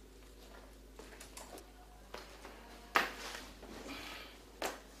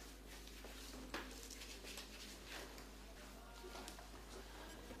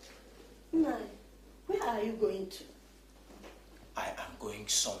 going to? I am going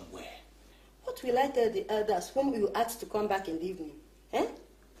somewhere. What will I tell the elders whom you asked to come back in the evening? Eh?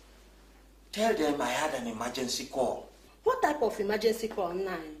 Tell them I had an emergency call. What type of emergency call,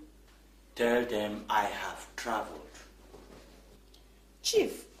 now? Tell them I have traveled.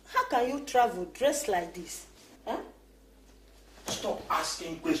 Chief, how can you travel dressed like this? Huh? Stop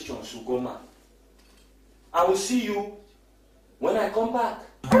asking questions, Ugoma. I will see you when I come back.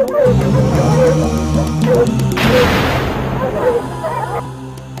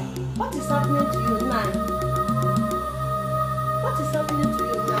 What is happening to you now? What is happening to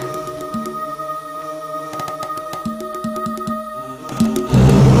you now?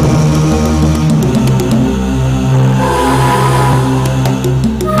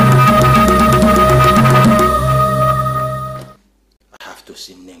 I have to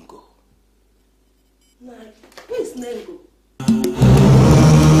see Nengo. Nah, who is Nengo?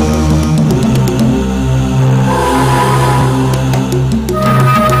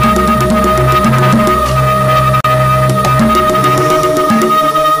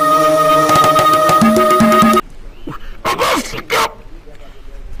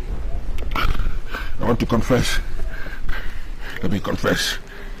 I want to confess. Let me confess.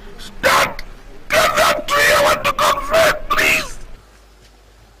 Stop! Get that tree! I want to confess, please!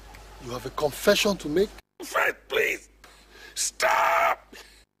 You have a confession to make? Confess, please! Stop!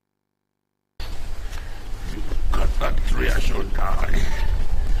 You cut that tree, I shall die.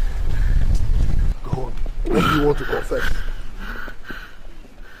 Go on. What do you want to confess?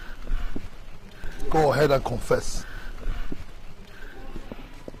 Go ahead and confess.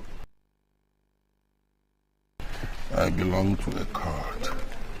 I belong to a cult,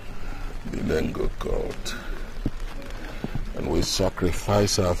 the Nengo cult, and we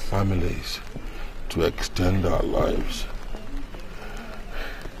sacrifice our families to extend our lives.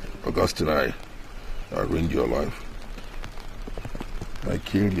 Augustine, I ruined your life. I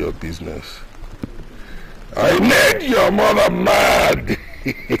killed your business. I made your mother mad.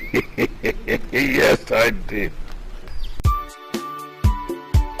 Yes, I did.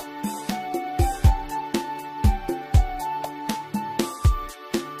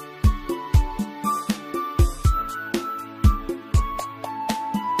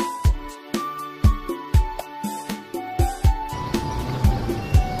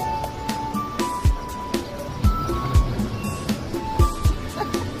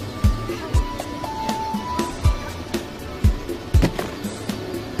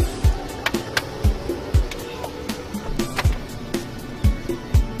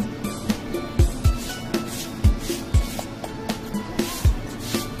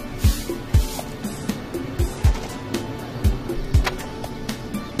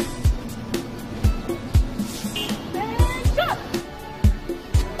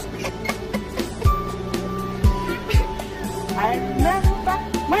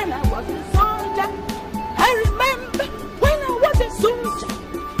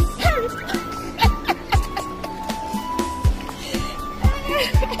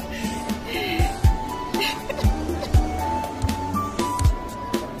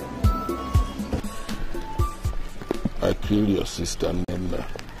 I killed your sister Nena.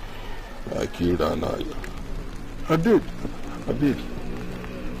 I killed Anacho. I did.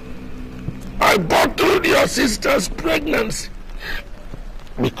 I bottled your sister's pregnancy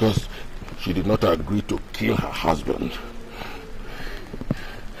because she did not agree to kill her husband.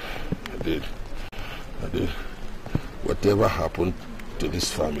 I did. Whatever happened to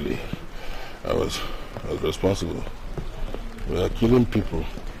this family, I was responsible. We are killing people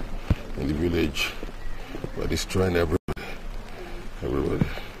in the village. We are destroying everybody. We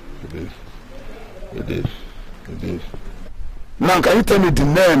did. Now, can you tell me the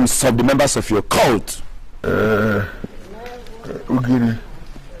names of the members of your cult? Ugiri,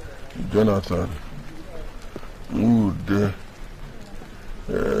 Jonathan, Wood,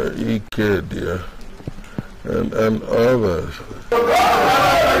 Ike, dear, and others.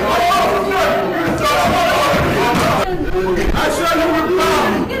 I swear you will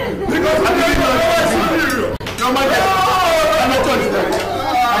bow because I know you are you're my dad.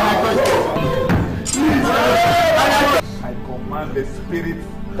 I command the spirit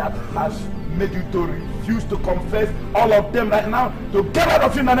that has made you to refuse to confess, all of them right now, to get out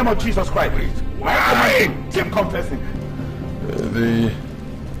of you in the name of Jesus Christ. Why? Keep confessing. The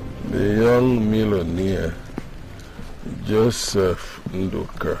young millionaire, Joseph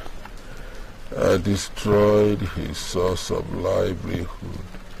Nduka, destroyed his source of livelihood,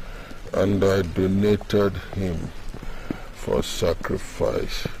 and I donated him for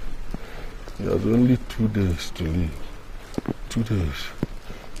sacrifice. He has only 2 days to live. 2 days.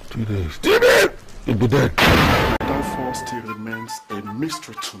 He'll be dead. My downfall still remains a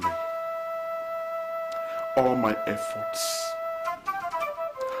mystery to me. All my efforts,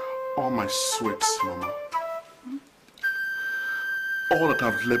 all my sweats, Mama, all that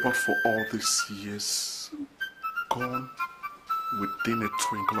I've labored for all these years, gone within a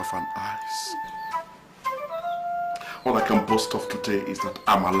twinkle of an eye. All I can boast of today is that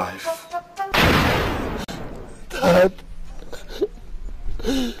I'm alive. Dad,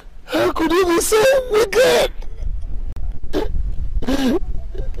 how could you be so wicked?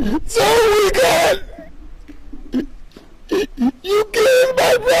 So wicked! You killed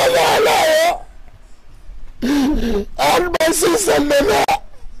my brother and my sister Nana,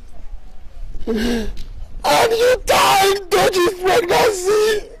 and you died Doji's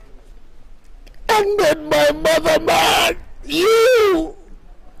pregnancy and made my mother mad. You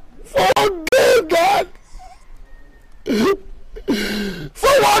forget that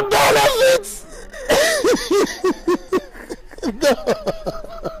for what benefits? No.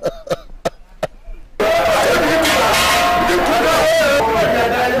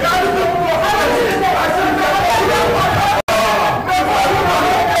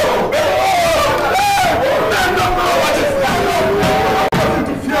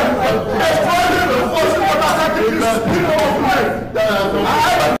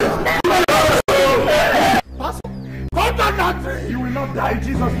 You will not die in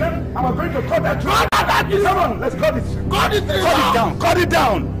Jesus' name. I'm going to cut that tree. Come on, let's cut it. Cut it down. Cut it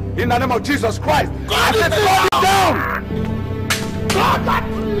down. In the name of Jesus Christ. Cut it down. Cut that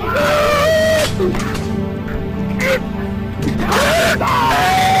tree.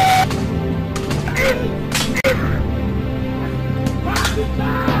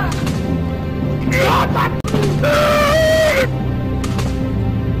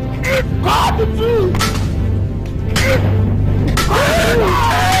 Cut the tree.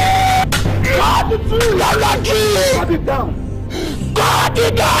 Cut it down! Cut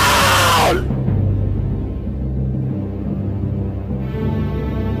it down!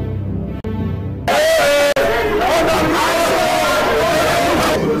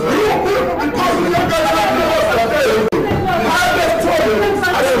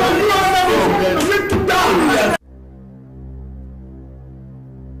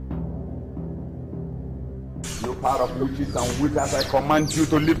 Power of witches and wizards, I command you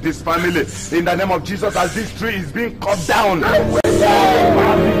to leave this family in the name of Jesus as this tree is being cut down.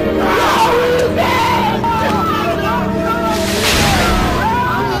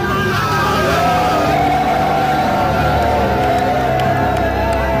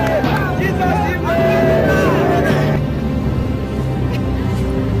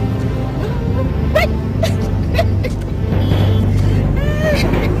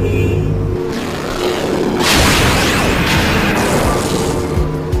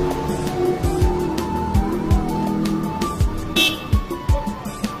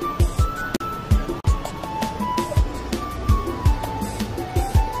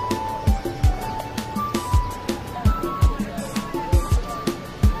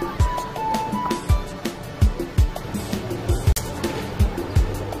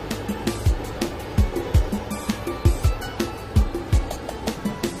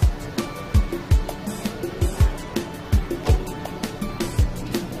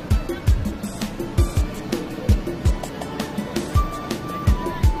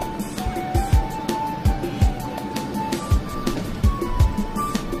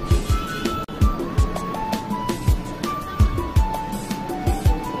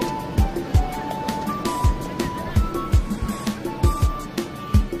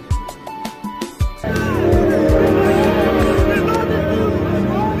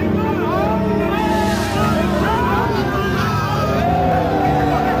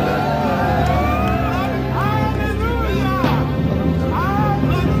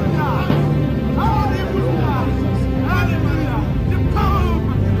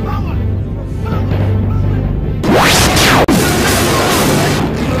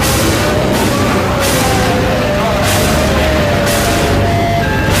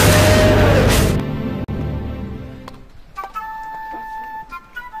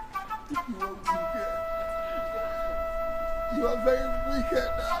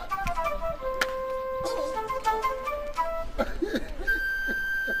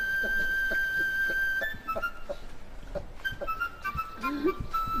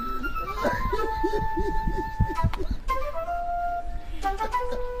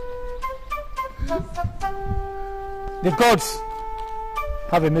 The gods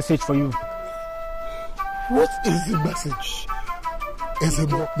have a message for you. What is the message?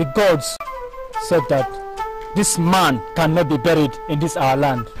 The gods said that this man cannot be buried in this our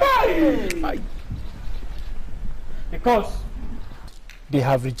land. Hey! Because they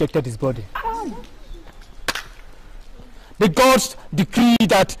have rejected his body. The gods decree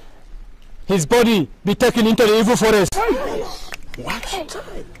that his body be taken into the evil forest. What?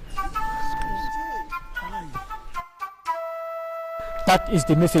 That is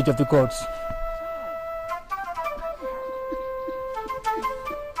the message of the gods.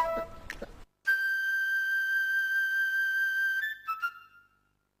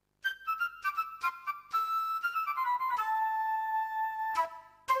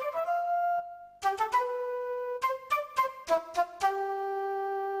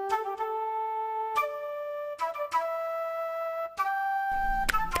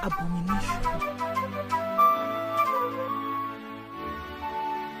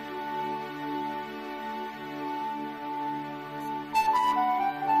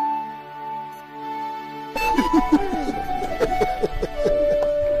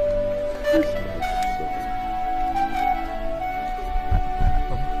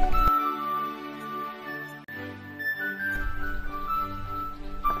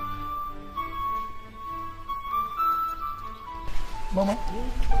 Mama?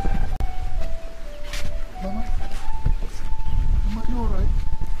 Mama? Mama, you alright?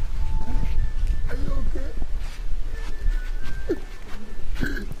 Are you okay?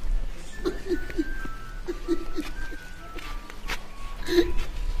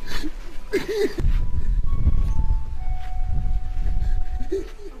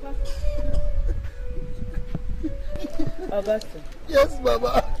 Augustine. Yes,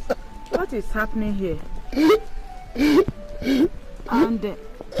 Mama. What is happening here? And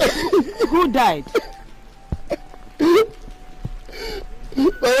who died?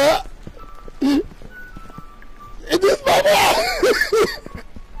 Mama! It is Papa!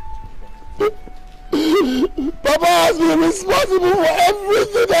 Papa has been responsible for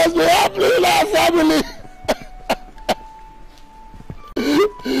everything that's been happening in our family.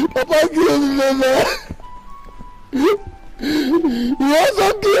 Papa killed Nana. He also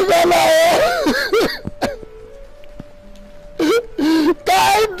killed Nana.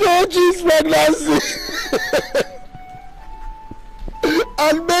 Tied Dochie's pregnancy.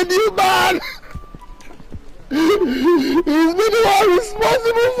 And made you mad. He's been the one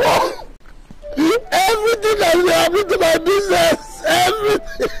responsible for everything that's been happening to my business.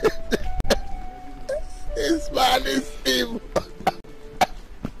 Everything. This man is evil.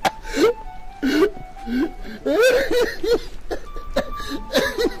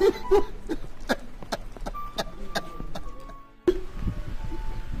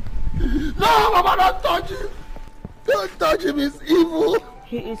 No, Mama, don't touch him. Don't touch him, he's evil.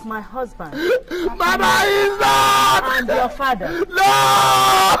 He is my husband. Mama, he's not. And your father.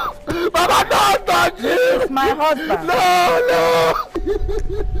 No! Mama, don't touch him. He's my husband. No.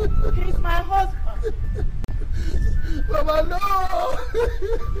 He's my husband. Mama, no.